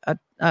like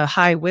a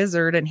high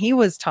wizard, and he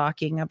was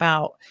talking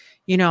about,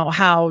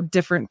 how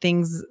different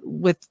things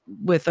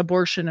with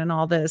abortion and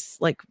all this,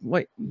 like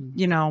what,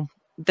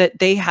 that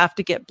they have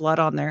to get blood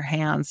on their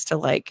hands to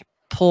like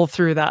pull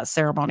through that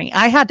ceremony.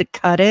 I had to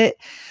cut it.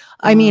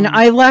 I mean,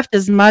 I left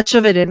as much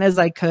of it in as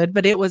I could,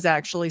 but it was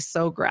actually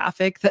so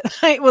graphic that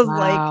I was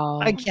like,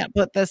 I can't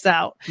put this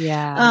out.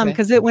 Yeah.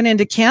 Because it went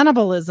into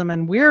cannibalism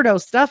and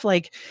weirdo stuff.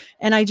 Like,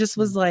 and I just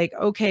was like,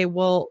 okay,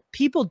 well,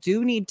 people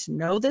do need to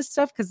know this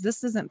stuff, because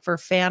this isn't for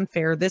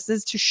fanfare. This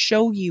is to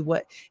show you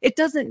it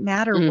doesn't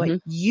matter what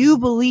you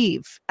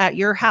believe at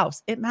your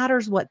house. It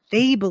matters what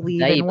they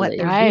believe and what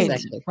they're doing.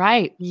 Exactly.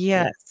 Right.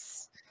 Yes.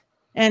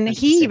 And 100%.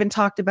 He even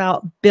talked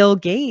about Bill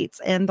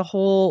Gates and the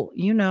whole,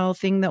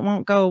 thing that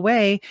won't go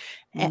away.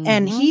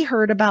 And he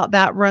heard about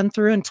that run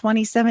through in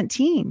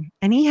 2017.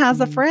 And he has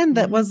a friend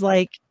that was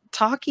like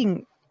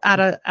talking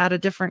at a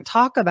different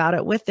talk about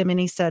it with him.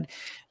 And he said,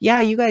 yeah,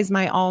 you guys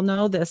might all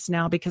know this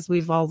now because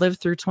we've all lived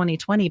through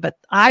 2020, but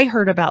I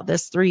heard about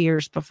this 3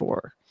 years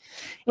before.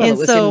 Well, and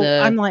so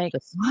I'm like,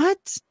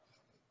 what?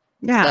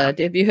 Yeah.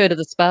 Have you heard of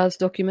the SPARS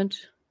document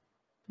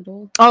at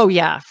all? Oh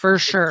yeah, for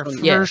sure.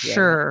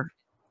 Sure.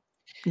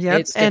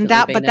 Yep. And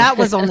that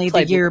was only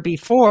the year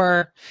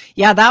before.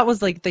 Yeah, that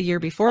was like the year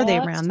before they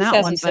ran that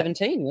one.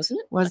 2017,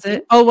 wasn't it? Was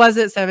it? Oh, was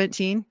it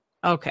 17?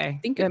 Okay. I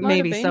think it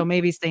maybe so,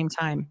 maybe same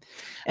time.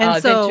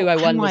 And so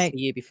 201 was the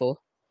year before.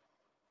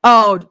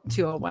 Oh,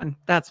 201.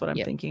 That's what I'm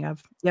thinking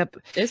of. Yep.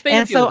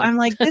 And so I'm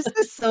like, this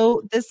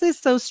is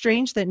so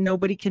strange that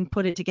nobody can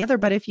put it together.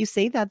 But if you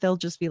say that, they'll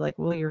just be like,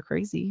 well, you're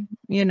crazy,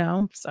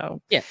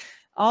 So yeah,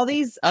 all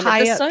these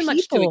high there's up so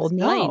much people to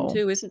explain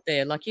too, isn't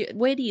there? Like,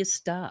 where do you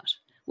start?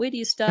 Where do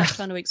you start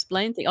trying to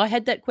explain things? I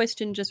had that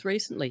question just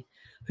recently.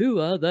 Who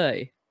are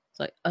they? It's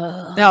like,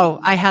 no,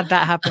 I had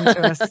that happen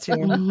to us too.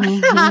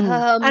 And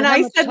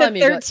I said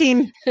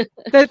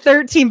the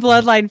 13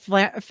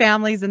 bloodline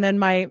families. And then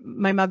my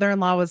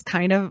mother-in-law was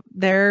kind of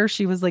there.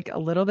 She was like a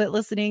little bit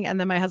listening. And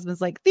then my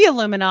husband's like, the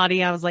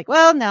Illuminati. I was like,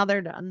 well, now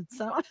they're done.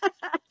 So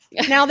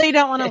now they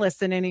don't want to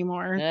listen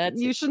anymore.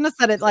 You shouldn't have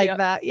said it like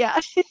that. Yeah.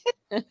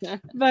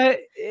 But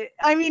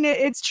I mean,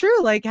 it's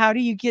true. Like, how do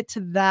you get to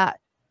that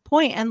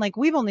point? And like,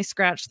 we've only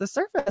scratched the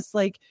surface.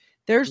 Like,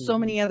 there's so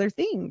many other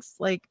things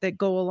like that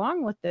go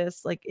along with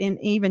this, like in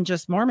even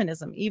just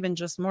Mormonism, even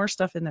just more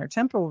stuff in their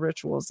temple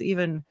rituals,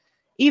 even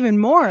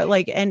more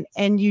like,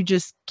 and you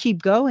just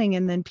keep going.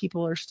 And then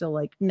people are still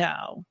like,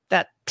 no,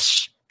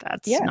 that's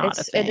not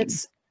a thing.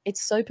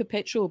 it's so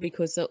perpetual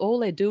because all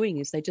they're doing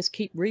is they just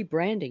keep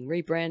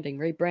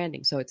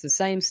rebranding. So it's the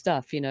same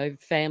stuff,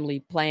 family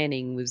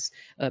planning was,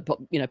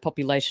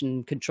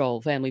 population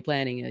control, family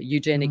planning,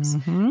 eugenics.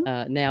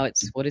 Now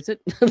it's, what is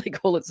it? They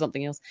call it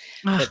something else.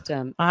 But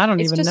I don't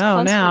it's even just know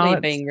constantly now.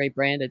 being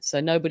rebranded. So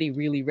nobody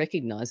really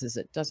recognizes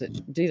it, does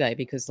it? Do they?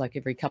 Because like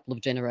every couple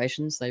of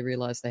generations, they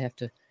realize they have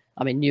to,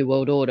 New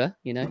World Order,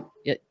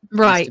 it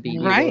used to be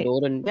New World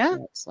Order. And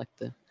it's like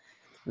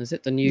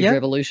the new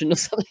revolution or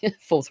something?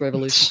 Fourth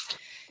revolution.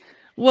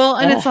 Well,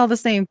 and it's all the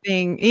same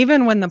thing.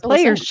 Even when the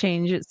players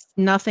change,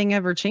 nothing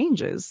ever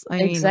changes.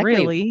 I mean,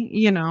 really,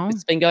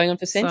 It's been going on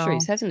for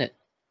centuries, hasn't it?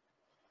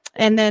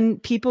 And then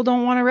people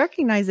don't want to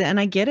recognize it. And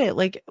I get it.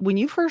 Like when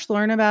you first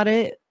learn about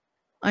it,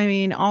 I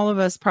mean, all of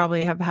us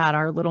probably have had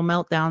our little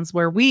meltdowns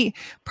where we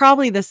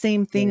probably the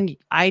same thing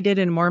I did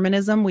in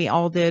Mormonism, we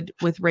all did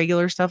with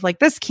regular stuff. Like,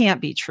 this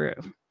can't be true.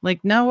 Like,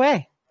 no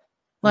way.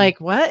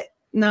 Like, what?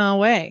 No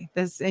way.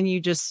 And you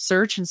just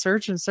search and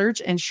search and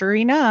search. And sure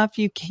enough,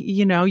 you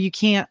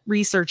can't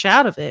research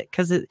out of it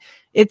because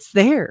it's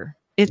there.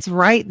 It's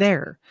right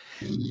there.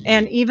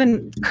 And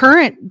even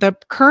the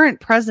current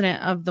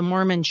president of the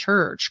Mormon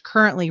Church,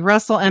 currently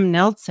Russell M.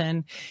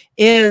 Nelson,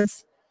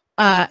 is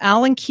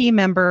Allen Key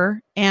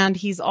member, and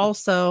he's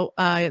also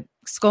a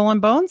Skull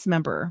and Bones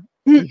member.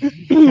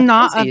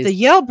 Not of the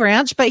Yale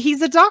branch, but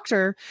he's a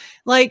doctor,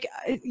 like,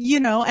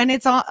 and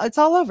it's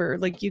all over.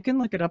 Like, you can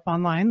look it up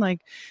online.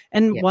 Like,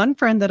 and one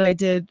friend that I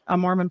did a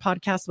Mormon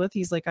podcast with,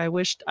 he's like, I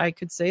wished I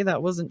could say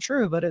that wasn't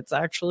true, but it's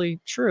actually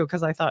true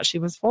because I thought she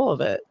was full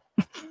of it.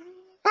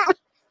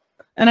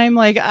 And I'm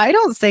like, I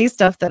don't say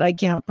stuff that I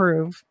can't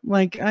prove.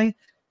 Like, I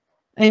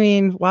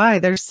mean, why?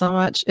 There's so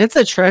much. It's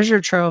a treasure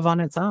trove on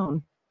its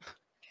own.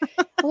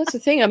 Well, that's the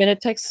thing. I mean,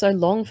 it takes so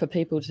long for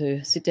people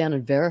to sit down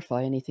and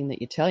verify anything that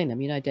you're telling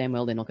them. You know damn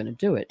well they're not going to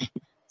do it.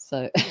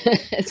 So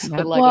it's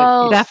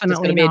definitely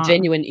going to be a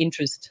genuine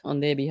interest on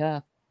their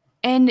behalf.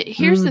 And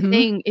here's the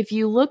thing. If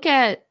you look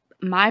at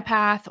my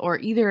path or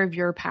either of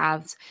your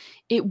paths,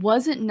 it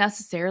wasn't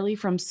necessarily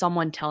from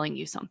someone telling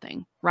you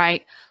something,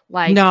 right?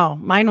 Like, no,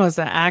 mine was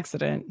an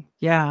accident.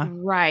 Yeah.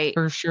 Right.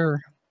 For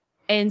sure.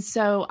 And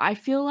so I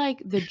feel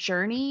like the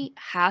journey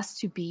has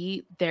to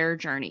be their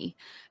journey.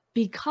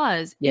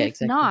 Because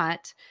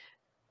not,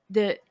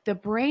 the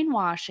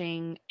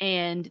brainwashing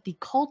and the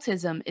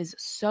cultism is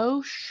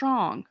so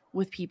strong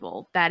with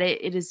people that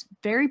it is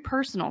very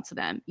personal to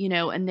them,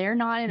 and they're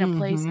not in a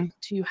place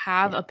to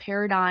have a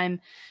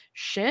paradigm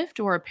shift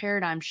or a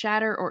paradigm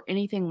shatter or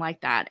anything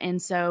like that.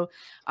 And so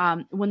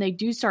when they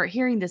do start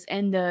hearing this,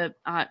 and the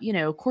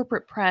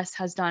corporate press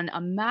has done a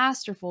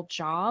masterful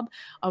job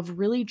of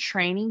really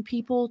training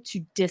people to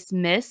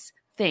dismiss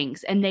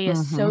things, and they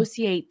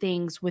associate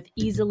things with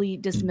easily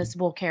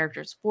dismissible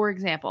characters. For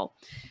example,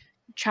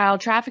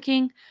 child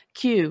trafficking,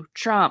 Q,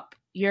 Trump,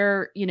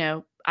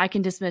 I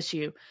can dismiss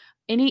you.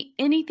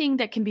 Anything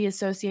that can be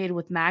associated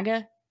with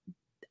MAGA,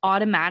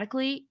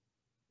 automatically,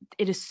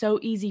 it is so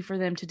easy for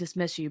them to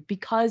dismiss you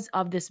because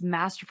of this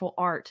masterful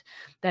art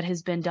that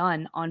has been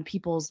done on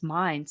people's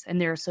minds and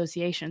their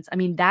associations. I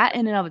mean, that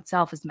in and of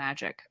itself is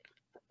magic.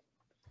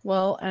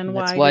 Well, and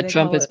that's why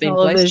Trump has been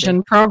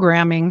television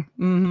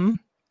programming.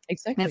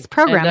 Exactly. It's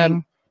programming.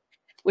 And,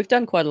 we've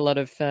done quite a lot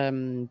of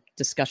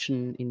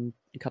discussion in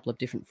a couple of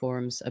different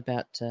forums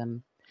about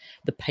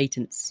the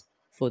patents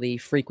for the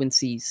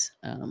frequencies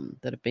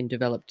that have been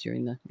developed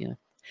during the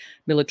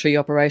military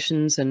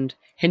operations, and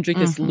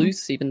Hendrikus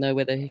Luce, even though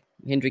whether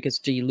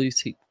Hendrikus G.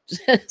 Luce,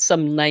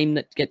 some name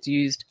that gets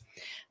used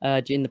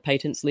in the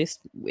patents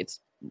list,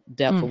 it's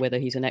doubtful whether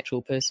he's an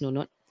actual person or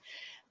not.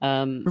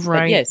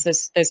 But yes,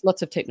 there's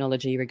lots of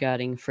technology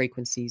regarding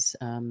frequencies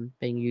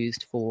being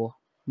used for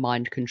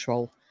mind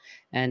control,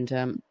 and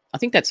I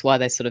think that's why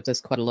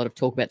there's quite a lot of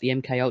talk about the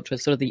MK Ultra,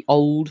 sort of the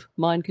old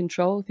mind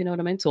control, if you know what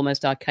I mean. It's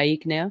almost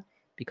archaic now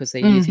because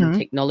they're using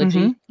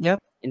technology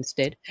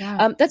instead.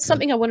 Yeah. That's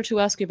something I wanted to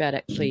ask you about,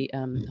 actually,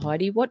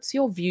 Heidi. What's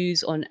your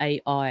views on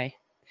AI?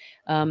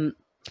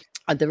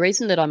 The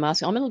reason that I'm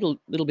asking, I'm in a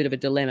little bit of a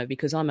dilemma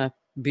because I'm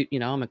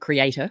a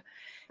creator,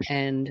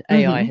 and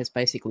AI has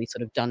basically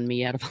sort of done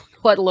me out of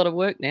quite a lot of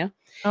work now.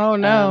 Oh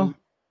no!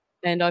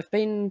 And I've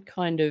been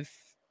kind of.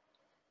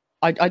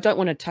 I don't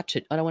want to touch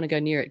it. I don't want to go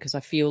near it because I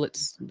feel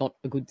it's not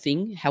a good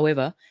thing.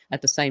 However,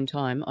 at the same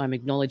time, I'm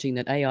acknowledging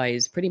that AI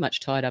is pretty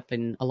much tied up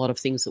in a lot of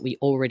things that we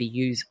already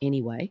use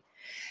anyway.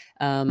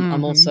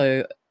 I'm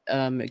also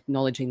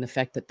acknowledging the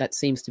fact that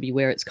seems to be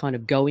where it's kind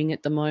of going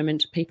at the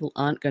moment. People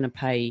aren't going to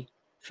pay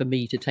for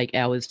me to take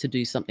hours to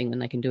do something when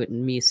they can do it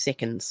in mere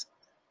seconds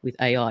with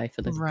AI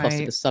for the cost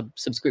of a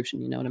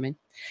subscription. You know what I mean?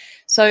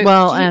 So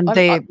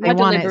they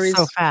want it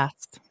so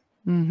fast.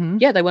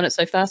 Yeah, they want it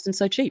so fast and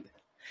so cheap.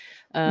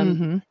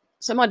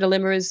 So my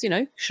dilemma is,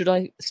 should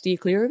I steer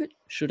clear of it?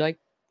 Should I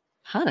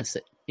harness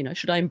it?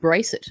 Should I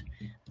embrace it?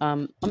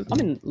 I'm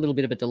in a little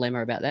bit of a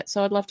dilemma about that.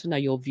 So I'd love to know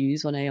your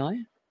views on AI.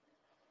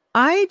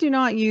 I do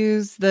not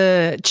use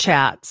the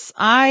chats.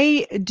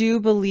 I do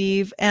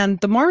believe, and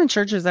the Mormon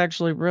Church is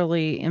actually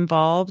really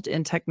involved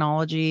in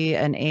technology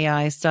and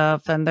AI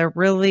stuff, and they're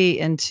really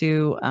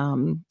into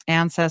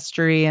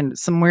ancestry and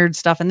some weird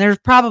stuff. And there's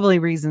probably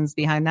reasons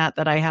behind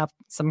that I have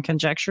some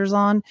conjectures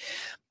on.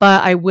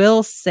 But I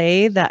will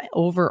say that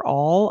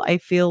overall, I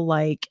feel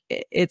like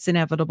it's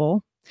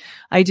inevitable.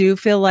 I do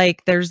feel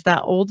like there's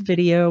that old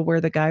video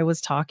where the guy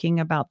was talking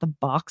about the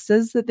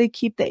boxes that they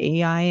keep the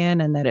AI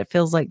in and that it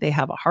feels like they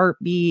have a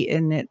heartbeat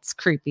and it's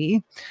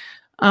creepy.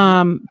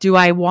 Do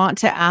I want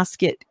to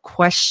ask it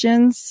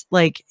questions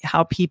like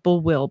how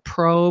people will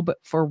probe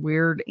for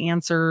weird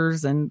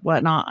answers and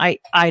whatnot?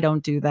 I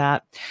don't do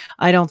that.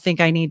 I don't think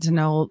I need to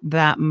know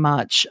that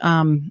much.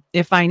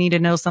 If I need to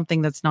know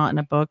something that's not in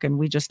a book and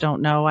we just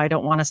don't know, I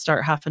don't want to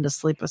start having to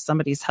sleep with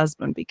somebody's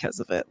husband because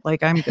of it.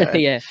 Like, I'm good.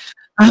 Yeah.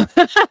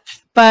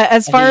 But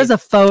as far as a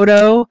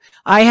photo,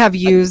 I have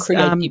used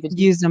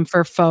creativity. them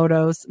for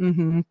photos,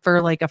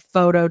 for like a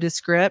photo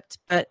descript,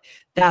 but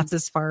that's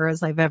as far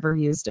as I've ever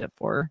used it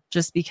for,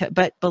 just because.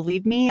 But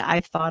believe me,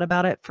 I've thought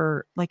about it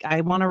for, like,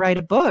 I want to write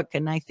a book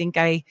and I think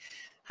I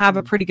have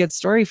a pretty good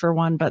story for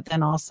one, but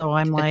then also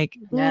I'm like,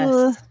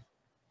 Yes.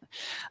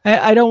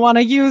 I don't want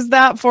to use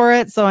that for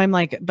it. So I'm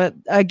like, but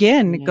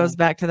again, it goes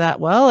back to that.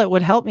 Well, it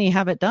would help me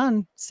have it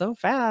done so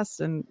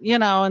fast, and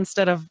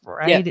instead of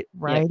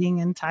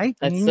writing and typing.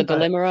 That's the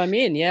dilemma I'm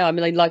in. Yeah, I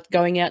mean, like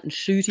going out and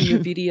shooting a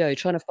video,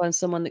 trying to find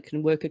someone that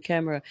can work a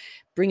camera,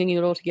 bringing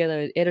it all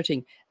together,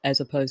 editing, as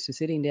opposed to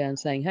sitting down and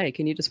saying, "Hey,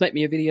 can you just make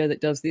me a video that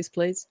does this,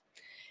 please?"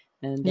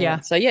 And I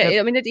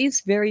mean, it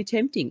is very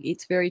tempting.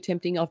 It's very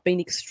tempting. I've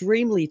been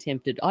extremely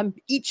tempted. I'm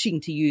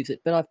itching to use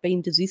it, but I've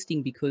been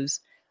desisting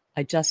because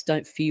I just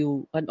don't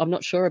feel. I'm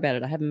not sure about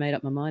it. I haven't made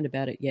up my mind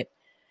about it yet.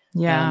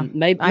 Yeah,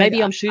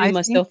 maybe I'm shooting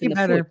myself in the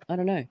foot. I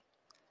don't know.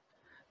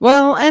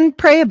 Well, and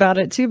pray about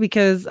it too,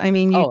 because I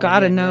mean, you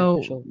got to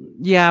know,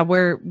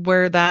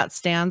 where that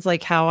stands.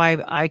 Like how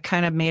I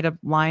kind of made a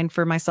line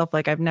for myself.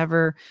 Like I've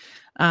never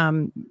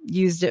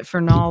used it for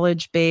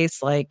knowledge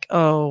base, like,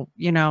 tell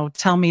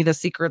me the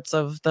secrets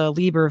of the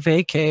Liber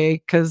Vacay,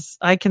 because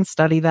I can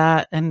study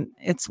that and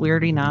it's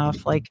weird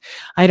enough. Like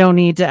I don't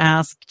need to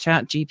ask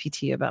Chat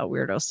GPT about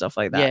weirdo stuff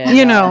like that.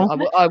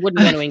 I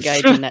wouldn't want to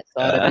engage in that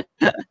side of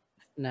it.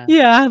 No.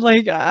 Yeah,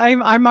 like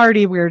I'm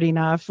already weird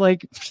enough.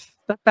 Like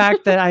the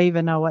fact that I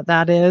even know what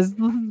that is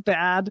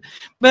bad.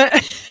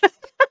 But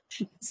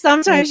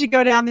sometimes you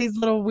go down these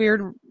little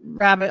weird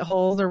rabbit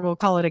holes, or we'll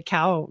call it a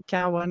cow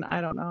one.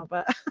 I don't know.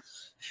 But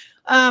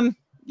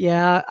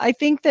I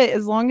think that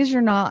as long as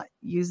you're not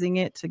using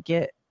it to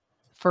get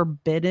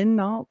forbidden,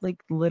 not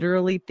like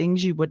literally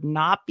things you would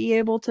not be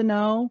able to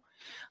know.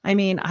 I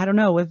mean, I don't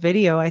know, with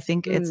video, I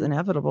think it's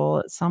inevitable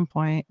at some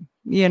point,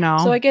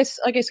 So I guess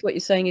what you're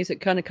saying is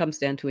it kind of comes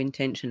down to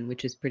intention,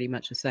 which is pretty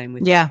much the same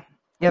with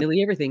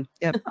nearly everything.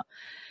 Yep.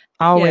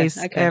 Always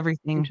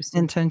everything,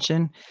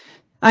 intention.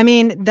 I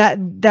mean,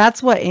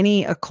 that's what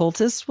any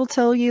occultist will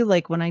tell you.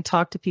 Like when I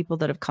talk to people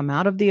that have come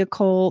out of the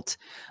occult,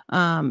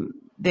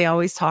 they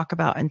always talk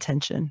about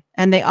intention,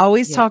 and they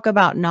always talk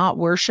about not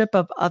worship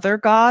of other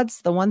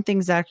gods. The one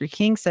thing Zachary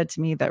King said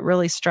to me that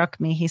really struck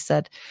me, he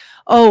said,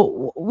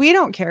 "Oh, we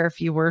don't care if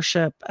you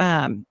worship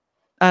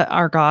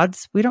our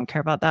gods. We don't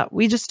care about that.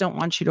 We just don't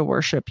want you to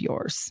worship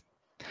yours.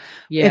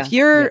 Yeah.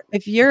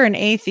 If you're an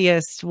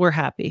atheist, we're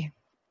happy.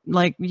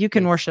 Like you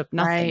can worship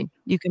nothing. Right.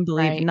 You can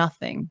believe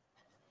nothing.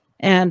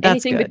 And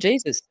that's anything good. But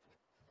Jesus."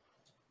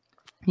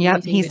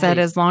 Yep. He said,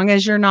 as long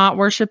as you're not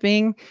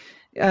worshiping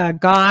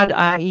God,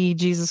 i.e.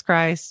 Jesus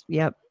Christ.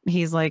 Yep.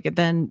 He's like,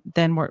 then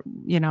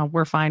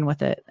we're fine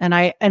with it.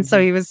 And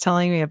so he was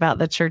telling me about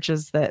the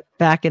churches that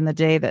back in the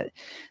day that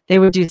they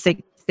would do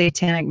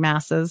satanic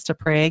masses to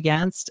pray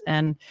against.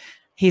 And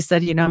he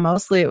said,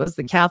 mostly it was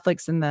the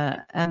Catholics and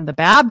the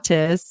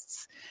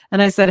Baptists.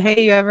 And I said,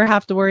 hey, you ever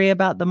have to worry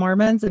about the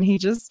Mormons? And he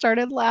just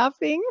started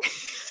laughing.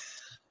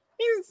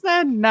 He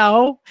said,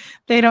 no,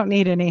 they don't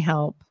need any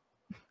help.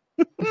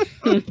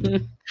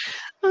 That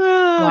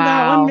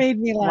one made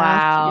me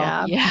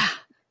laugh.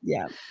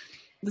 Yeah.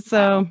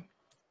 So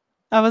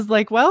I was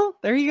like, well,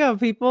 there you go,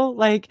 people.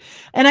 Like,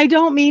 and I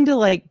don't mean to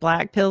like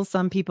black pill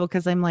some people,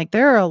 because I'm like,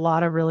 there are a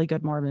lot of really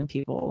good Mormon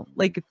people.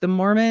 Like the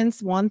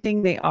Mormons, one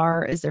thing they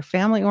are is they're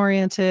family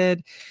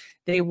oriented.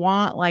 They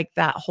want like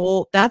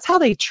that's how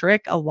they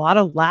trick a lot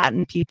of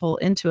Latin people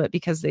into it,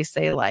 because they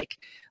say like,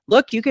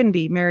 look, you can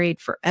be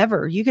married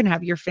forever. You can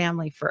have your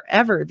family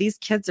forever. These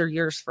kids are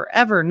yours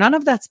forever. None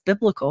of that's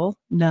biblical.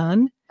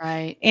 None.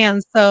 Right.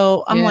 And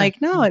so I'm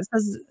like, no, it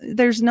says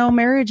there's no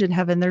marriage in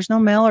heaven. There's no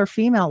male or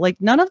female. Like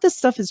none of this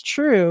stuff is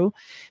true.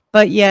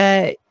 But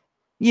yet,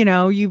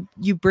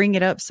 you bring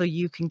it up so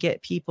you can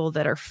get people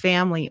that are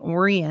family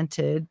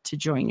oriented to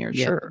join your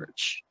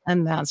church.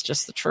 And that's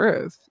just the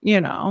truth,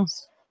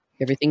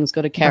 Everything's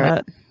got a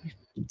carrot.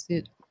 That's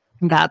it.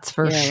 That's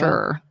for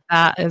sure. Well.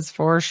 That is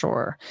for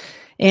sure.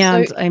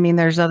 And so, I mean,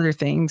 there's other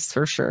things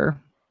for sure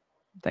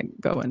that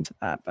go into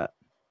that, but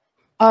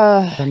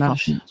I don't know.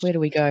 Gosh, where do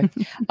we go?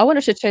 I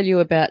wanted to tell you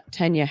about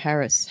Tanya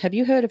Harris. Have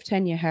you heard of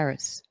Tanya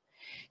Harris?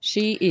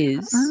 She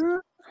is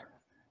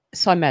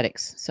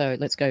cymatics. So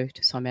let's go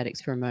to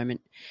cymatics for a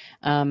moment.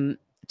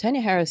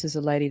 Tanya Harris is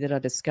a lady that I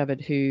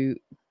discovered who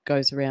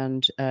goes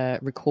around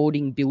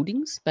recording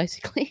buildings,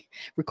 basically,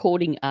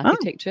 recording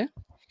architecture.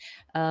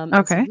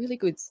 There's a really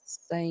good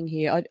saying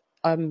here.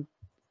 I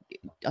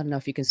don't know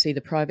if you can see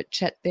the private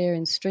chat there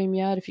in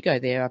StreamYard. If you go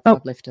there,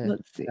 I've left a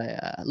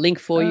link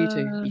for you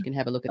to. You can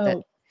have a look at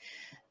that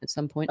at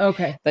some point.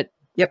 Okay. But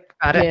yep,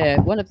 got it.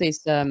 Yeah, one of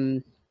these.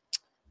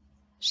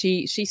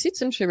 She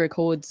sits and she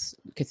records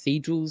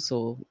cathedrals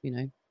or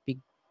big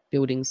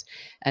buildings,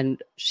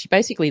 and she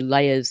basically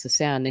layers the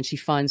sound, and she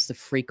finds the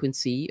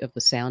frequency of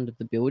the sound of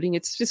the building.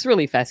 It's just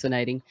really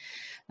fascinating.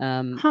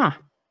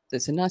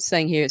 There's a nice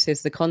saying here. It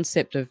says the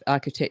concept of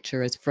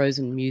architecture as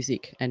frozen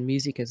music and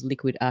music as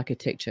liquid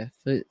architecture,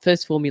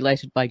 first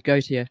formulated by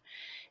Gautier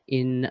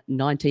in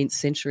 19th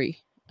century,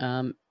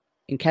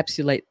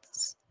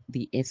 encapsulates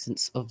the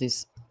essence of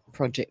this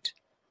project.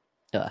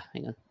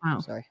 Hang on. Wow.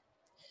 Sorry.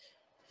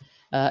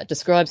 It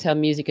describes how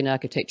music and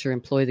architecture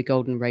employ the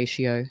golden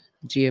ratio,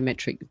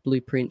 geometric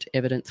blueprint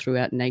evident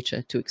throughout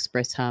nature to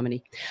express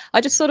harmony.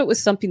 I just thought it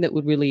was something that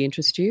would really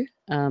interest you,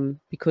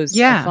 because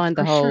I find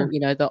the whole,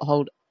 the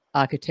whole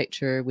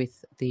architecture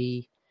with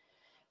the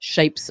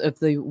shapes of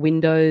the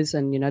windows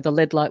and, the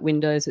LED light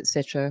windows,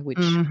 etc., which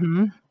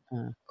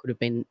could have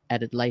been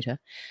added later.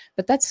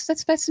 But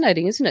that's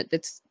fascinating, isn't it?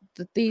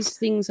 That these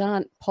things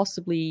aren't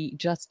possibly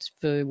just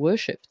for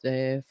worship;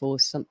 they're for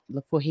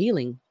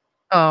healing.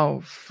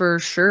 Oh, for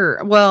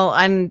sure. Well,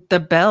 and the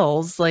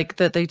bells, like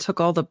that they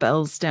took all the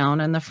bells down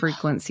and the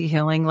frequency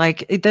healing.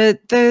 Like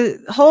the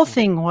whole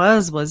thing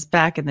was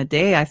back in the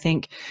day, I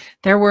think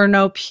there were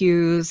no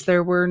pews,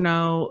 there were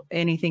no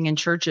anything in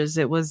churches.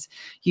 It was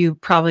you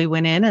probably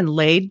went in and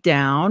laid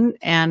down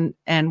and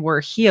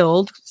were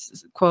healed,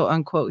 quote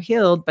unquote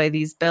healed by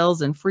these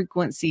bells and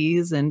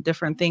frequencies and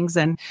different things.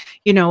 And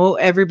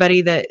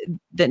everybody that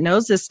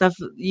knows this stuff,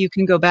 you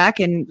can go back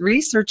and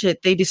research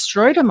it. They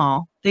destroyed them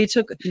all. They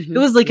took it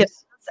was like an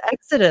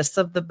exodus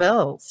of the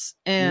bells,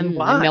 and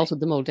why? They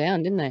melted them all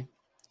down, didn't they?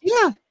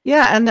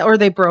 Yeah, or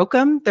they broke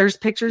them. There's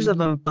pictures of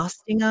them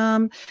busting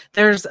them.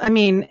 There's,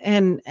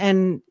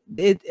 and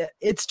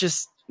it's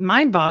just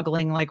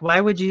mind-boggling. Like,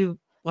 why would you?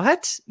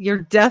 What?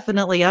 You're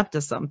definitely up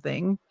to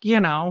something, A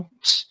lot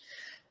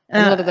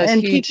of those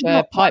huge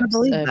pipe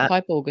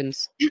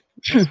organs.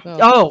 Well.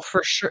 Oh,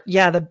 for sure.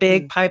 Yeah, the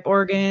big pipe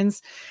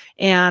organs,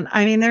 and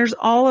there's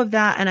all of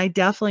that, and I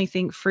definitely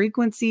think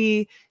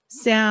frequency,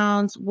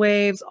 sounds,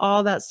 waves,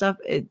 all that stuff,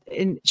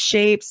 in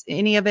shapes,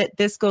 any of it.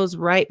 This goes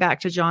right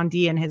back to John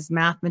Dee and his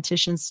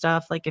mathematician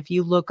stuff. Like if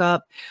you look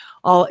up,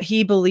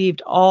 he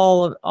believed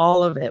all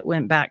of it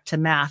went back to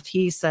math.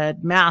 He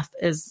said math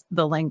is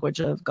the language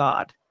of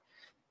God,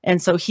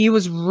 and so he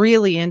was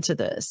really into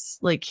this,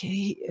 like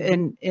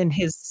in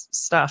his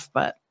stuff.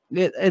 But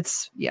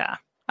it's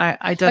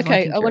I definitely.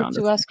 Okay, I wanted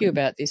to ask you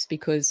about this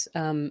because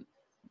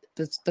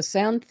the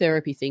sound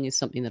therapy thing is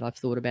something that I've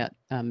thought about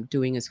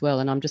doing as well.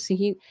 And I'm just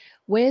thinking,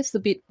 where's the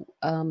bit,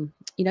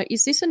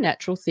 is this a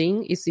natural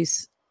thing? Is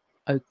this,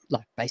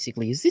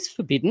 basically, is this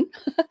forbidden?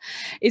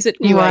 Is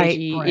it new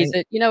agey? Right. Is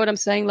it, you know what I'm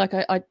saying? Like,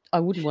 I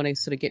wouldn't want to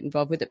sort of get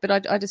involved with it, but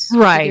I just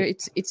figure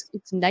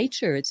it's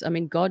nature.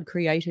 God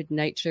created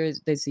nature.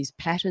 There's these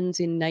patterns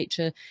in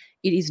nature.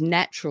 It is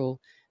natural.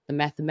 The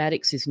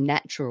mathematics is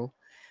natural.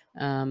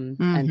 And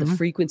the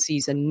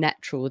frequencies are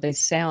natural. There's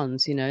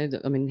sounds,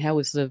 how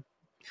was the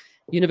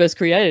universe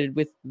created?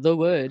 With the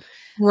word,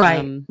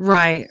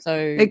 right.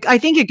 So I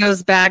think it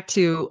goes back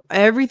to,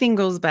 everything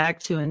goes back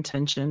to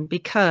intention,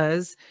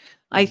 because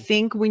I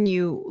think when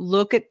you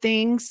look at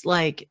things,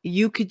 like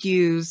you could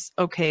use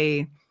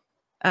the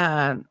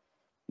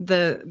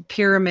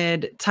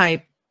pyramid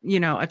type,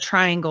 a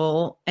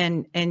triangle,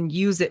 and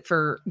use it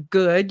for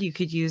good. You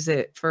could use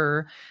it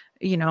for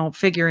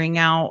figuring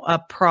out a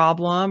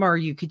problem, or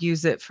you could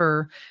use it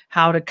for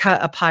how to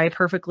cut a pie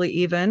perfectly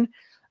even.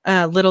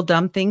 Little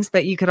dumb things,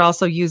 but you could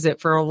also use it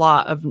for a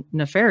lot of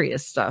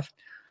nefarious stuff,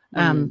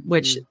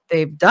 which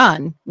they've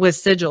done with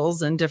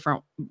sigils and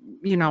different,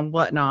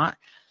 whatnot.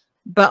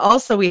 But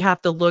also we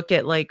have to look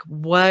at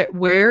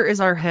where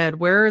is our head?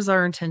 Where is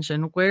our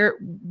intention?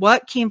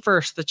 What came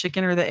first, the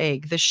chicken or the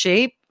egg? The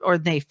shape, or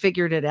they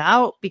figured it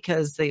out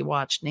because they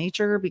watched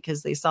nature,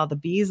 because they saw the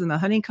bees and the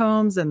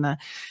honeycombs and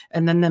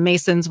then the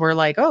Masons were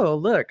like, oh,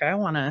 look, I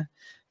want to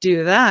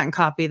do that and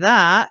copy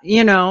that,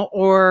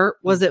 or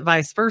was it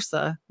vice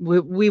versa?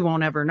 We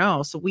won't ever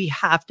know. So we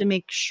have to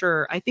make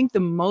sure. I think the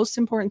most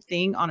important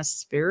thing on a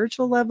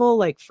spiritual level,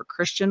 like for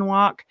Christian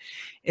walk,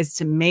 is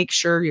to make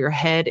sure your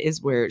head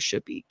is where it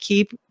should be.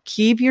 Keep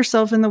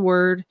yourself in the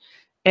Word.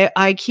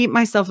 I keep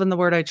myself in the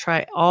Word. I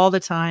try all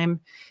the time.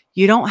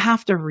 You don't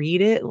have to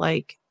read it.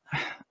 Like,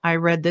 I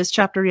read this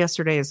chapter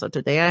yesterday, so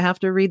today I have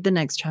to read the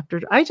next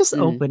chapter. I just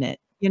open it.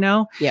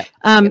 Yeah.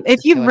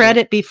 If you've read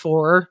it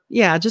before,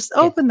 just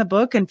open the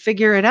book and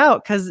figure it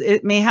out, because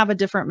it may have a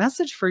different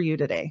message for you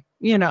today.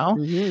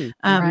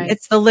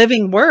 It's the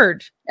living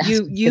word.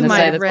 You might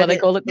have read they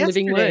call it the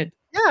living word.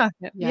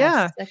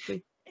 Yeah.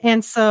 Exactly.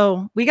 And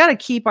so we got to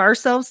keep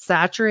ourselves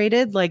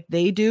saturated like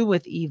they do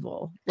with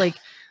evil. Like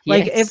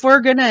if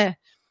we're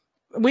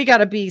we got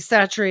to be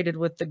saturated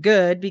with the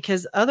good,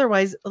 because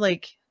otherwise,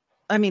 like,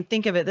 I mean,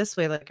 think of it this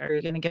way. Like, are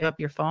you going to give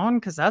up your phone?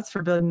 Because that's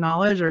forbidden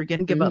knowledge. Are you going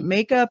to give up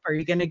makeup? Are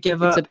you going to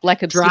give up a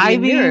black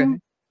obsidian mirror?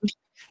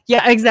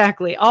 Yeah,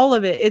 exactly. All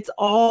of it. It's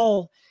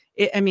all,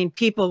 I mean,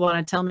 people want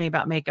to tell me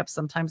about makeup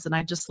sometimes, and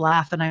I just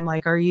laugh and I'm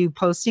like, are you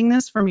posting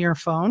this from your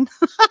phone?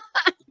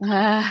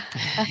 Don't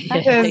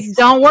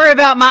worry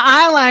about my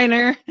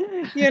eyeliner,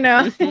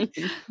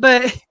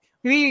 but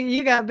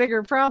you got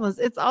bigger problems.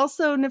 It's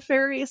also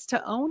nefarious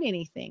to own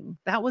anything.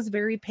 That was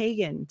very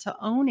pagan, to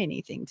own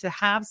anything, to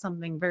have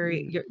something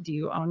do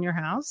you own your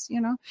house?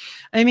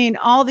 I mean,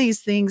 all these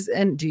things.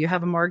 And do you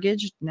have a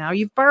mortgage? Now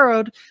you've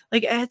borrowed.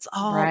 Like, it's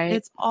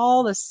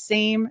all the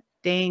same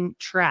dang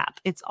trap.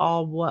 It's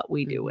all what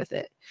we do with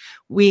it.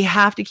 We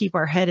have to keep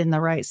our head in the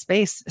right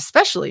space,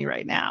 especially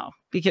right now,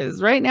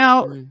 because right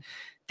now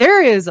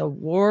there is a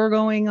war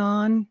going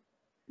on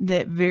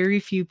that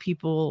very few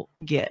people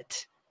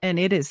get. And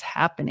it is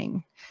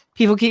happening.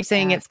 People keep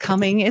saying it's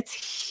coming. It's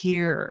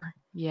here.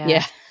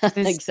 Yeah,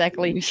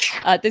 exactly.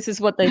 This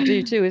is what they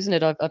do too, isn't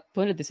it? I've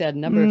pointed this out a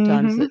number of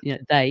times that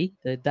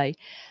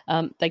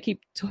they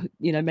keep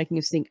making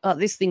us think, oh,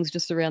 this thing's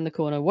just around the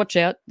corner. Watch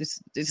out,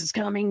 this is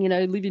coming.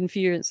 Live in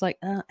fear. It's like,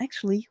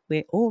 actually,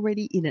 we're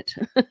already in it.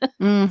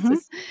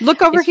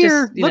 Look over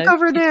here. Look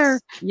over there.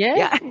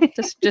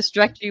 Just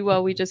distract you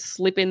while we just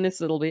slip in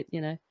this little bit.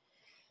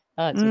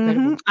 It's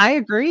incredible. I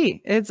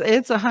agree. It's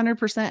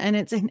 100%, and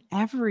it's in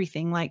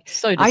everything. Like,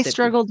 so I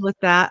struggled with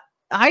that.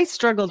 I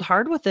struggled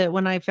hard with it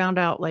when I found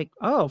out, like,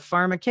 oh,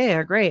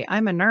 pharmakeia, great.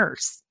 I'm a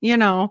nurse,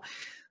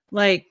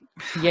 like,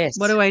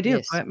 what do I do?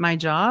 Yes. Quit my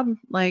job?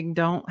 Like,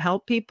 don't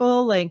help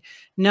people? Like,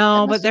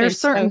 no, but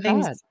there's certain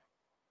things.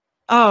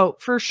 Oh,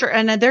 for sure.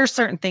 And there's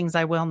certain things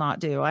I will not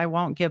do. I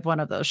won't give one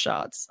of those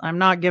shots. I'm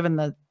not giving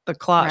the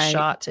clot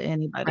shot to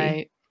anybody.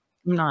 Right.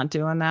 I'm not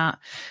doing that.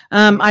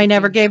 I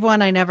never gave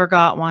one. I never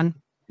got one.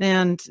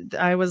 And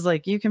I was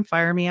like, you can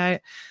fire me.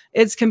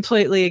 It's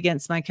completely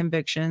against my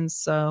convictions.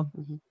 So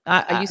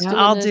Are you still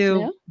I'll do.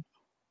 Now?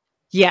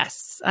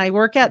 Yes. I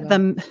work at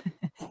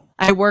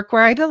I work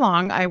where I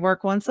belong. I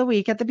work once a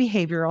week at the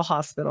behavioral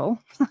hospital.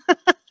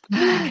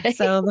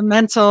 So the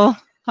mental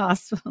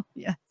hospital.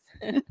 Yes.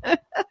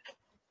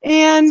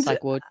 And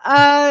Psych ward.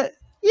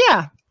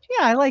 yeah,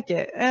 I like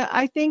it.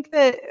 I think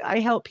that I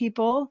help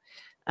people.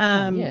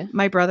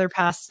 My brother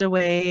passed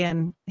away,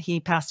 and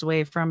he passed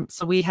away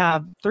so we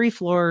have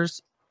 4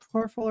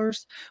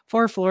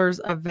 floors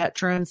of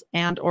veterans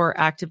and or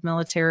active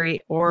military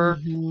or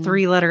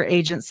 3-letter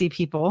agency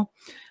people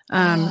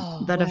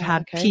that have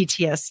had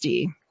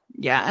PTSD.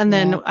 Yeah. And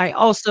then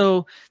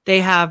they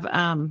have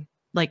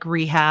like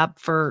rehab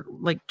for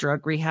like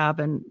drug rehab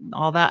and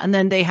all that. And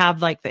then they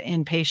have like the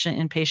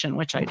inpatient,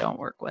 which I don't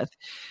work with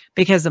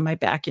because of my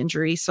back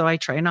injury. So I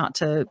try not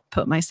to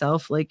put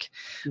myself like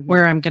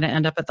where I'm going to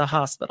end up at the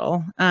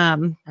hospital.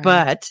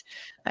 But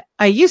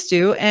I used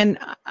to, and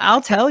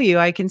I'll tell you,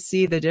 I can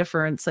see the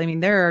difference. I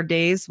mean, there are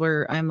days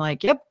where I'm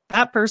like, yep,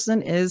 that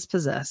person is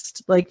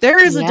possessed. Like,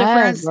 there is a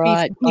difference.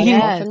 Right. I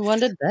often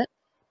wondered that.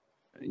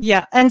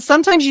 Yeah. And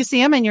sometimes you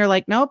see them and you're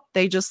like, nope,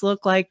 they just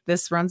look like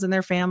this runs in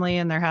their family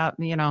and they're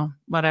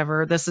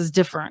whatever. This is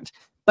different.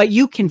 But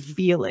you can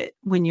feel it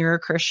when you're a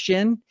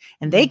Christian,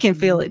 and they can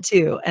feel it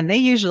too. And they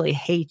usually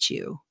hate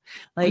you.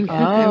 Like,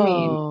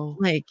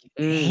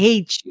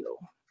 hate you.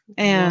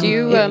 And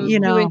do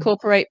you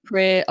incorporate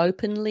prayer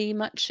openly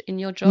much in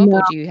your job,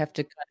 or do you have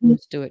to kind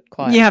of do it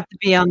quietly? You have to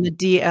be on the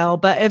DL.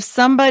 But if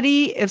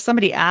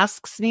somebody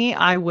asks me,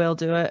 I will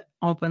do it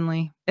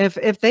openly.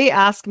 If they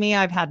ask me,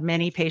 I've had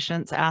many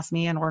patients ask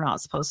me, and we're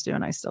not supposed to,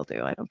 and I still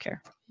do. I don't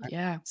care.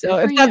 Yeah. So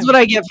if that's what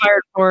I get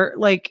fired for,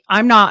 like,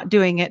 I'm not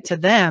doing it to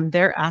them.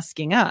 They're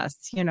asking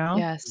us,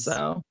 Yes.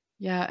 So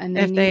yeah. And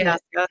if they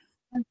ask us,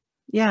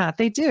 yeah,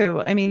 they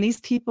do. I mean, these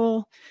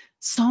people,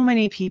 so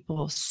many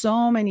people,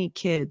 so many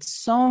kids,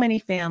 so many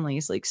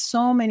families, like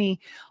so many,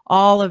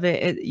 all of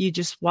it, you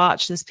just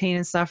watch this pain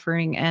and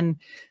suffering. And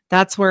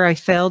that's where I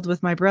failed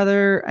with my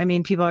brother. I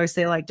mean, people always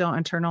say, like,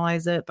 don't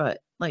internalize it, but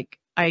like,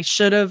 I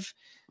should have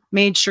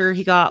made sure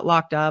he got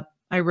locked up.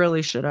 I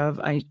really should have.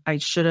 I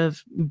should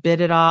have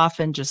bit it off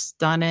and just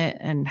done it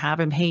and have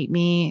him hate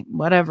me,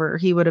 whatever.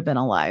 He would have been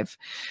alive.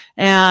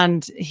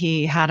 And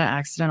he had an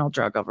accidental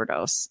drug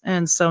overdose.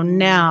 And so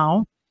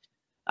now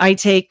I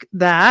take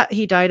that.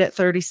 He died at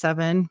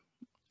 37.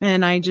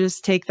 And I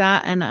just take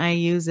that and I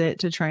use it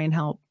to try and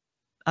help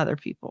other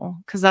people,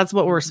 because that's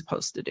what we're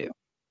supposed to do.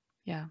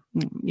 Yeah.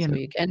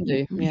 You can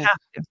do. Yeah.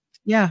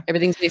 Yeah.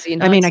 Everything's easy.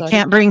 I mean, I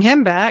can't bring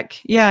him back.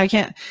 Yeah. I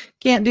can't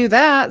do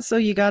that. So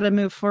you got to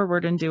move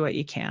forward and do what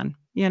you can,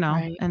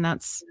 Right. And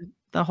that's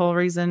the whole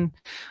reason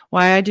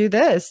why I do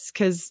this.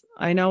 Cause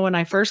I know when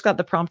I first got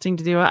the prompting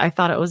to do it, I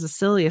thought it was the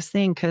silliest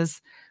thing,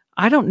 cause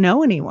I don't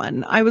know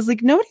anyone. I was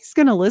like, nobody's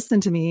going to listen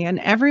to me. And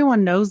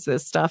everyone knows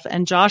this stuff.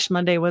 And Josh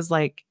Monday was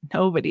like,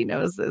 nobody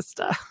knows this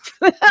stuff.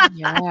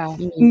 Yeah.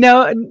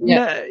 No,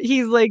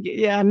 he's like,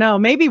 yeah, no,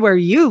 maybe where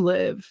you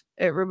live,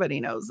 everybody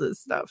knows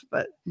this stuff.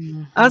 But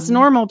us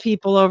normal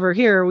people over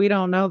here, we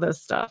don't know this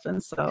stuff.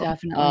 And so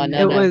Definitely.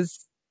 it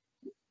was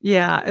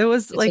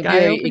It's like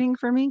eye-opening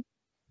for me.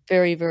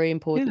 Very, very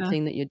important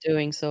thing that you're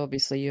doing. So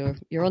obviously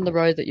you're on the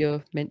road that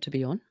you're meant to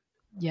be on.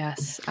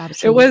 Yes,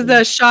 absolutely. It was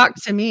a shock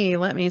to me,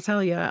 let me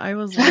tell you. I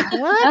was like,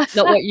 what?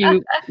 Not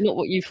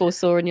what you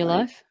foresaw in your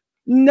life?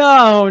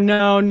 No,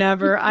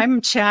 never. I'm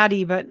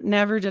chatty, but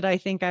never did I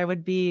think I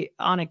would be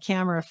on a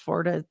camera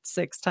 4 to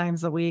 6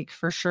 times a week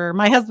for sure.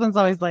 My husband's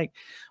always like,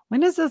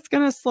 when is this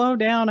going to slow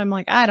down? I'm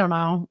like, I don't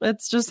know.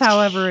 It's just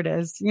however it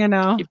is, you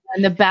know.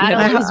 And the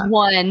battle is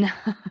won.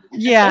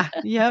 Yeah.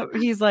 Yep.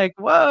 He's like,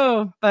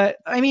 whoa. But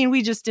I mean,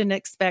 we just didn't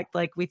expect,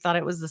 like, we thought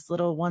it was this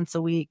little once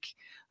a week.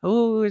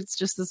 Oh, it's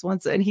just this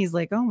once. And he's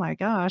like, oh my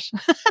gosh,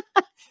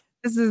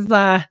 this is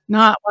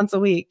not once a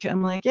week.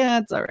 I'm like, yeah,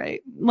 it's all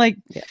right. Like,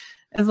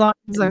 as long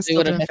as I'm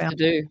still doing family.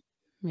 To do.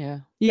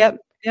 Yeah. Yep.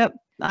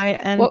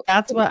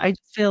 That's what I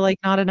feel like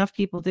not enough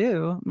people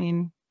do. I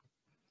mean,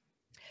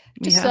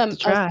 we have to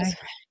try. As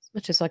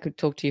much as I could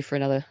talk to you for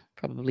another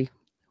probably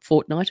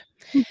fortnight.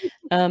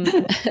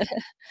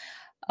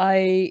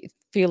 I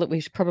feel that we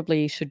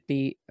should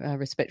be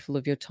respectful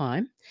of your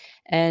time.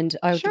 And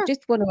I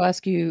just want to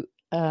ask you,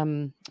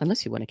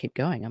 unless you want to keep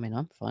going. I mean,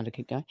 I'm fine to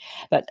keep going.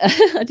 But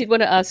I did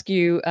want to ask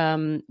you,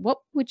 what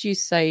would you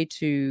say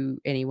to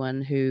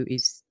anyone who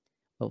is,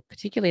 well,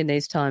 particularly in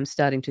these times,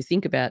 starting to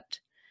think about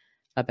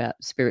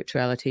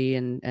spirituality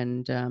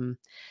and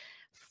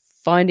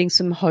finding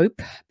some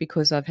hope?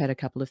 Because I've had a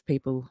couple of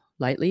people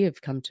lately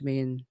have come to me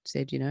and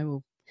said,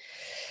 well,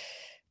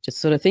 just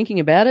sort of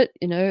thinking about it,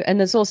 and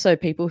there's also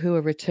people who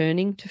are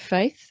returning to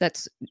faith.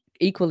 That's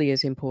equally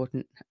as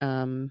important,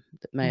 that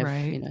may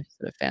have,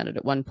 sort of found it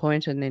at one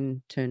point and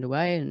then turned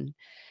away and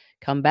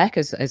come back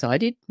as I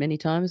did many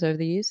times over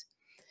the years.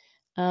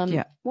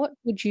 What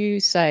would you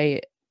say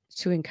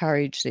to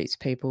encourage these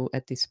people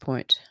at this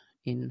point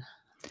in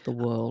the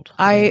world?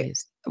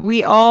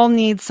 We all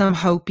need some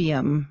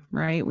hopium,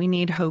 right? We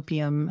need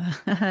hopium,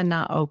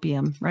 not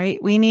opium,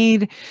 right? We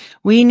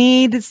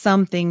need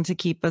something to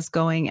keep us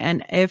going.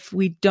 And if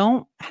we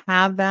don't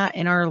have that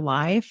in our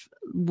life,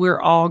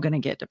 we're all going to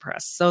get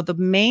depressed. So the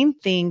main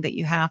thing that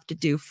you have to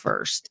do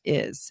first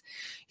is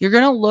you're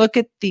going to look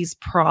at these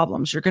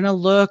problems. You're going to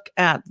look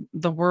at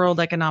the World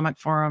Economic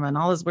Forum and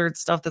all this weird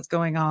stuff that's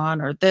going on,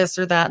 or this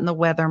or that, and the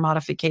weather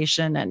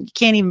modification, and you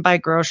can't even buy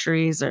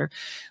groceries, or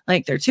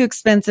like they're too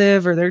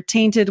expensive, or they're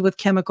tainted with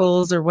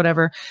chemicals or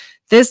whatever.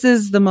 This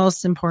is the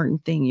most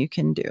important thing you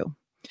can do,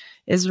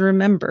 is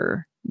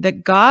remember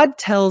that God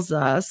tells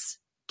us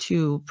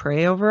to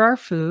pray over our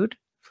food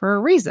for a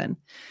reason.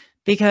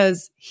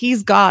 Because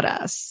he's got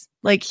us.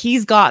 Like,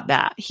 he's got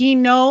that. He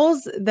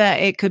knows that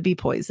it could be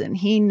poison.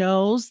 He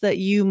knows that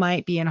you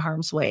might be in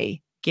harm's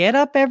way. Get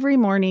up every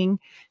morning,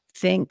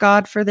 thank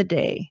God for the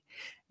day,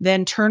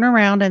 then turn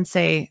around and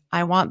say,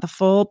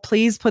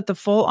 please put the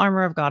full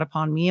armor of God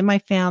upon me and my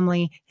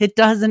family. It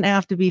doesn't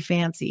have to be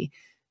fancy.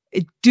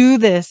 Do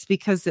this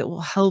because it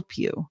will help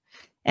you.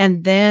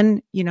 And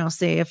then,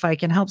 say, if I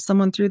can help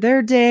someone through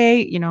their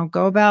day,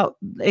 go about,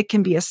 it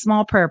can be a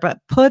small prayer, but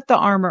put the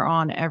armor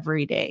on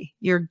every day.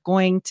 You're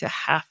going to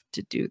have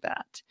to do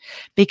that,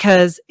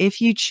 because if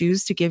you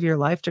choose to give your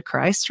life to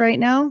Christ right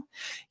now,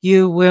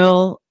 you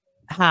will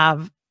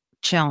have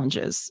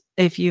challenges.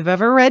 If you've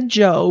ever read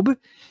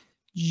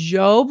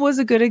Job was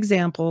a good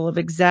example of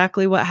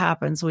exactly what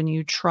happens when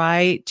you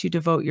try to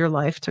devote your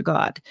life to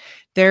God.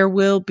 There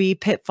will be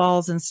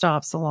pitfalls and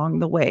stops along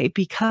the way,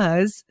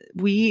 because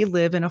we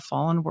live in a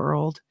fallen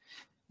world.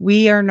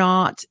 We are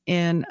not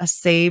in a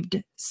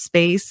saved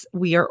space.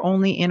 We are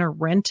only in a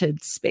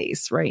rented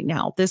space right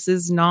now. This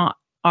is not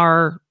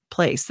our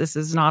place. This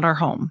is not our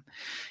home.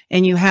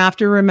 And you have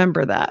to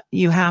remember that.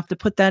 You have to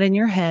put that in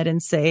your head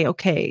and say,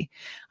 okay,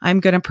 I'm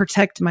going to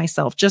protect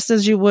myself, just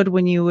as you would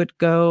when you would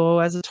go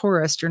as a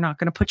tourist. You're not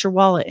going to put your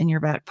wallet in your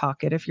back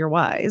pocket if you're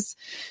wise.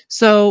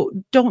 So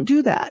don't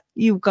do that.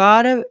 You've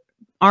got to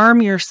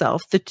arm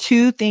yourself. The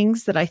two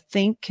things that I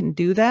think can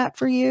do that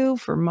for you,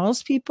 for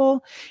most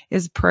people,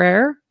 is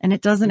prayer. And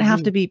it doesn't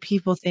have to be,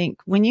 people think,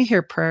 when you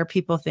hear prayer,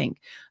 people think,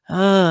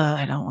 oh,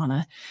 I don't want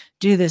to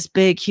do this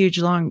big, huge,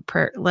 long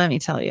prayer. Let me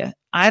tell you,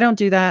 I don't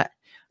do that.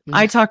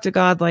 I talk to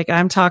God like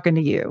I'm talking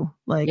to you.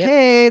 Like,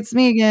 hey, it's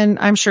me again.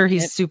 I'm sure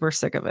he's super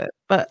sick of it.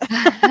 But,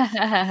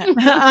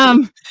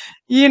 and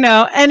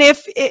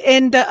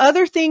the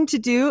other thing to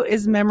do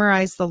is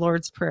memorize the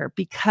Lord's Prayer,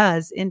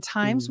 because in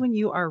times when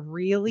you are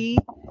really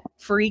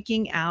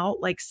freaking out,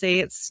 like say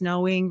it's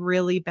snowing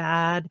really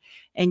bad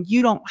and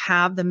you don't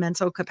have the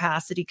mental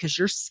capacity because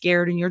you're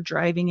scared and you're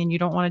driving and you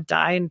don't want to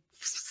die and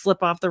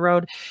slip off the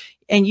road,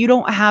 and you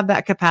don't have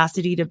that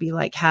capacity to be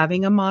like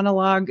having a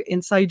monologue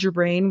inside your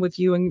brain with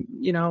you and,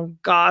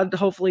 God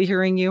hopefully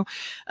hearing you.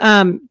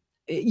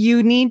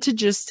 you need to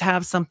just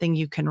have something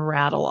you can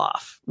rattle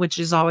off, which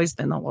has always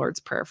been the Lord's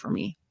Prayer for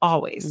me,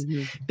 always.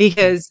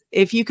 Because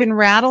if you can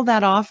rattle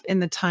that off in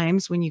the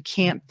times when you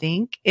can't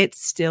think, it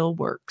still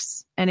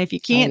works. And if you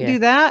can't do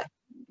that,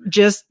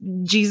 just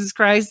Jesus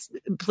Christ,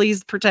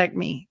 please protect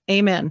me.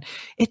 Amen.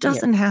 It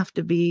doesn't have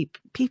to be.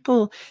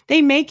 People,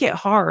 they make it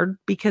hard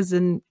because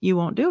then you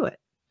won't do it.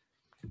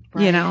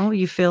 Right. You know,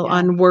 you feel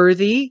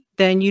unworthy,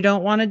 then you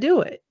don't want to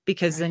do it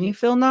because then you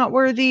feel not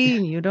worthy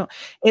and you don't.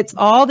 It's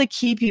all to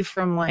keep you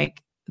from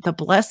like the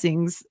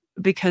blessings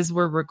because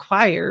we're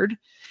required,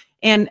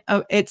 and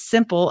it's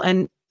simple.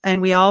 And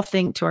we all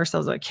think to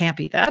ourselves, it can't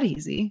be that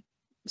easy.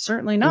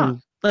 Certainly not.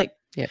 Like,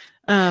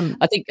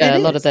 I think a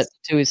lot of that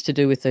too is to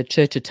do with the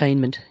church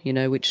attainment, you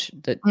know, which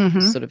that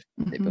sort of,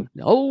 people,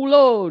 oh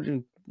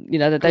Lord, you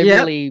know, that they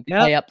really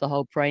play up the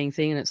whole praying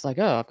thing, and it's like,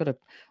 oh, I've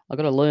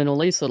got to learn all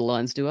these sort of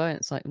lines, do I? And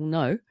it's like, well,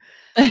 no,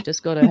 you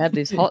just got to have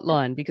this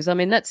hotline, because I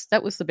mean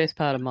that was the best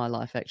part of my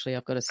life, actually.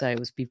 I've got to say, it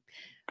was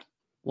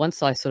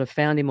once I sort of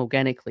found him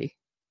organically,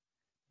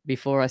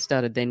 before I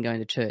started then going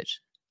to church.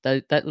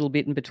 That little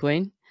bit in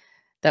between,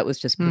 that was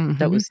just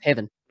that was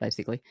heaven,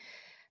 basically.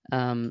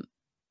 I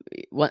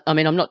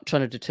mean, I'm not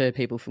trying to deter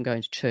people from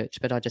going to church,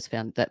 but I just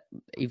found that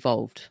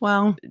evolved.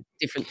 Well,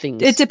 different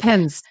things. It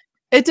depends.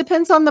 It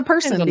depends on the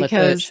person,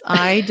 because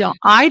I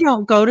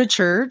don't go to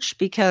church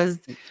because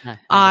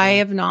I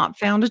have not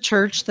found a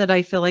church that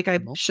I feel like I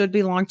should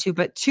belong to,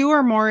 but 2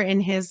 or more in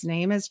his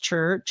name is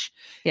church.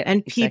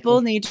 And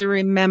people need to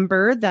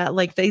remember that,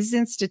 like, these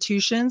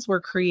institutions were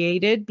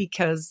created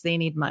because they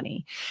need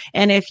money.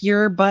 And if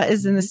your butt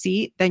is in the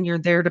seat, then you're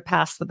there to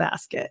pass the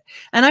basket.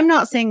 And I'm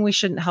not saying we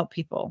shouldn't help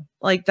people.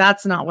 Like,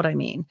 that's not what I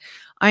mean.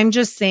 I'm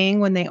just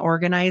saying when they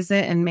organize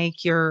it and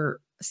make your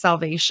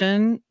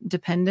salvation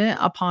dependent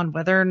upon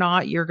whether or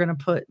not you're going to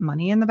put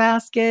money in the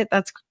basket,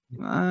 that's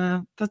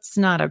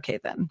not okay.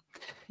 Then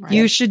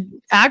you should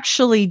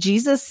actually,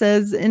 Jesus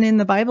says, and in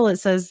the Bible it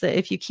says that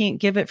if you can't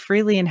give it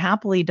freely and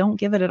happily, don't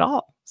give it at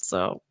all.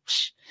 So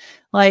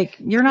like,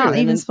 you're not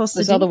even supposed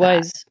to do other that.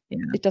 ways.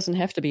 It doesn't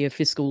have to be a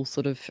fiscal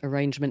sort of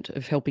arrangement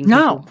of helping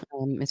people.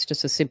 It's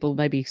just a simple,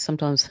 maybe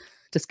sometimes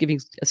just giving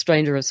a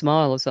stranger a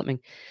smile or something.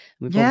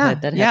 We've all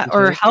had that happen,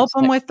 or help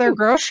them with their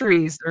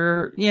groceries,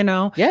 or, you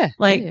know,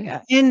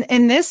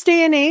 in this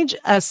day and age,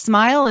 a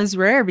smile is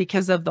rare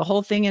because of the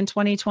whole thing in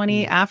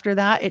 2020. After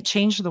that, it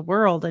changed the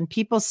world, and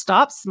people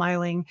stopped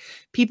smiling.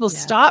 People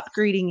stopped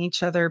greeting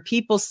each other.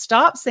 People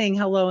stopped saying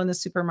hello in the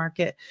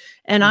supermarket.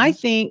 And I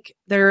think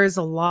there is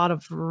a lot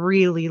of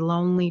really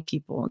lonely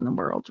people in the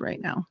world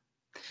right now.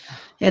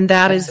 And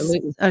that is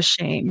a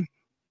shame.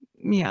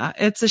 Yeah,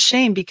 it's a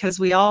shame, because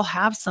we all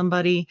have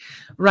somebody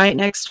right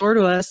next door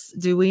to us.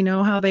 Do we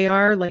know how they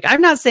are? Like,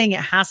 I'm not saying it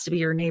has to be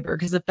your neighbor,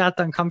 because if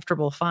that's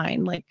uncomfortable,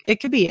 fine. Like,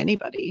 it could be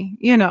anybody,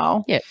 you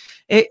know.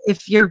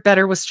 If you're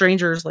better with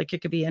strangers, like,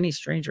 it could be any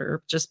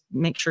stranger. Just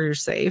make sure you're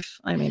safe.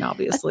 I mean,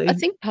 obviously. I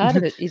think part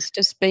of it is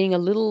just being a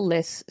little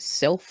less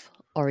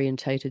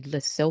self-orientated,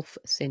 less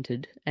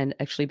self-centered, and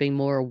actually being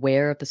more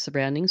aware of the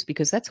surroundings,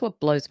 because that's what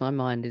blows my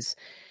mind is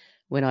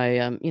when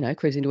I,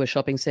 cruise into a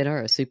shopping center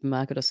or a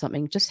supermarket or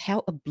something, just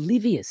how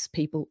oblivious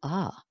people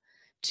are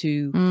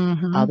to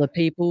other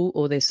people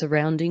or their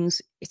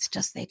surroundings. It's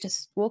just, they're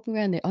just walking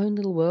around their own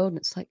little world. And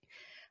it's like,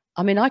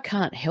 I mean, I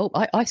can't help.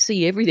 I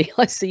see everything.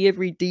 I see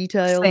every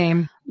detail.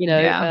 Same. You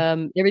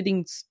know,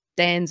 everything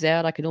stands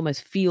out. I can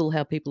almost feel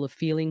how people are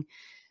feeling.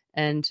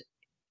 And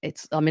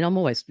I'm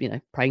always,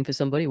 praying for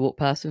somebody, walk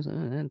past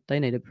them, they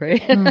need a prayer.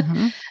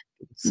 It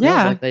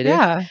smells like they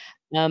do.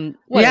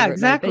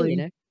 Exactly.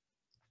 Be,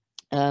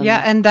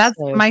 and that's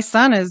my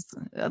son is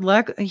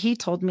he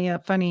told me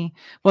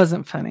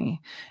wasn't funny.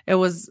 It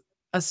was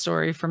a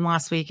story from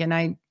last week, and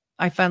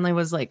I finally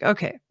was like,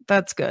 okay,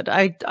 that's good.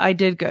 I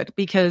did good,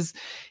 because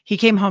he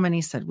came home and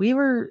he said, we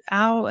were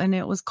out and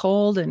it was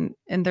cold, and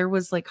there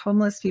was like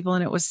homeless people,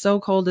 and it was so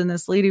cold, and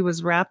this lady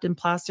was wrapped in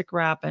plastic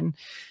wrap, and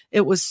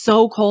it was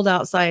so cold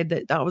outside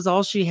that was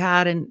all she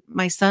had. And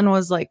my son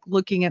was like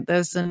looking at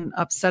this and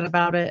upset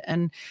about it,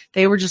 and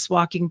they were just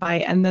walking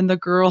by, and then the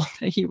girl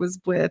that he was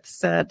with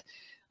said,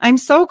 I'm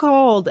so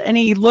cold. And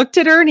he looked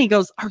at her and he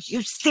goes, are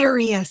you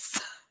serious?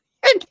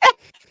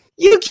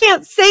 You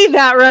can't say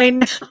that right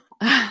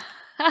now.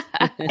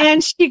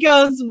 And she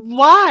goes,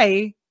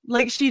 why?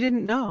 Like, she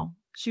didn't know.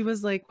 She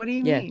was like, what do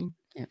you mean?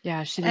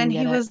 Yeah, she didn't and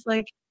he was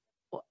like,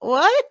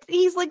 what?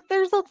 He's like,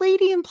 there's a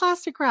lady in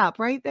plastic wrap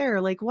right there.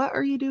 Like, what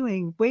are you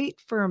doing? Wait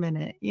for a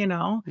minute, you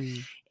know?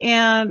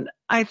 And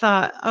I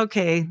thought,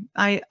 okay,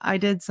 I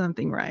did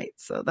something right.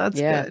 So that's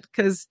good,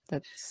 because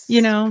that's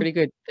pretty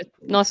good.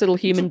 Nice little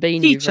human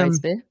being you've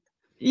raised there.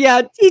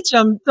 Yeah, teach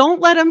them. Don't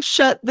let them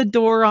shut the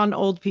door on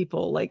old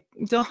people. Like,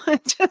 don't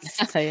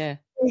just.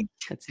 Like,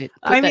 that's it.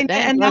 I mean,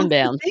 and that's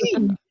down. The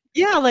thing.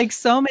 Yeah, like,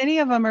 so many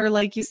of them are,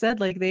 like you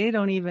said, like, they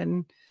don't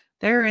even.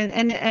 They're in,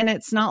 and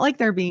it's not like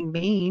they're being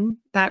mean.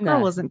 That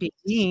girl wasn't being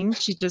mean.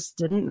 She just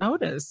didn't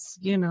notice.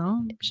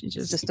 She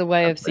just a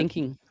way of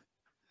thinking.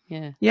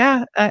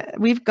 Yeah.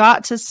 We've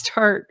got to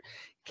start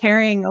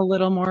caring a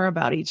little more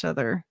about each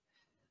other.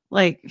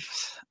 Like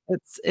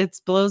it's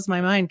blows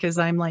my mind because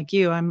I'm like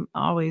you. I'm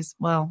always,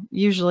 well,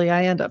 usually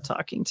I end up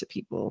talking to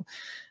people.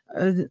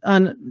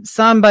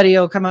 Somebody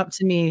will come up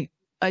to me,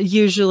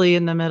 usually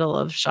in the middle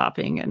of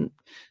shopping, and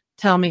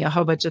tell me a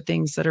whole bunch of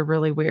things that are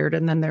really weird.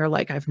 And then they're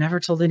like, I've never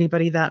told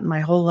anybody that in my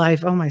whole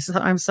life. Oh, my son,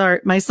 I'm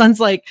sorry. My son's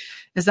like,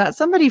 is that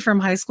somebody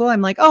from high school?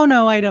 I'm like, oh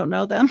no, I don't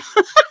know them.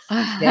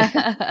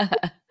 Yeah.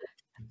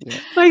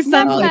 My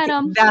son's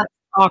like, that's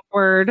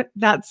awkward.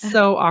 That's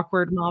so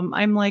awkward, Mom.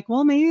 I'm like,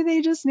 well, maybe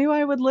they just knew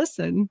I would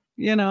listen,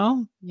 you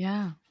know?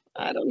 Yeah.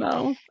 I don't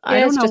know. Yeah, I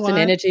don't it's know just why. an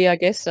energy, I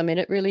guess. I mean,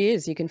 it really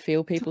is. You can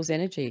feel people's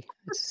energy.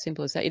 It's as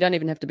simple as that. You don't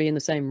even have to be in the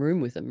same room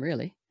with them,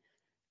 really.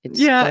 It's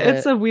Yeah, quite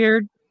it's a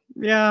weird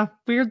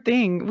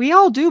thing. We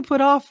all do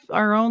put off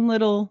our own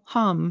little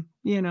hum,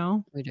 you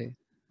know, we do.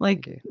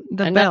 like We do.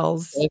 the And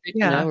bells. perfect, you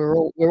Yeah.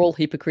 know, we're all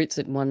hypocrites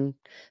in one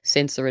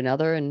sense or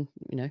another. And,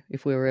 you know,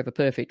 if we were ever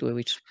perfect, we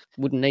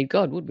wouldn't need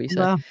God, would we? So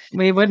Well,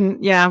 we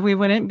wouldn't. Yeah, we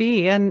wouldn't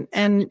be. And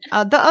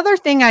the other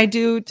thing I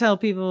do tell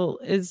people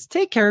is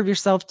take care of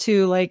yourself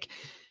too. Like,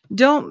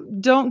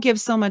 don't give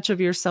so much of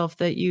yourself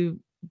that you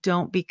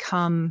don't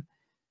become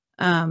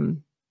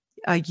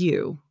a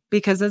you.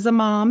 Because as a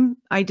mom,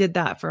 I did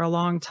that for a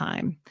long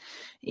time.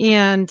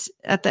 And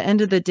at the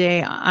end of the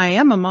day, I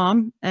am a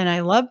mom and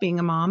I love being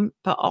a mom,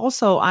 but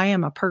also I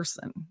am a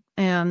person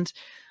and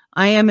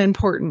I am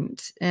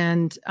important.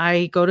 And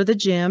I go to the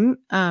gym,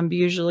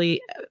 usually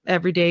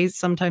every day.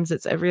 Sometimes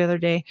it's every other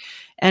day.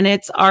 And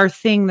it's our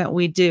thing that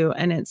we do.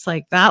 And it's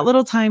like that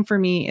little time for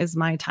me is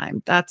my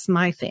time. That's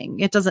my thing.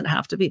 It doesn't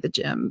have to be the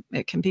gym.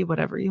 It can be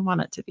whatever you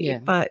want it to be,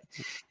 but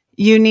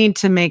you need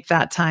to make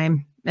that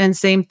time. And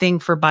same thing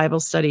for Bible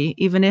study,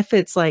 even if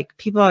it's like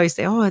people always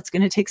say, oh, it's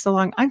going to take so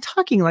long. I'm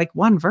talking like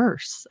one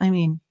verse. I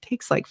mean, it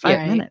takes like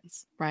 5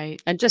 minutes.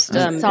 Right. And just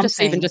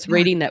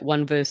reading that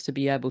one verse to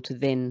be able to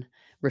then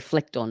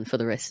reflect on for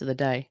the rest of the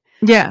day.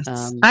 Yes.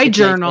 I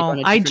journal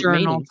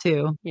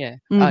too. Yeah.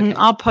 Mm-hmm. Okay.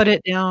 I'll put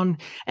it down.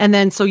 And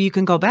then so you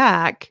can go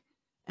back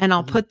and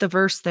I'll put the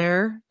verse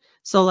there.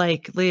 So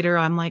like later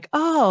I'm like,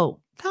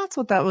 oh, that's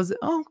what that was.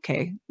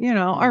 Okay. You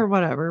know, or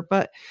whatever.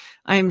 But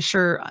I'm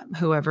sure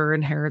whoever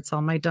inherits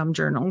all my dumb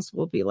journals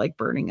will be like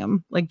burning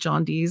them like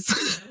John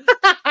Dee's.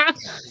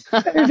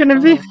 They're going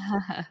to be,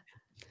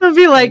 they'll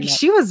be like,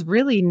 she was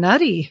really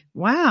nutty.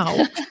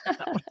 Wow.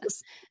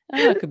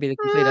 It could be the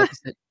complete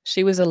opposite.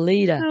 She was a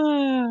leader.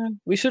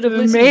 We should have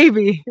listened.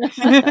 Maybe.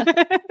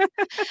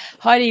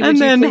 Heidi, would and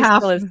you then please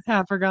tell us?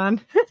 Half are gone.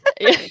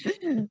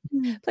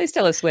 Please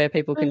tell us where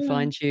people can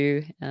find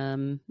you.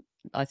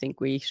 I think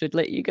we should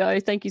let you go.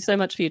 Thank you so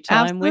much for your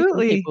time.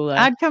 Absolutely. People,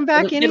 I'd come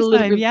back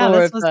anytime. Yeah,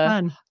 this was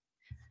fun.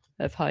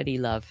 Of Heidi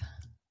Luv.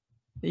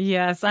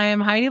 Yes, I am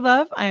Heidi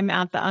Luv. I'm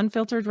at the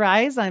Unfiltered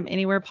Rise. I'm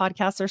anywhere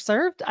podcasts are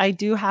served. I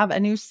do have a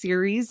new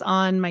series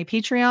on my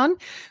Patreon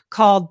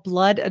called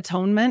Blood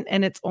Atonement,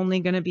 and it's only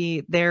going to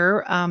be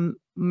there.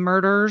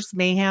 Murders,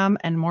 mayhem,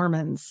 and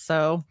Mormons.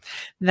 So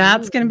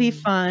that's going to be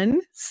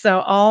fun. So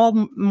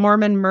all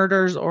Mormon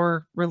murders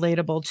or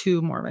relatable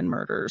to Mormon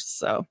murders.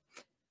 So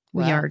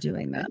we are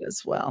doing that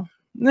as well.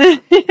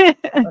 What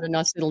a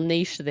nice little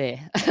niche there.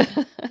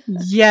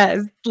 Yes,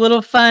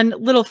 little fun.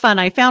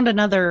 I found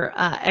another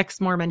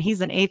ex-Mormon.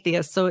 He's an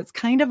atheist, so it's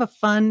kind of a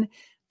fun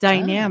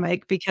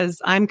dynamic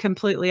because I'm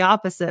completely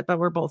opposite, but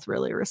we're both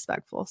really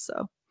respectful.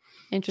 So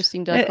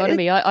interesting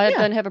dichotomy. I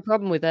don't have a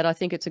problem with that. I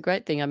think it's a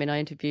great thing. I mean, I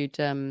interviewed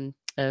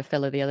a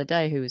fellow the other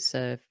day who was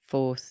a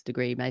 4th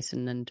degree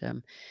Mason,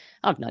 and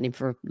I've known him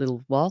for a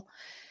little while.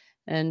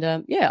 And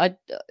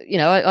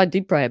I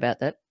did pray about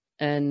that,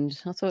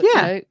 and I thought, you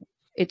know,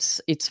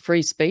 it's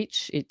free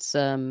speech. It's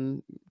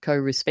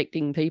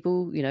co-respecting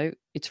people. You know,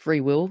 it's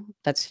free will.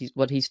 That's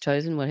what he's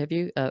chosen. What have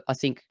you? I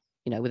think,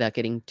 you know, without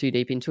getting too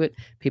deep into it,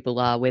 people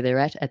are where they're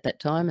at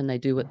that time, and they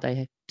do what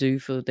they do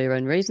for their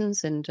own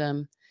reasons, and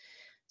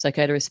it's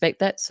okay to respect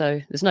that.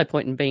 So there's no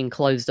point in being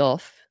closed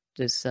off.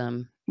 There's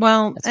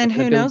well, and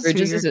who knows who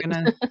you're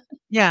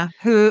gonna,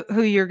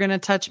 who you're gonna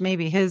touch.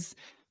 Maybe his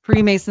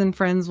Freemason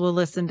friends will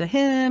listen to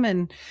him,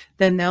 and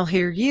then they'll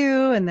hear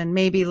you, and then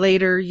maybe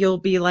later you'll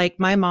be like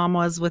my mom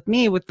was with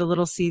me with the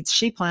little seeds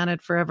she planted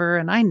forever,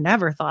 and I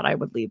never thought I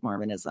would leave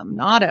Mormonism,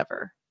 not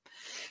ever.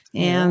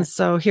 And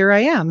so here I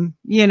am,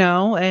 you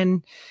know,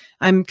 and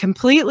I'm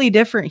completely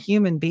different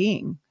human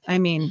being. I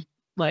mean,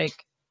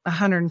 like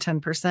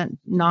 110%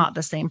 not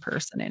the same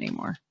person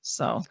anymore.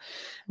 So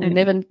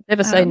never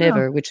say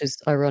never, which is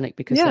ironic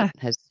because that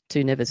has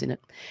 2 nevers in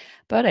it.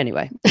 But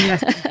anyway.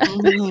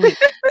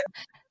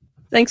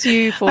 Thanks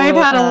you for... I've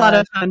had a lot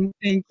of fun.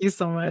 Thank you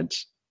so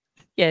much.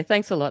 Yeah,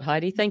 thanks a lot,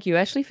 Heidi. Thank you,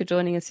 Ashley, for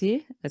joining us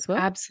here as well.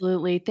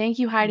 Absolutely. Thank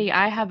you, Heidi.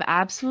 I have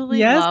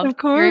absolutely loved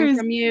hearing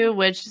from you,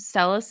 which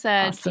Stella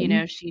said, you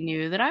know, she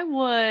knew that I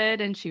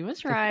would, and she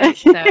was right.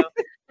 So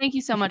thank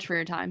you so much for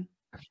your time.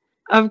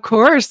 Of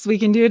course. We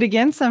can do it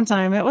again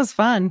sometime. It was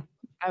fun.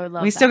 I would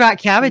love We still got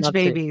cabbage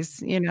babies,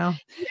 you know.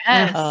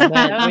 Yes. Oh,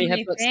 man. We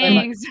have got so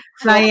much.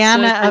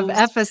 Diana of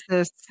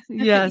Ephesus.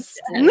 Yes.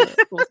 All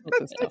sorts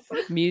of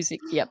stuff. Music.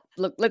 Yep.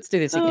 Look, let's do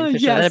this again for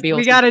sure. That'd be awesome.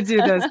 We got to do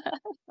this.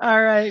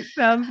 All right.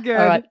 Sounds good.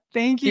 All right.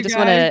 Thank you, You just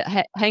guys. want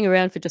to hang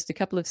around for just a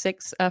couple of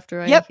secs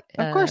after Yep,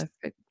 of course.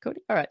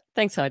 recording? All right.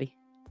 Thanks, Heidi.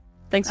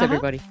 Thanks,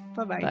 everybody.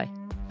 Bye-bye. Bye.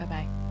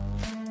 Bye-bye.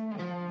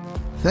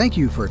 Thank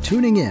you for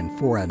tuning in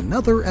for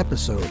another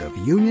episode of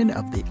Union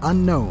of the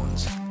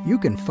Unknowns. You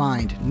can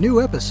find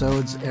new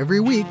episodes every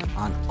week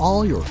on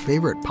all your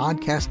favorite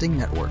podcasting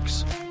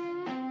networks.